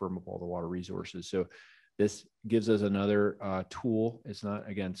and firm up all the water resources. So this gives us another tool. It's not,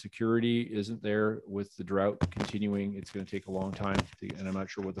 again, security isn't there with the drought continuing. It's going to take a long time, and I'm not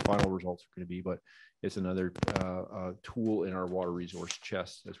sure what the final results are going to be, but it's another tool in our water resource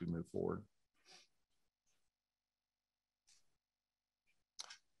chest as we move forward.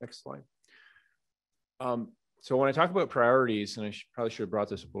 Next slide. So when I talk about priorities, and I probably should have brought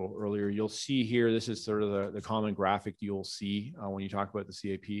this up a little earlier, you'll see here, this is sort of the common graphic you'll see when you talk about the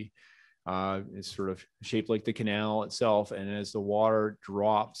CAP. It's sort of shaped like the canal itself. And as the water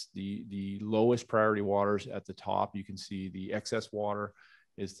drops, the lowest priority waters at the top, you can see the excess water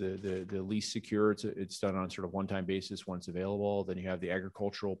is the least secure. It's done on sort of one-time basis once available. Then you have the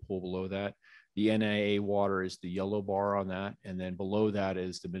agricultural pool below that. The NIA water is the yellow bar on that. And then below that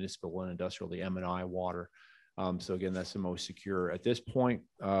is the municipal and industrial, the M&I water. So again, that's the most secure. At this point,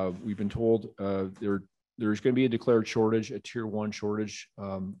 we've been told there's going to be a declared shortage, a tier 1 shortage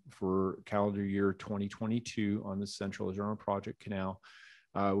for calendar year 2022 on the Central Ozark Project Canal.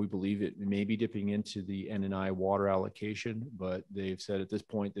 We believe it may be dipping into the NNI water allocation, but they've said at this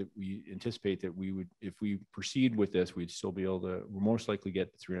point that we anticipate that we would, if we proceed with this, we'd still be able to, we'll most likely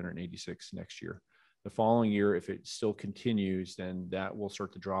get to 386 next year. The following year, if it still continues, then that will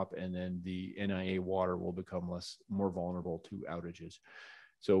start to drop, and then the NIA water will become more vulnerable to outages.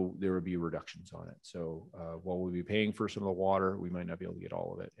 So there would be reductions on it. So while we'll be paying for some of the water, we might not be able to get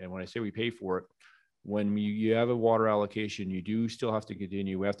all of it. And when I say we pay for it, when you have a water allocation, you do still have to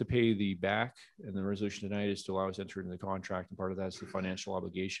continue. We have to pay the back, and the resolution tonight is to allow us to enter into the contract. And part of that is the financial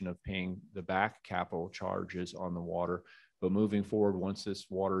obligation of paying the back capital charges on the water. But moving forward, once this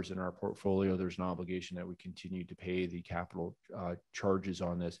water is in our portfolio, there's an obligation that we continue to pay the capital charges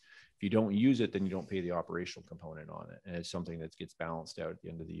on this. If you don't use it, then you don't pay the operational component on it. And it's something that gets balanced out at the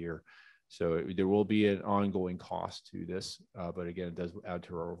end of the year. So there will be an ongoing cost to this. But again, it does add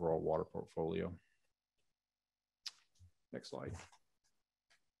to our overall water portfolio. Next slide.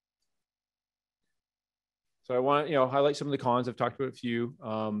 So I want to highlight some of the cons. I've talked about a few.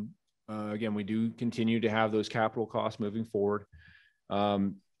 Again, we do continue to have those capital costs moving forward.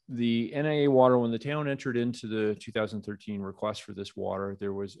 The NIA water, when the town entered into the 2013 request for this water,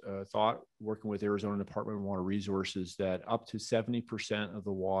 there was a thought working with Arizona Department of Water Resources that up to 70% of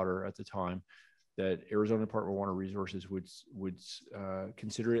the water at the time that Arizona Department of Water Resources would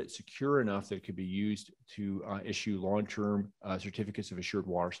consider it secure enough that it could be used to issue long-term certificates of assured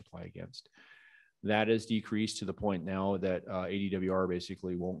water supply against. That has decreased to the point now that ADWR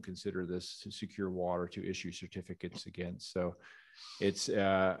basically won't consider this secure water to issue certificates against. So it's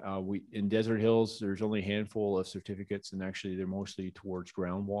in Desert Hills, there's only a handful of certificates, and actually they're mostly towards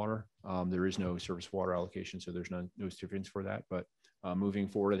groundwater. There is no surface water allocation, so there's no certificates for that. But moving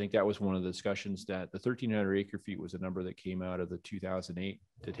forward, I think that was one of the discussions that the 1,300 acre feet was a number that came out of the 2008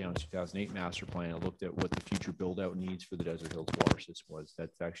 to town's 2008 master plan. It looked at what the future build out needs for the Desert Hills water system was. That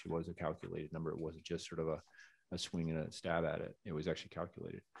actually was a calculated number. It wasn't just sort of a swing and a stab at it. It was actually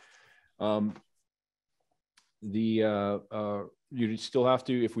calculated. You'd still have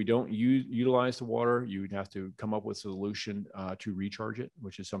to, if we don't utilize the water, you would have to come up with a solution to recharge it,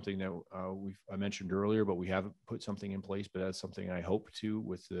 which is something that I mentioned earlier, but we haven't put something in place. But that's something I hope to,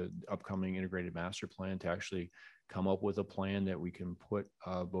 with the upcoming integrated master plan, to actually come up with a plan that we can put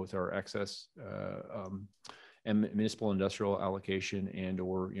both our excess and municipal industrial allocation and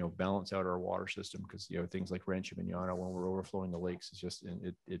or balance out our water system, because things like Rancho Manana, when we're overflowing the lakes, it's just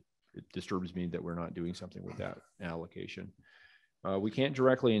it disturbs me that we're not doing something with that allocation. We can't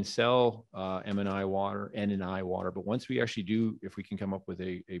directly sell M&I water, but once we actually do, if we can come up with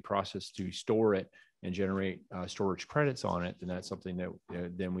a process to store it and generate storage credits on it, then that's something that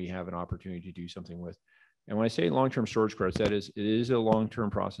then we have an opportunity to do something with. And when I say long-term storage credits, it is a long-term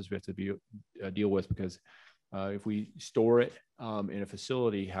process we have to deal with, because if we store it in a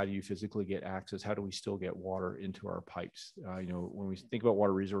facility, how do you physically get access? How do we still get water into our pipes? When we think about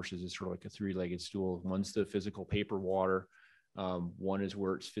water resources, it's sort of like a three-legged stool. One's the physical paper water. One is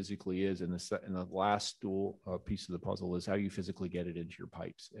where it physically is. And the last stool piece of the puzzle is how you physically get it into your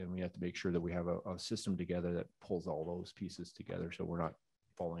pipes. And we have to make sure that we have a system together that pulls all those pieces together, so we're not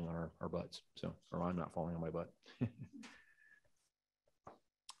falling on our butts. Or I'm not falling on my butt.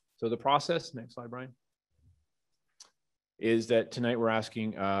 So the process, next slide, Brian, is that tonight we're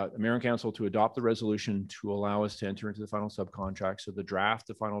asking the Mayor and Council to adopt the resolution to allow us to enter into the final subcontract. So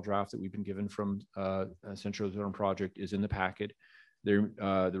the final draft that we've been given from Central Ozark Project is in the packet.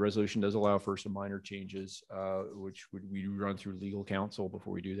 The resolution does allow for some minor changes, which we run through legal counsel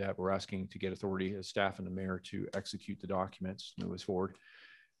before we do that. We're asking to get authority as staff and the mayor to execute the documents, move us forward.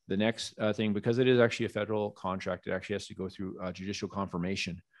 The next thing, because it is actually a federal contract, it actually has to go through judicial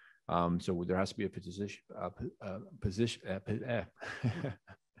confirmation. So there has to be it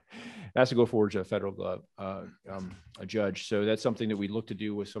has to go forward to a federal a judge. So that's something that we look to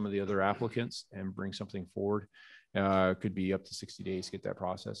do with some of the other applicants and bring something forward. Could be up to 60 days to get that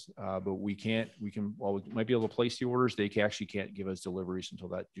process. But we might be able to place the orders. They actually can't give us deliveries until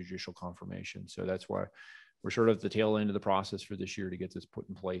that judicial confirmation. So that's why we're sort of at the tail end of the process for this year to get this put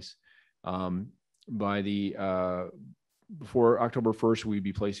in place. Before October 1st, we'd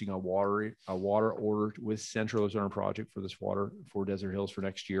be placing a water order with Central Arizona Project for this water for Desert Hills for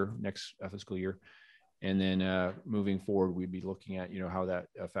next fiscal year. And then moving forward, we'd be looking at, how that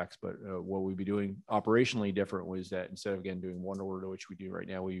affects. But what we'd be doing operationally different was that instead of, again, doing one order, which we do right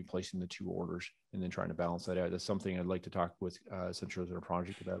now, we'd be placing the 2 orders and then trying to balance that out. That's something I'd like to talk with Central Arizona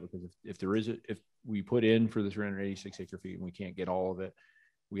Project about, because if we put in for the 386 acre feet and we can't get all of it,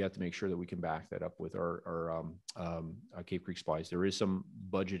 we have to make sure that we can back that up with our Cape Creek supplies. There is some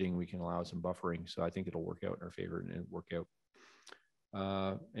budgeting we can allow, some buffering. So I think it'll work out in our favor and work out.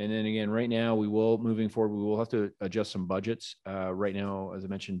 And then again, right now moving forward, we will have to adjust some budgets. Right now, as I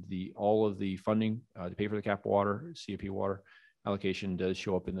mentioned, all of the funding to pay for the CAP water, CAP water allocation does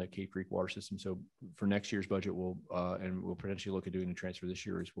show up in the Cape Creek water system. So for next year's budget, we'll potentially look at doing a transfer this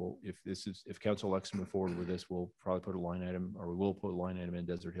year if council elects to move forward with this, we'll probably put a line item, or we will put a line item in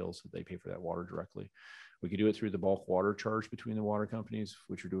Desert Hills so they pay for that water directly. We could do it through the bulk water charge between the water companies,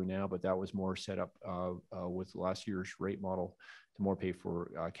 which we're doing now, but that was more set up with last year's rate model to more pay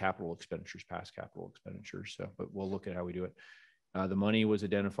for capital expenditures, past capital expenditures. So, but we'll look at how we do it. The money was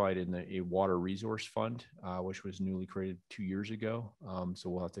identified in a water resource fund, which was newly created 2 years ago. So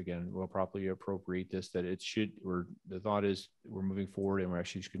we'll have to, we'll properly appropriate this, the thought is we're moving forward and we're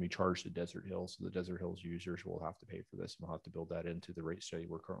actually just going to be charged to Desert Hills. So the Desert Hills users will have to pay for this, and we'll have to build that into the rate study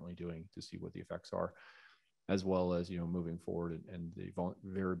we're currently doing to see what the effects are, as well as, moving forward. And the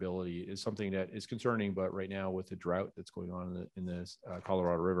variability is something that is concerning, but right now with the drought that's going on in the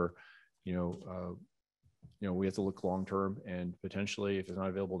Colorado River, we have to look long-term, and potentially if it's not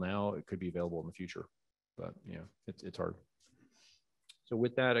available now, it could be available in the future, but it's hard. So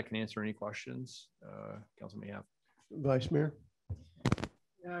with that, I can answer any questions council may have. Vice Mayor.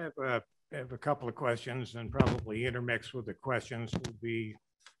 Yeah, I have a couple of questions, and probably intermixed with the questions will be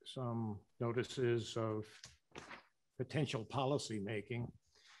some notices of potential policy making.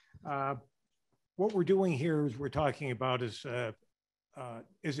 What we're doing here is we're talking about is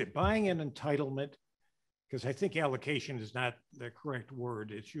it buying an entitlement? Because I think allocation is not the correct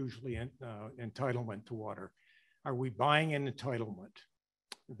word. It's usually entitlement to water. Are we buying an entitlement,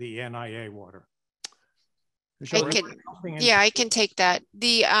 the NIA water? I can take that.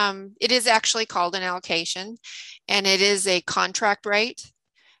 It is actually called an allocation, and it is a contract right,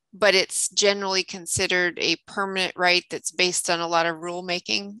 but it's generally considered a permanent right that's based on a lot of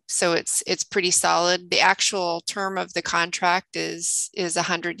rulemaking. So it's pretty solid. The actual term of the contract is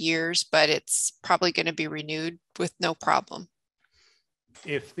 100 years, but it's probably going to be renewed with no problem.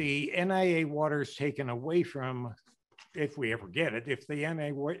 If the NIA water is taken away if we ever get it, if the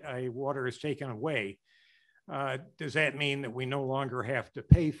NIA water is taken away, does that mean that we no longer have to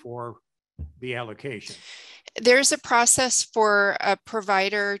pay for the allocation? There's a process for a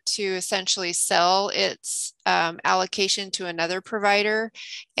provider to essentially sell its allocation to another provider,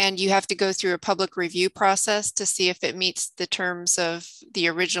 and you have to go through a public review process to see if it meets the terms of the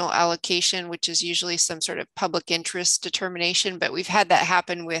original allocation, which is usually some sort of public interest determination. But we've had that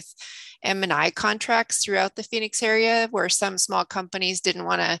happen with M&I contracts throughout the Phoenix area, where some small companies didn't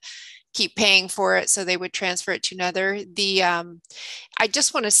want to keep paying for it, so they would transfer it to another. I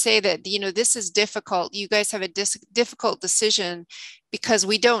just want to say that, this is difficult. You guys have a difficult decision because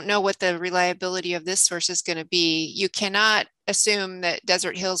we don't know what the reliability of this source is going to be. You cannot assume that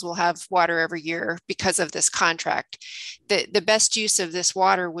Desert Hills will have water every year because of this contract. The best use of this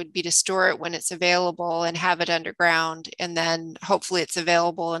water would be to store it when it's available and have it underground, and then hopefully it's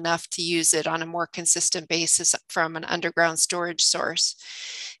available enough to use it on a more consistent basis from an underground storage source.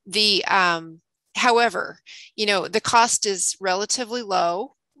 However, the cost is relatively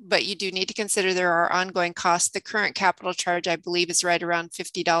low, but you do need to consider there are ongoing costs. The current capital charge, I believe, is right around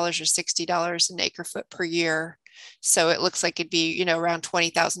 $50 or $60 an acre foot per year. So it looks like it'd be, around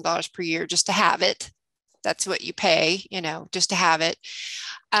 $20,000 per year just to have it. That's what you pay, just to have it.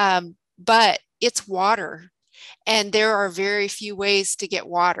 But it's water, and there are very few ways to get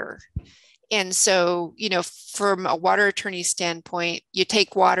water. And so, from a water attorney standpoint, you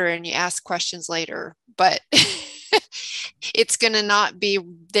take water and you ask questions later, but it's going to not be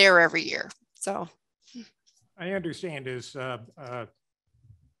there every year. So I understand is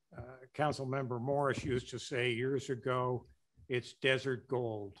Council Member Morris used to say years ago, it's desert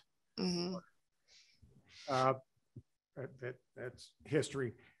gold. Mm-hmm. That's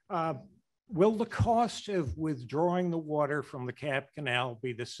history. Will the cost of withdrawing the water from the Cap Canal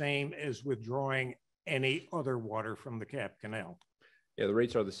be the same as withdrawing any other water from the Cap Canal? Yeah, the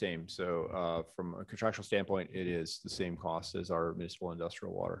rates are the same. So from a contractual standpoint, it is the same cost as our municipal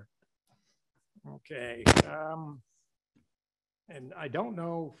industrial water. Okay. And I don't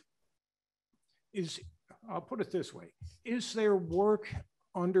know, I'll put it this way. Is there work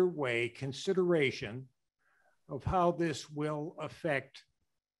underway, consideration of how this will affect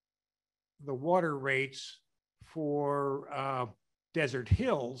the water rates for Desert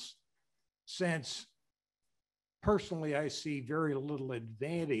Hills, since personally I see very little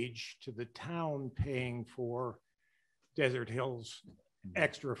advantage to the town paying for Desert Hills,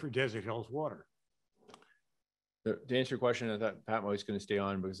 extra for Desert Hills water? To answer your question, I thought Pat was going to stay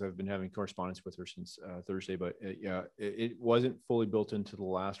on because I've been having correspondence with her since Thursday, but it wasn't fully built into the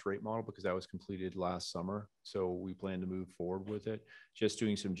last rate model because that was completed last summer. So we plan to move forward with it. Just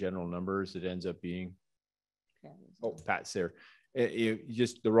doing some general numbers, it ends up being, oh, Pat's there.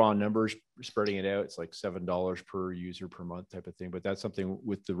 Just the raw numbers, spreading it out, it's like $7 per user per month type of thing. But that's something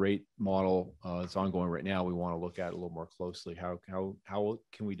with the rate model that's ongoing right now, we want to look at a little more closely. How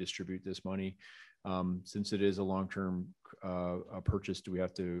can we distribute this money? Since it is a long-term purchase, do we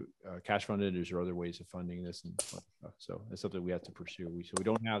have to cash fund it? Is there other ways of funding this? And so it's something we have to pursue. So we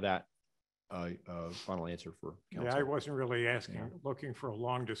don't have that final answer for council. Yeah, I wasn't really asking, looking for a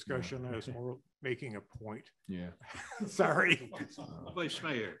long discussion. I was more making a point. Yeah. Sorry. Vice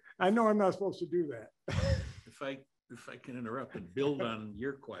Mayor. I know I'm not supposed to do that. If I can interrupt and build on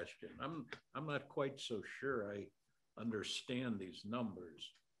your question, I'm not quite so sure I understand these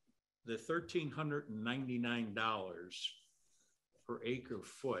numbers. The $1,399 per acre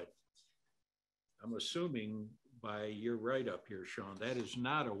foot, I'm assuming by your write-up here, Sean, that is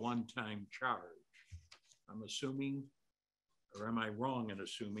not a one-time charge. I'm assuming, or am I wrong in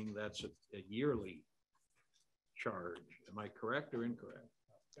assuming that's a yearly charge? Am I correct or incorrect?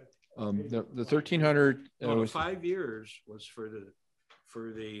 The 1,300 no, 5 years was for the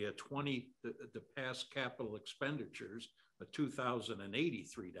past capital expenditures of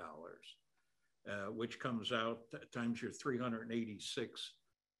 $2,083, which comes out times your 386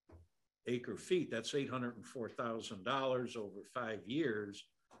 acre feet. That's $804,000 over 5 years.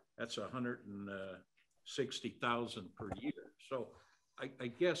 That's $160,000 per year. So I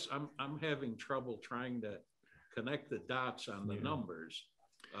guess I'm having trouble trying to connect the dots on the numbers.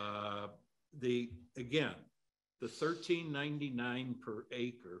 The $1,399 per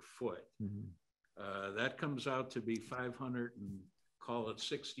acre foot. That comes out to be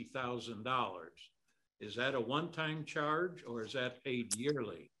 $60,000. Is that a one-time charge or is that paid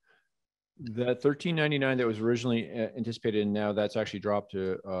yearly? That $1,399 that was originally anticipated, and now that's actually dropped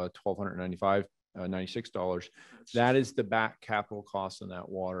to $1,296. That is the back capital cost on that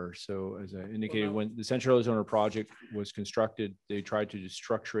water. So as I indicated, when the Central Arizona project was constructed, they tried to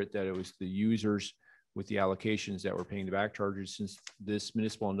structure it that it was the users with the allocations that were paying the back charges. Since this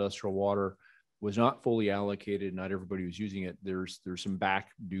municipal industrial water was not fully allocated, not everybody was using it, there's some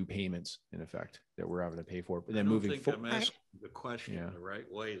back due payments in effect that we're having to pay for. But then moving forward, I'm asking the question the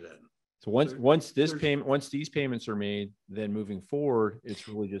right way then. So once these payments are made, then moving forward, it's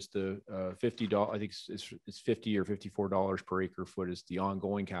really just the $50. I think it's $50 or $54 per acre foot is the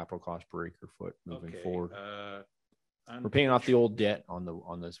ongoing capital cost per acre foot moving forward. We're paying off the old debt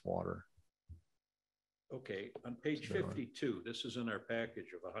on this water. Okay, on page 52, this is in our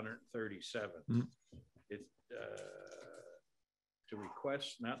package of 137. It to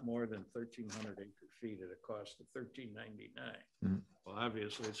request not more than 1,300 acre feet at a cost of $1,399. Well,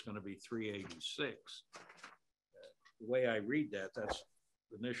 obviously it's going to be $386. The way I read that, that's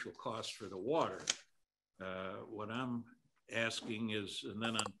the initial cost for the water. What I'm asking is, and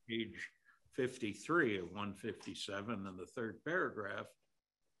then on page 53 of 157 in the third paragraph,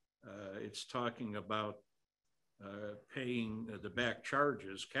 it's talking about paying the back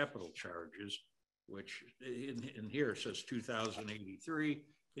charges, capital charges, which in here says 2,083,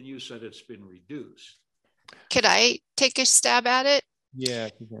 and you said it's been reduced. Could I take a stab at it? Yeah.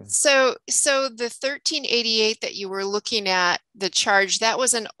 So the 1388 that you were looking at, the charge, that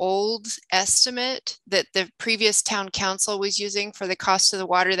was an old estimate that the previous town council was using for the cost of the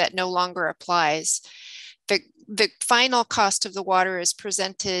water that no longer applies. The final cost of the water is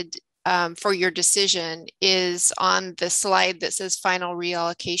presented for your decision is on the slide that says final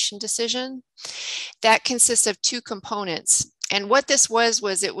reallocation decision. That consists of two components. And what this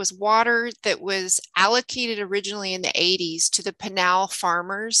was it was water that was allocated originally in the 80s to the Pinal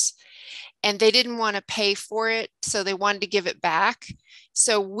farmers. and they didn't want to pay for it, so they wanted to give it back.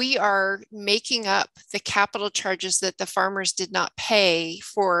 So we are making up the capital charges that the farmers did not pay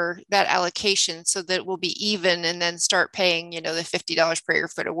for that allocation so that it will be even, and then start paying, you know, the $50 per acre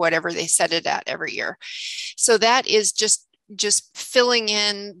foot or whatever they set it at every year. So that is just filling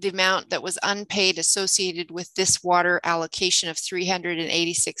in the amount that was unpaid associated with this water allocation of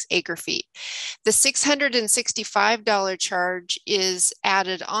 386 acre feet. The $665 charge is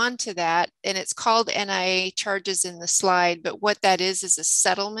added on to that, and it's called NIA charges in the slide, but what that is a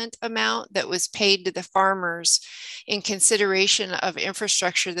settlement amount that was paid to the farmers in consideration of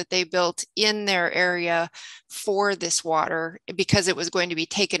infrastructure that they built in their area for this water because it was going to be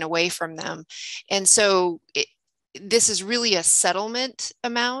taken away from them. And so this is really a settlement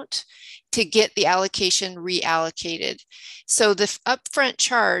amount to get the allocation reallocated. So the upfront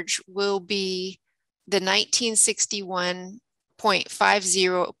charge will be the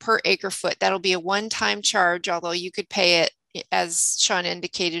 1961.50 per acre foot. That'll be a one-time charge, although you could pay it, as Sean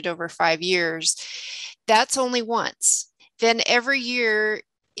indicated, over 5 years. That's only once. Then every year,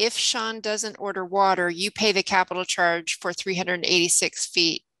 if Sean doesn't order water, you pay the capital charge for 386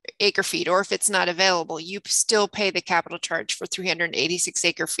 acre feet, or if it's not available, you still pay the capital charge for 386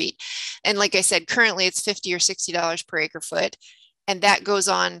 acre feet. And like I said, currently it's $50 or $60 per acre foot, and that goes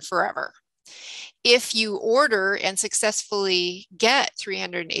on forever. If you order and successfully get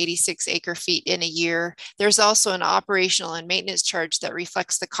 386 acre feet in a year, there's also an operational and maintenance charge that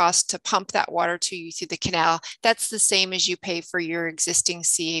reflects the cost to pump that water to you through the canal. That's the same as you pay for your existing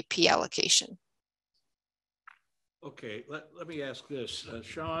CAP allocation. Okay, let me ask this.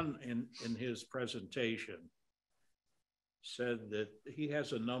 Sean, in his presentation, said that he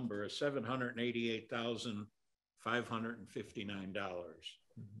has a number of $788,559.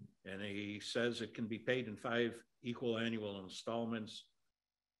 And he says it can be paid in 5 equal annual installments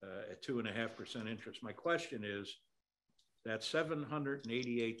at 2.5% interest. My question is, that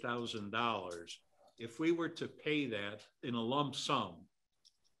 $788,000, if we were to pay that in a lump sum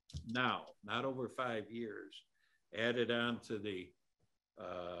now, not over 5 years, added on to the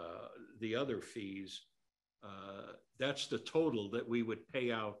other fees, that's the total that we would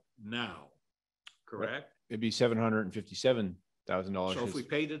pay out now, correct? It'd be $757,000. So if we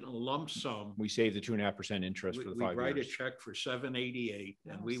paid it in a lump sum, we save the 2.5% interest for the 5 years. We'd write a check for $788,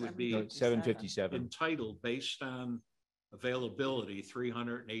 and we would be $757 entitled based on availability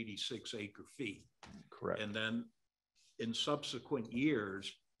 386 acre feet. Correct. And then in subsequent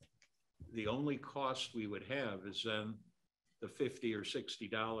years, the only cost we would have is then the $50 or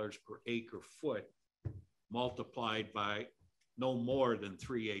 $60 per acre foot multiplied by no more than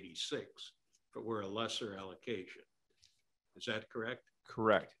 386 if it were a lesser allocation. Is that correct?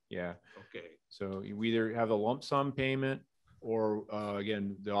 Correct. Yeah. Okay. So you either have a lump sum payment, or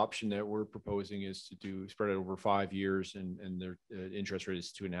again, the option that we're proposing is to spread it over 5 years, and their interest rate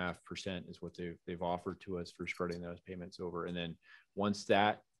is 2.5% is what they've offered to us for spreading those payments over. And then once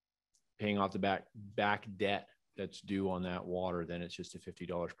that paying off the back debt that's due on that water, then it's just a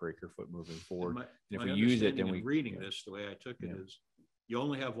 $50 per acre foot moving forward. And if we use it, then reading this the way I took it is, you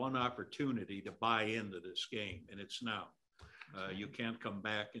only have one opportunity to buy into this game, and it's now. You can't come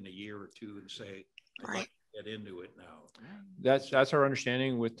back in a year or two and say, I'd like to get into it now. That's our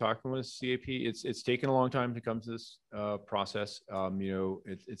understanding with talking with CAP. It's taken a long time to come to this process. You know,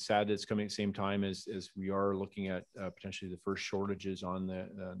 it's sad that it's coming at the same time as we are looking at potentially the first shortages on the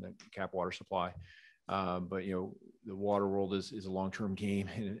cap water supply. But you know, the water world is a long-term game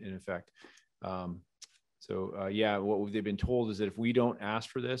in effect. Yeah, what they've been told is that if we don't ask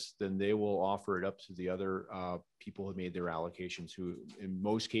for this, then they will offer it up to the other people who made their allocations, who in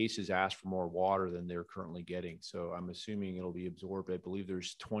most cases ask for more water than they're currently getting. So I'm assuming it'll be absorbed. I believe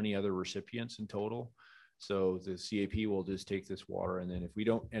there's 20 other recipients in total. So the CAP will just take this water, and then if we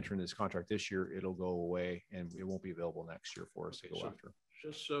don't enter into this contract this year, it'll go away and it won't be available next year for us to go after.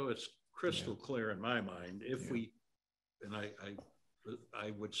 Just so it's crystal clear in my mind, if we, and I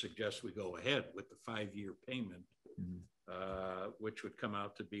would suggest we go ahead with the 5-year payment, which would come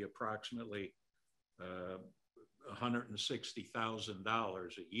out to be approximately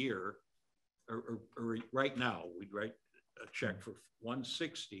 $160,000 a year. Or right now, we'd write a check for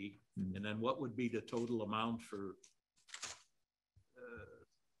 $160,000, and then what would be the total amount for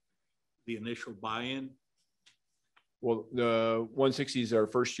the initial buy-in? Well, the 160 is our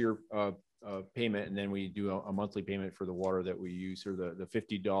first year payment, and then we do a monthly payment for the water that we use, or the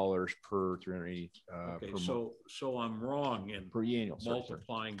 $50 per 380. Okay, per so I'm wrong in per annual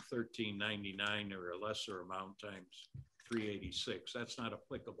multiplying $13.99 or a lesser amount times 386. That's not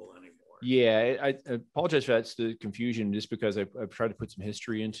applicable anymore. Yeah, I apologize for that's the confusion, just because I've tried to put some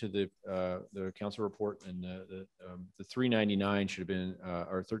history into the council report, and the 399 should have been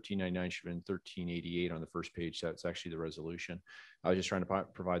or 1399 should have been 1388 on the first page. That's actually the resolution. I was just trying to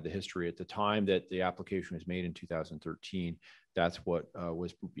provide the history at the time that the application was made in 2013. That's what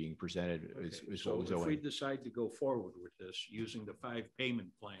was being presented. So what was if we decide to go forward with this using the 5 payment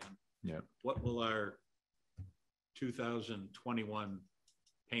plan, what will our 2021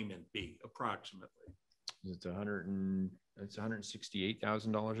 payment be approximately? It's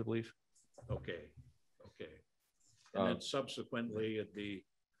 $168,000, I believe. Okay. And then subsequently it'd be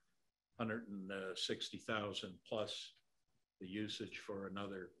 160,000 plus the usage for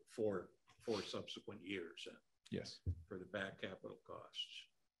another four subsequent years. Yes. For the back capital costs.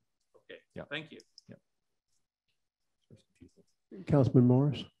 Okay. Yeah. Thank you. Yeah. Councilman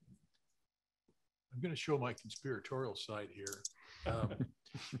Morris. I'm going to show my conspiratorial side here.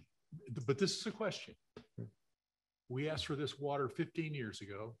 But this is a question. We asked for this water 15 years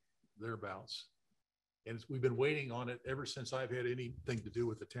ago, thereabouts. And we've been waiting on it ever since I've had anything to do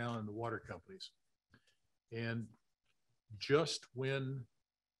with the town and the water companies. And just when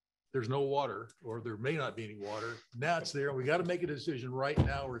there's no water, or there may not be any water, now it's there, and we got to make a decision right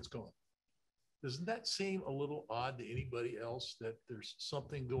now or it's gone. Doesn't that seem a little odd to anybody else, that there's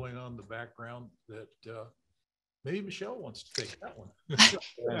something going on in the background that maybe Michelle wants to take that one?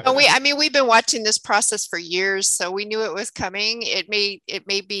 We've been watching this process for years, so we knew it was coming. It may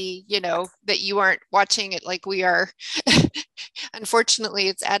be, that you aren't watching it like we are. Unfortunately,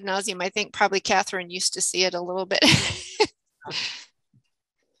 it's ad nauseum. I think probably Catherine used to see it a little bit.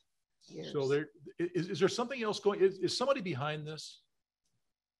 So is there something else going? Is somebody behind this?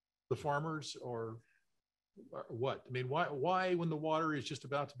 The farmers, or what? I mean, why when the water is just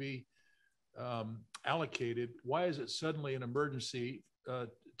about to be allocated, why is it suddenly an emergency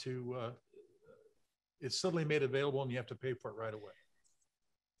it's suddenly made available and you have to pay for it right away?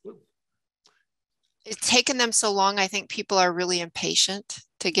 It's taken them so long. I think people are really impatient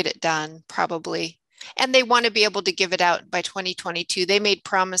to get it done, probably. And they want to be able to give it out by 2022. They made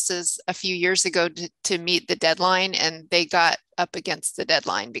promises a few years ago to meet the deadline, and they got up against the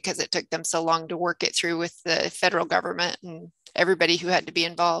deadline because it took them so long to work it through with the federal government and everybody who had to be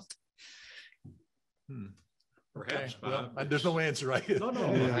involved. Perhaps, okay. Bob. Well, there's no answer, right? No,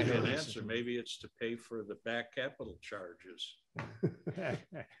 I can answer. Maybe it's to pay for the back capital charges.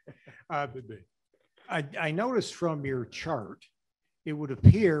 I noticed from your chart, it would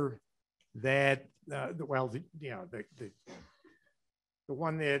appear that the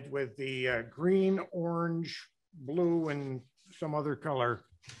one that with the green, orange, blue, and some other color,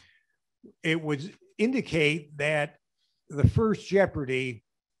 it would indicate that the first jeopardy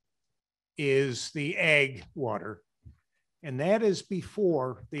is the ag water, and that is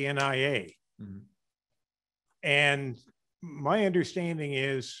before the NIA. Mm-hmm. And my understanding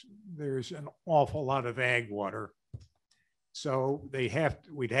is there's an awful lot of ag water. So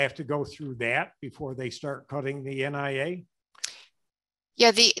we'd have to go through that before they start cutting the NIA.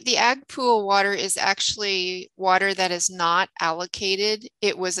 Yeah, the ag pool water is actually water that is not allocated.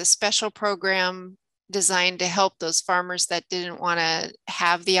 It was a special program designed to help those farmers that didn't want to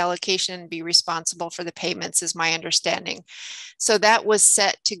have the allocation and be responsible for the payments, is my understanding. So that was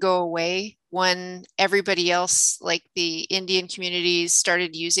set to go away when everybody else, like the Indian communities,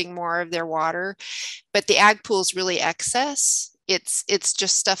 started using more of their water. But the ag pool is really excess. It's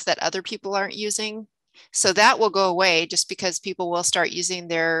just stuff that other people aren't using. So that will go away just because people will start using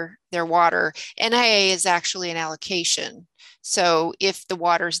their water. NIA is actually an allocation. So if the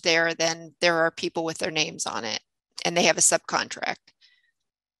water's there, then there are people with their names on it and they have a subcontract.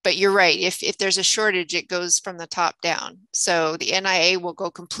 But you're right, if there's a shortage, it goes from the top down. So the NIA will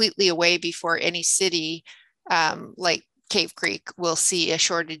go completely away before any city like Cave Creek will see a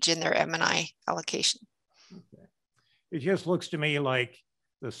shortage in their M&I allocation. Okay. It just looks to me like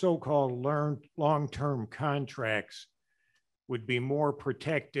the so-called long-term contracts would be more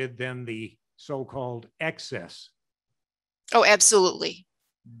protected than the so-called excess. Oh, absolutely.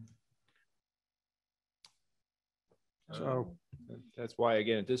 So that's why,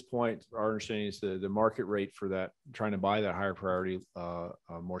 again, at this point, our understanding is the market rate for that, trying to buy that higher priority,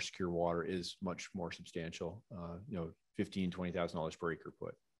 more secure water is much more substantial. $15,000, $20,000 per acre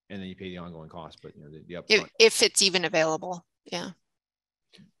put, and then you pay the ongoing cost. But the upfront. If it's even available, yeah.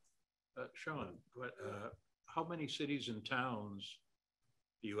 Sean, how many cities and towns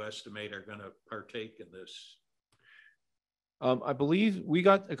do you estimate are going to partake in this? I believe we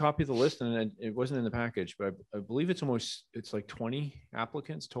got a copy of the list, and it wasn't in the package, but I believe it's like 20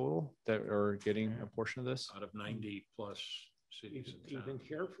 applicants total that are getting a portion of this. Out of 90 plus cities and Even towns.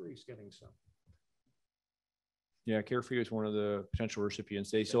 Carefree's getting some. Yeah, Carefree is one of the potential recipients.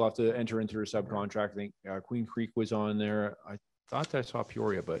 They still have to enter into a subcontract. I think Queen Creek was on there. I thought I saw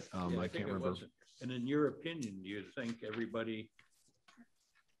Peoria, but Yeah, I think can't it remember. wasn't. And in your opinion, do you think everybody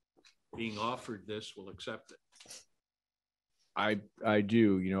being offered this will accept it? I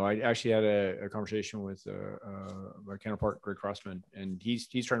do. You know, I actually had a conversation with my counterpart, Greg Crossman, and he's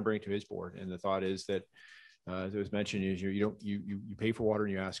trying to bring it to his board. And the thought is that, as it was mentioned, is you pay for water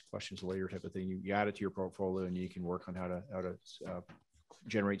and you ask questions later type of thing. You add it to your portfolio and you can work on how to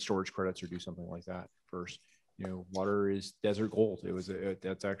generate storage credits or do something like that first. You know, water is desert gold.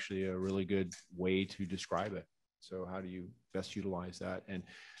 That's actually a really good way to describe it. So how do you best utilize that? And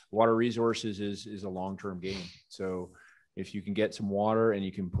water resources is a long-term game. So if you can get some water and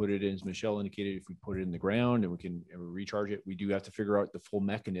you can put it in, as Michelle indicated, if we put it in the ground and we can recharge it, we do have to figure out the full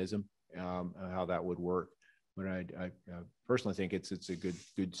mechanism, how that would work. But I personally think it's a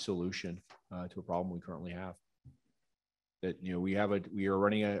good solution to a problem we currently have. That, you know, we are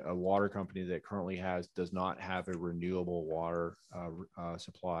running a water company that currently does not have a renewable water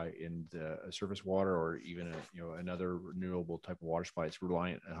supply in the surface water or even another renewable type of water supply. It's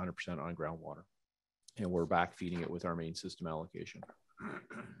reliant 100% on groundwater, and we're back feeding it with our main system allocation.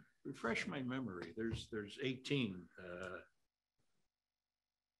 Refresh my memory. There's 18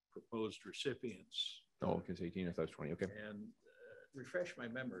 proposed recipients. Oh, okay, it's 18. I thought it was 20. Okay. And refresh my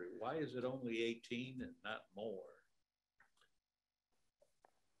memory. Why is it only 18 and not more?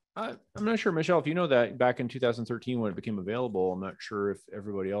 I'm not sure, Michelle, if you know that back in 2013 when it became available, I'm not sure if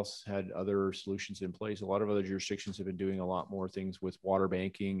everybody else had other solutions in place. A lot of other jurisdictions have been doing a lot more things with water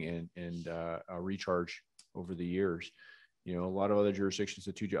banking and recharge over the years. You know, a lot of other jurisdictions,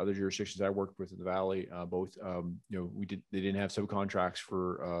 the two other jurisdictions I worked with in the Valley, both, they didn't have subcontracts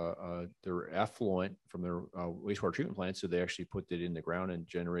for their effluent from their wastewater treatment plants. So they actually put it in the ground and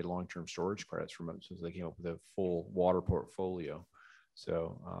generated long-term storage credits from it. So they came up with a full water portfolio.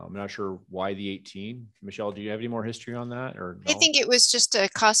 So I'm not sure why the 18. Michelle, do you have any more history on that? Or no? I think it was just a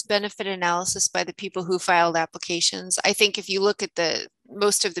cost benefit analysis by the people who filed applications. I think if you look at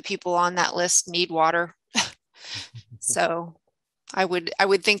most of the people on that list need water. So I would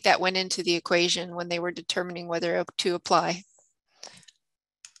think that went into the equation when they were determining whether to apply.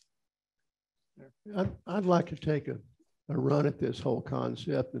 I'd like to take a run at this whole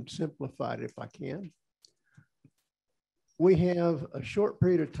concept and simplify it if I can. We have a short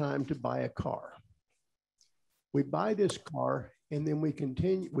period of time to buy a car. We buy this car and then we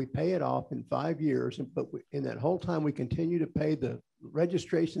pay it off in 5 years, but in that whole time we continue to pay the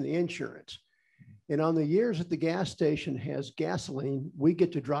registration, the insurance. And on the years that the gas station has gasoline, we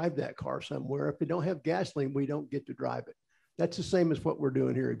get to drive that car somewhere. If we don't have gasoline, we don't get to drive it. That's the same as what we're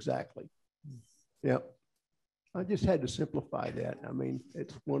doing here exactly. Yep. I just had to simplify that. I mean,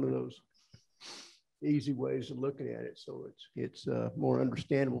 it's one of those easy ways of looking at it. So it's more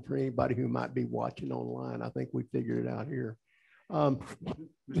understandable for anybody who might be watching online. I think we figured it out here.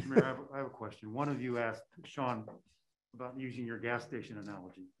 Mr. Mayor, I have a question. One of you asked Sean about using your gas station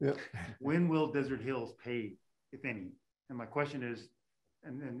analogy. Yep. When will Desert Hills pay, if any? And my question is,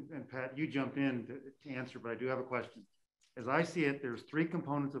 and Pat, you jump in to answer, but I do have a question. As I see it, there's 3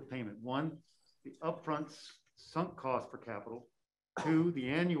 components of payment. 1, the upfront sunk cost for capital. 2, the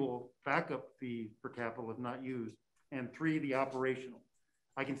annual backup fee for capital if not used. And 3, the operational.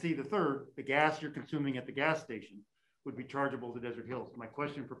 I can see the 3rd, the gas you're consuming at the gas station would be chargeable to Desert Hills. My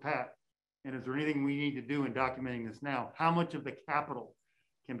question for Pat, and is there anything we need to do in documenting this now? How much of the capital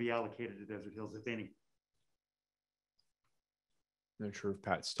can be allocated to Desert Hills, if any? Not sure if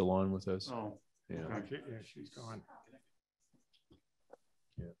Pat's still on with us. Oh, yeah. Okay. Yeah, she's gone.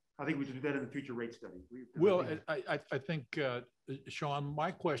 Yeah. I think we should do that in the future rate study. Well, I think, Sean, my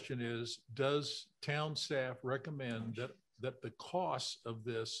question is, does town staff recommend that the costs of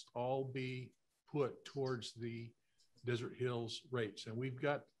this all be put towards the Desert Hills rates? And we've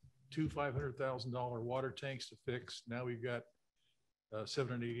got 2 $500,000 water tanks to fix. Now we've got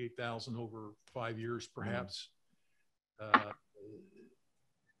 $788,000 over 5 years, perhaps.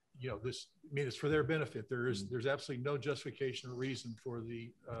 It's for their benefit. There's absolutely no justification or reason for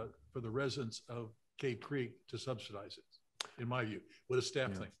the residents of Cave Creek to subsidize it, in my view. What does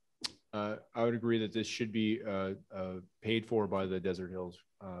staff think? I would agree that this should be paid for by the Desert Hills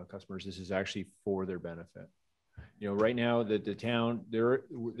customers. This is actually for their benefit. You know, right now the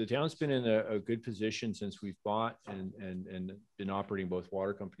town's been in a good position since we've bought and been operating both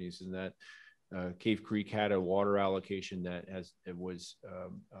water companies, in that Cave Creek had a water allocation that was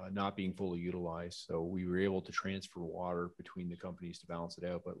not being fully utilized. So we were able to transfer water between the companies to balance it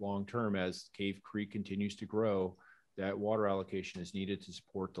out. But long term, as Cave Creek continues to grow, That water allocation is needed to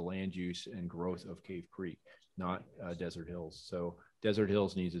support the land use and growth of Cave Creek, not Desert Hills. So Desert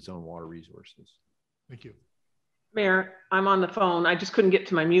Hills needs its own water resources. Thank you. Mayor, I'm on the phone. I just couldn't get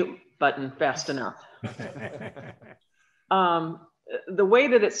to my mute button fast enough. The way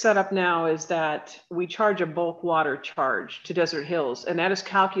that it's set up now is that we charge a bulk water charge to Desert Hills, and that is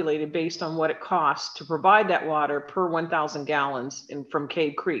calculated based on what it costs to provide that water per 1,000 gallons from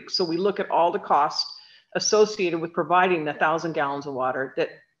Cave Creek. So we look at all the costs associated with providing the 1,000 gallons of water that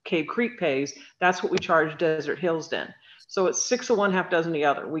Cave Creek pays. That's what we charge Desert Hills then. So it's 6 of one, half dozen the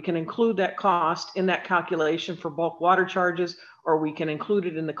other. We can include that cost in that calculation for bulk water charges, or we can include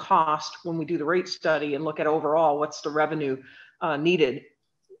it in the cost when we do the rate study and look at overall what's the revenue needed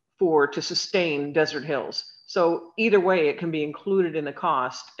to sustain Desert Hills. So either way, it can be included in the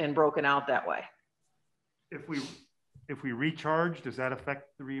cost and broken out that way. If we recharge, does that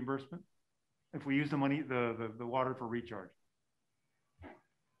affect the reimbursement? If we use the money, the water for recharge?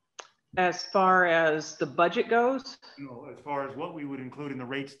 As far as the budget goes? No, as far as what we would include in the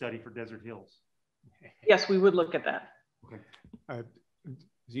rate study for Desert Hills. Yes, we would look at that. Okay.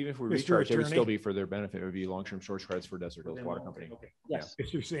 Even if we Mr. recharge, it would Attorney? still be for their benefit. It would be long-term storage credits for Desert Hills Water Company. Okay. Yes.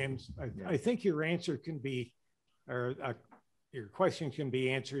 Mr. Sams, I think your answer can be, or your question can be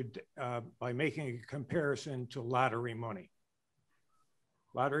answered by making a comparison to lottery money.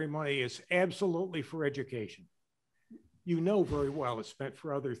 Lottery money is absolutely for education. You know very well it's spent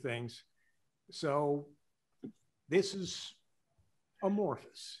for other things. So this is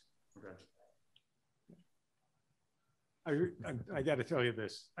amorphous. Okay. I got to tell you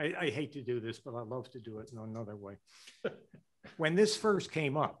this. I hate to do this, but I love to do it in another way. When this first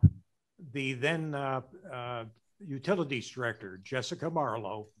came up, the then utilities director, Jessica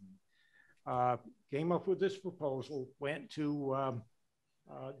Marlowe, came up with this proposal, went to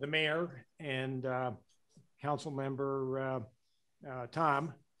the mayor and council member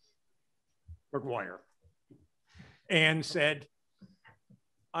Tom McGuire and said,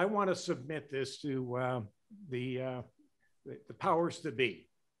 I want to submit this to the powers to be.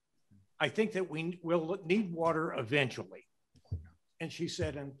 I think that we will need water eventually. And she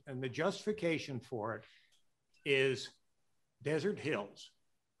said, and the justification for it is Desert Hills.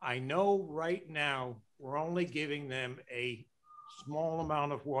 I know right now we're only giving them a small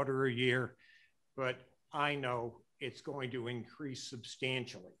amount of water a year, but I know it's going to increase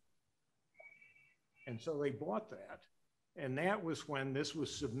substantially. And so they bought that. And that was when this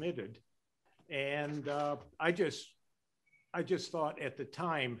was submitted. And I just thought at the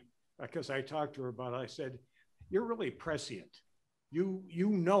time, because I talked to her about it, I said, you're really prescient. You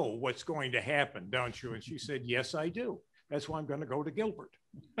know what's going to happen, don't you? And she said, yes, I do. That's why I'm going to go to Gilbert.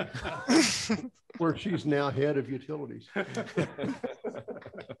 Where she's now head of utilities.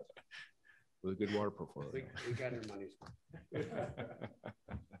 With a good water portfolio. We got our money's worth.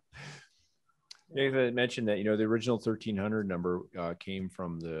 David mentioned that, the original 1,300 number came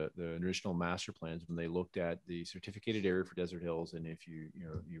from the original master plans when they looked at the certificated area for Desert Hills. And if you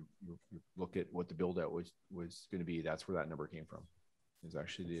look at what the build out was going to be, that's where that number came from. It's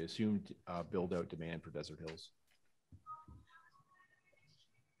actually the assumed build out demand for Desert Hills.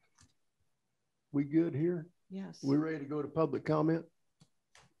 We good here? Yes. We ready to go to public comment?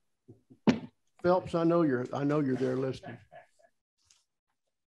 Phelps, I know you're there listening.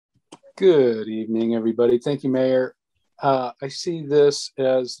 Good evening, everybody. Thank you, Mayor. I see this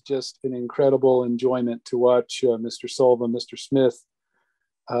as just an incredible enjoyment to watch Mr. Sullivan, Mr. Smith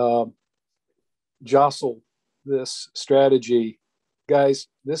jostle this strategy. Guys,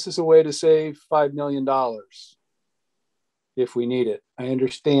 this is a way to save $5 million if we need it. I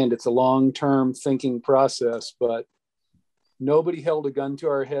understand it's a long-term thinking process, but nobody held a gun to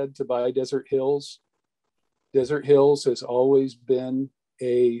our head to buy Desert Hills. Desert Hills has always been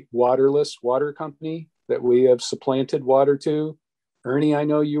a waterless water company that we have supplanted water to. Ernie, I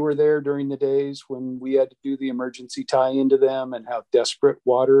know you were there during the days when we had to do the emergency tie into them and how desperate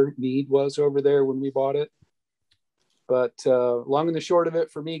water need was over there when we bought it. But long and the short of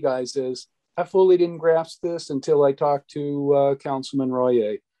it for me, guys, is I fully didn't grasp this until I talked to Councilman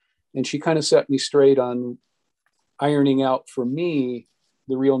Royer. And she kind of set me straight on ironing out for me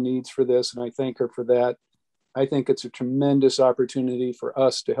the real needs for this. And I thank her for that. I think it's a tremendous opportunity for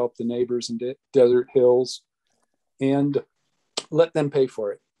us to help the neighbors in Desert Hills and let them pay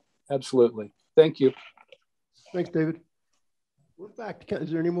for it. Absolutely. Thank you. Thanks, David. We're back to,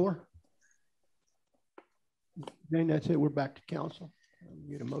 is there any more? Jane, that's it. We're back to council.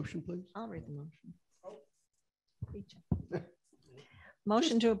 Get a motion, please. I'll read the motion.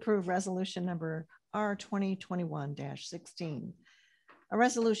 Motion to approve resolution number R 2021-16. A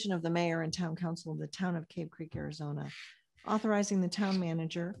resolution of the mayor and town council of the town of Cave Creek, Arizona, authorizing the town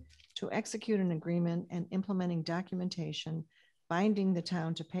manager to execute an agreement and implementing documentation binding the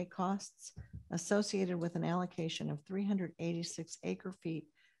town to pay costs associated with an allocation of 386 acre-feet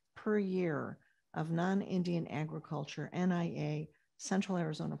per year of non-Indian agriculture NIA Central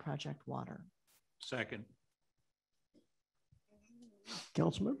Arizona Project water. Second.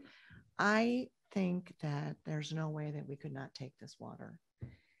 Councilman? I think that there's no way that we could not take this water.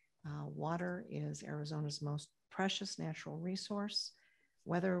 Water is Arizona's most precious natural resource.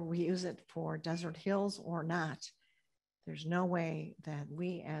 Whether we use it for desert hills or not, there's no way that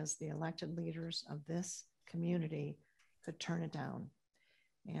we as the elected leaders of this community could turn it down.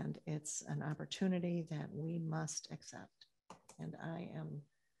 And it's an opportunity that we must accept. And I am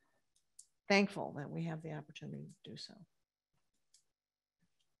thankful that we have the opportunity to do so.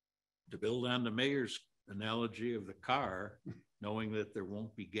 To build on the mayor's analogy of the car, knowing that there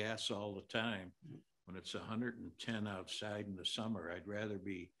won't be gas all the time, when it's 110 outside in the summer, I'd rather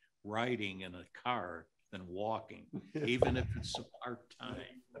be riding in a car than walking, even if it's a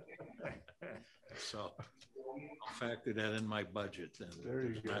part-time. So I'll factor that in my budget then.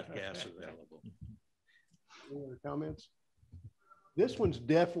 There's not gas available. Any other comments? This one's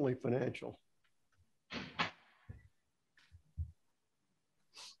definitely financial.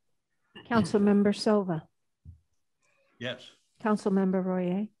 Councilmember Silva, Yes. Councilmember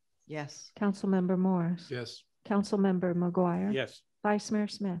Royer, Yes. Councilmember Morris, Yes. Councilmember McGuire, Yes. Vice Mayor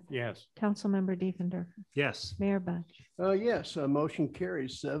Smith, Yes. Councilmember Diefenderfer, Yes. Mayor Budge. Yes, motion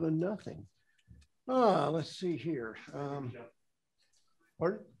carries 7-0. Let's see here.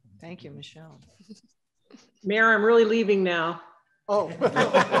 Pardon? Thank you, Michelle. Mayor, I'm really leaving now. Oh, okay.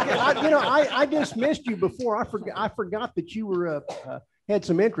 I dismissed you before. I forgot that you were had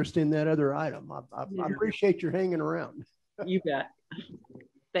some interest in that other item. I appreciate your hanging around. You bet.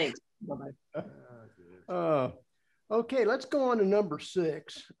 Thanks. Bye-bye. Okay, let's go on to number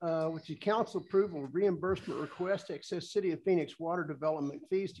 6, which is council approval of reimbursement request to access City of Phoenix water development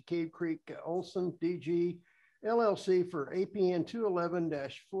fees to Cave Creek Olson DG LLC for APN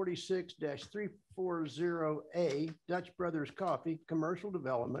 211-46-340A Dutch Brothers Coffee Commercial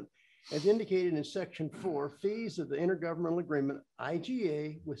Development, as indicated in Section 4, fees of the intergovernmental agreement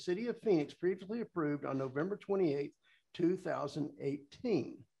IGA with City of Phoenix previously approved on November 28,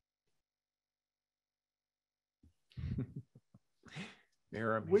 2018.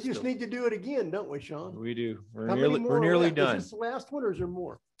 Mayor, we just need to do it again, don't we, Sean? We do. We're nearly done. Is this the last one or is there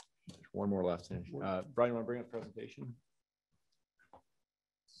more? There's one more left. Brian, you want to bring up the presentation?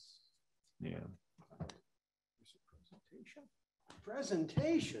 Yeah.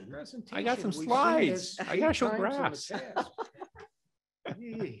 Presentation. I got some slides. I got to show graphs.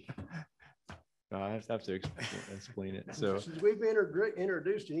 I have to explain it. So since we've been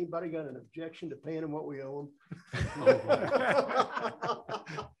introduced, anybody got an objection to paying them what we owe them?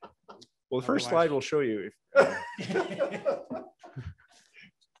 Well, the first slide will show you.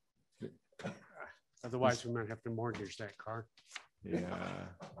 Otherwise, we might have to mortgage that car. Yeah.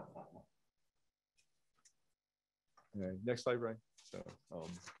 Okay, next slide, Brian. So,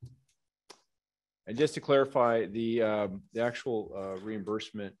 and just to clarify, the actual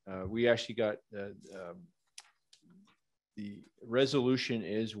reimbursement, we actually got the resolution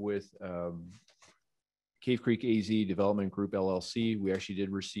is with Cave Creek AZ Development Group LLC. We actually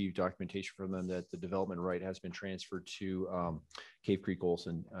did receive documentation from them that the development right has been transferred to Cave Creek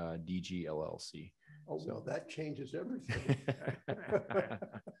Olson DG LLC. Oh, so well, that changes everything.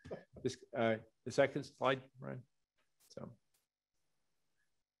 The second slide, Ryan. So,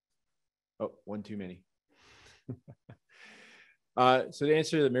 oh, one too many. So the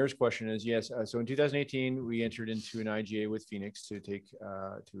answer to the mayor's question is yes. So in 2018, we entered into an IGA with Phoenix to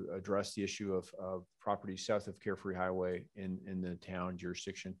address the issue of properties south of Carefree Highway in the town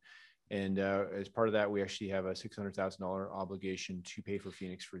jurisdiction. And as part of that, we actually have a $600,000 obligation to pay for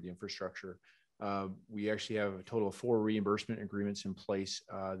Phoenix for the infrastructure. We actually have a total of 4 reimbursement agreements in place.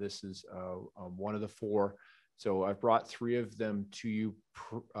 This is one of the 4. So I've brought 3 of them to you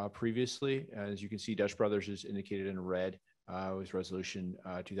previously. As you can see, Dutch Brothers is indicated in red. It was resolution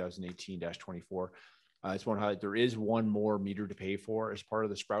 2018-24. I just want to highlight there is one more meter to pay for as part of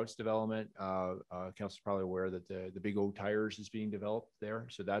the Sprouts development. Council's probably aware that the Big O Tires is being developed there.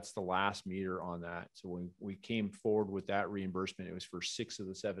 So that's the last meter on that. So when we came forward with that reimbursement, it was for 6 of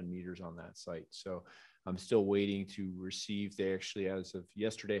the 7 meters on that site. So I'm still waiting to receive. They actually, as of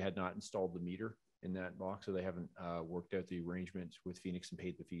yesterday, had not installed the meter in that box. So they haven't worked out the arrangements with Phoenix and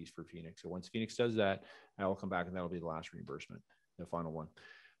paid the fees for Phoenix. So once Phoenix does that, I will come back and that'll be the last reimbursement, the final one.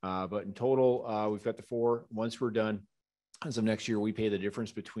 But in total, we've got the 4. Once we're done, as of next year, we pay the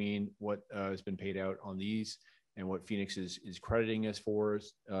difference between what has been paid out on these and what Phoenix is crediting us for.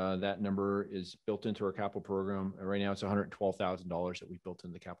 That number is built into our capital program. Right now, it's $112,000 that we built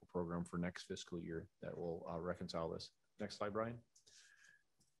in the capital program for next fiscal year that will reconcile this. Next slide, Brian.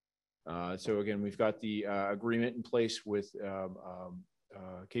 So again, we've got the agreement in place with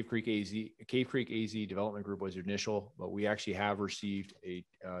Cave Creek AZ. Cave Creek AZ Development Group was initial, but we actually have received a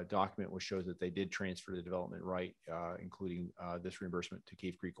document which shows that they did transfer the development right, including this reimbursement to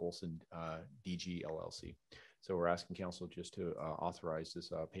Cave Creek Olson DG LLC. So we're asking council just to authorize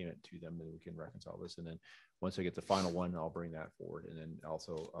this payment to them, and we can reconcile this. And then once I get the final one, I'll bring that forward, and then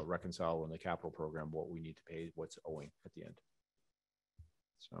also reconcile in the capital program what we need to pay, what's owing at the end.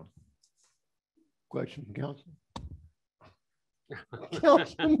 So, question from council.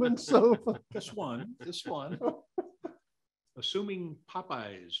 Councilman Sofa. This one. Assuming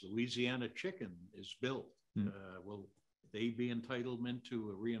Popeyes Louisiana Chicken is built, will they be entitlement to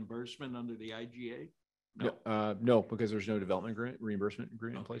a reimbursement under the IGA? No, no, because there's no development reimbursement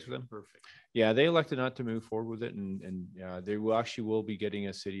agreement in place with them. Perfect. Yeah, they elected not to move forward with it, and they will be getting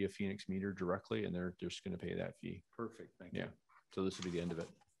a City of Phoenix meter directly, and they're just going to pay that fee. Perfect. Thank you. Yeah. So this will be the end of it.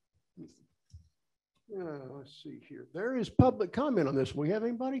 Let's see here. There is public comment on this. We have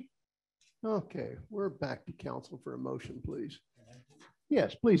anybody? Okay, we're back to council for a motion, please.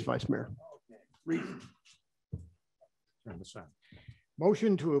 Yes, please, Vice Mayor. Read. Turn this on.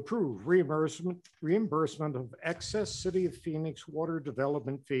 Motion to approve reimbursement of excess City of Phoenix water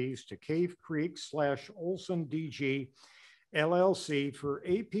development fees to Cave Creek / Olson DG LLC for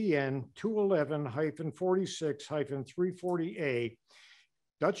APN 211-46-340A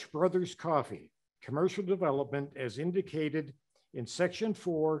Dutch Brothers Coffee commercial development as indicated in Section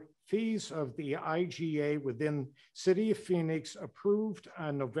 4 fees of the IGA within City of Phoenix approved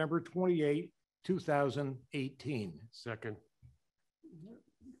on November 28, 2018. Second.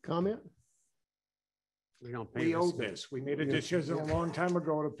 Comment? We don't pay We this. owe this. We made a decision a long time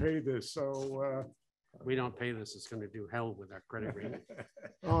ago to pay this. So we don't pay this. It's going to do hell with our credit rating.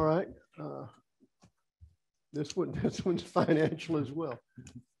 All right. This one's financial as well.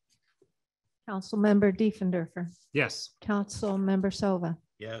 Councilmember Diefendorfer. yes. Councilmember Sova.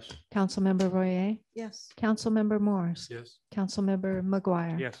 Yes. Councilmember Royer. Yes. Councilmember Morris. Yes. Councilmember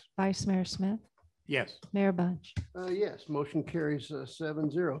McGuire. Yes. Vice Mayor Smith. Yes. Mayor Bunch. Yes, motion carries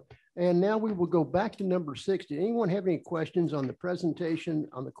 7-0. And now we will go back to number 6. Did anyone have any questions on the presentation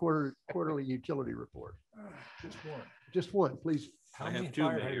on the quarterly utility report? Just one. Just one, please. How many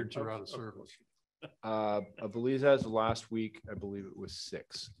fire hydrants are out of service? I believe as of last week, I believe it was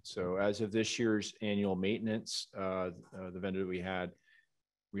 6. So as of this year's annual maintenance, the vendor that we had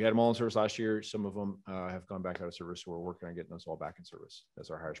them all in service last year. Some of them have gone back out of service. So we're working on getting us all back in service. That's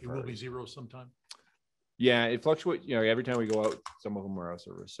our highest priority. It will be 0 sometime. Yeah, it fluctuates. You know, every time we go out, some of them are out of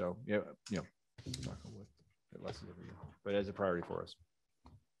service. So yeah, it lessens every year, but as a priority for us.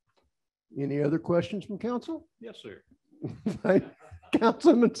 Any other questions from council? Yes, sir.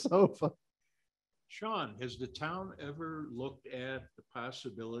 Councilman Sofa. Sean, has the town ever looked at the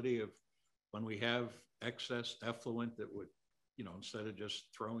possibility of when we have excess effluent that would, instead of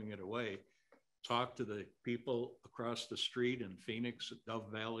just throwing it away, talk to the people across the street in Phoenix at Dove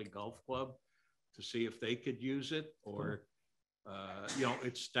Valley Golf Club to see if they could use it, or it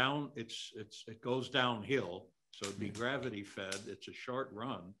goes downhill, so it'd be gravity fed. It's a short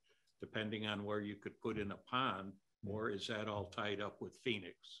run, depending on where you could put in a pond, or is that all tied up with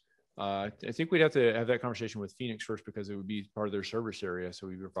Phoenix? I think we'd have to have that conversation with Phoenix first, because it would be part of their service area. So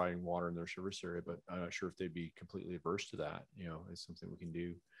we'd be providing water in their service area, but I'm not sure if they'd be completely averse to that. It's something we can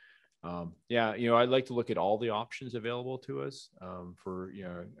do. I'd like to look at all the options available to us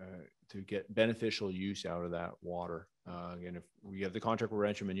to get beneficial use out of that water. Again, if we have the contract with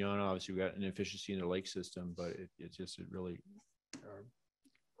Rancho Manana, obviously we got an efficiency in the lake system, but it really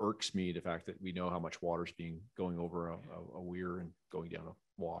irks me the fact that we know how much water is going over a weir and going down a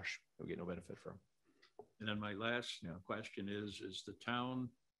wash. We get no benefit from. And then my last question is the town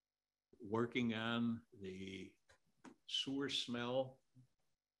working on the sewer smell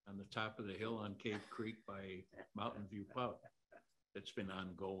on the top of the hill on Cave Creek by Mountain View Pub? It's been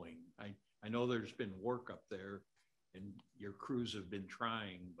ongoing. I know there's been work up there and your crews have been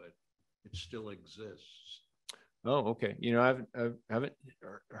trying, but it still exists. Oh, okay. I haven't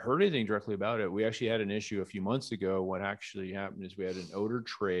heard anything directly about it. We actually had an issue a few months ago. What actually happened is we had an odor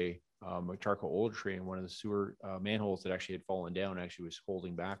tray, a charcoal odor tray in one of the sewer manholes that actually had fallen down, actually was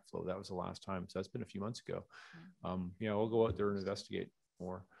holding back flow. That was the last time. So that's been a few months ago. We'll go out there and investigate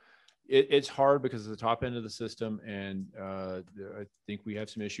more. it's hard because of the top end of the system, and I think we have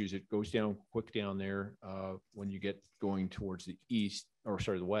some issues. It goes down quick down there when you get going towards the east, or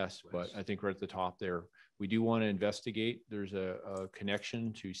sorry, the west. But I think right at the top there, we do want to investigate. There's a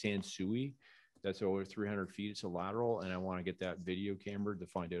connection to Sansui that's over 300 feet. It's a lateral, and I want to get that video camera to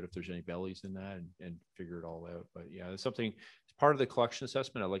find out if there's any bellies in that and figure it all out. But yeah, it's something. It's part of the collection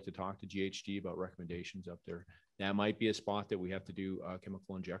assessment. I'd like to talk to GHD about recommendations up there. That might be a spot that we have to do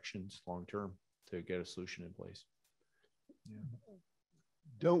chemical injections long term to get a solution in place. Yeah.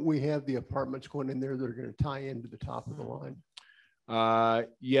 Don't we have the apartments going in there that are going to tie into the top of the line?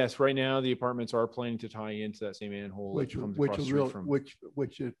 Yes, right now the apartments are planning to tie into that same manhole. Which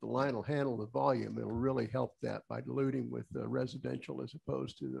if the line will handle the volume, it'll really help that by diluting with residential as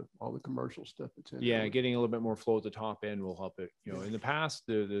opposed to all the commercial stuff that's in. Yeah, there. getting a little bit more flow at the top end will help it. You know, in the past,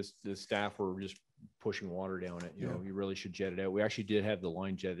 the staff were just pushing water down it. You know, you really should jet it out. We actually did have the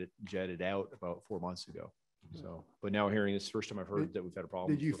line jetted out about 4 months ago. So, but now hearing this, first time I've heard that we've had a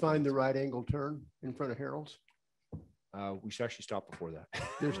problem. Did you find the right angle turn in front of Harold's? We should actually stop before that.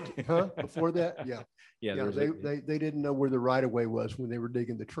 Before that? Yeah. Yeah. They didn't know where the right of way was when they were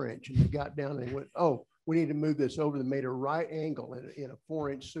digging the trench, and they got down and they went, oh, we need to move this over. They made a right angle in a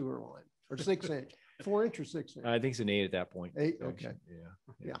 4-inch sewer line, or 6-inch, 4-inch or 6-inch. I think it's an 8 at that point. 8. Okay.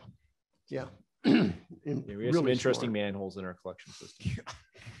 Yeah. We have really some interesting manholes in our collection system.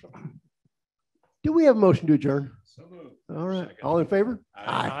 Do we have a motion to adjourn? So moved. All right. All in favor?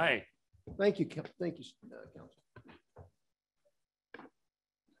 Aye. Thank you. Thank you, Council.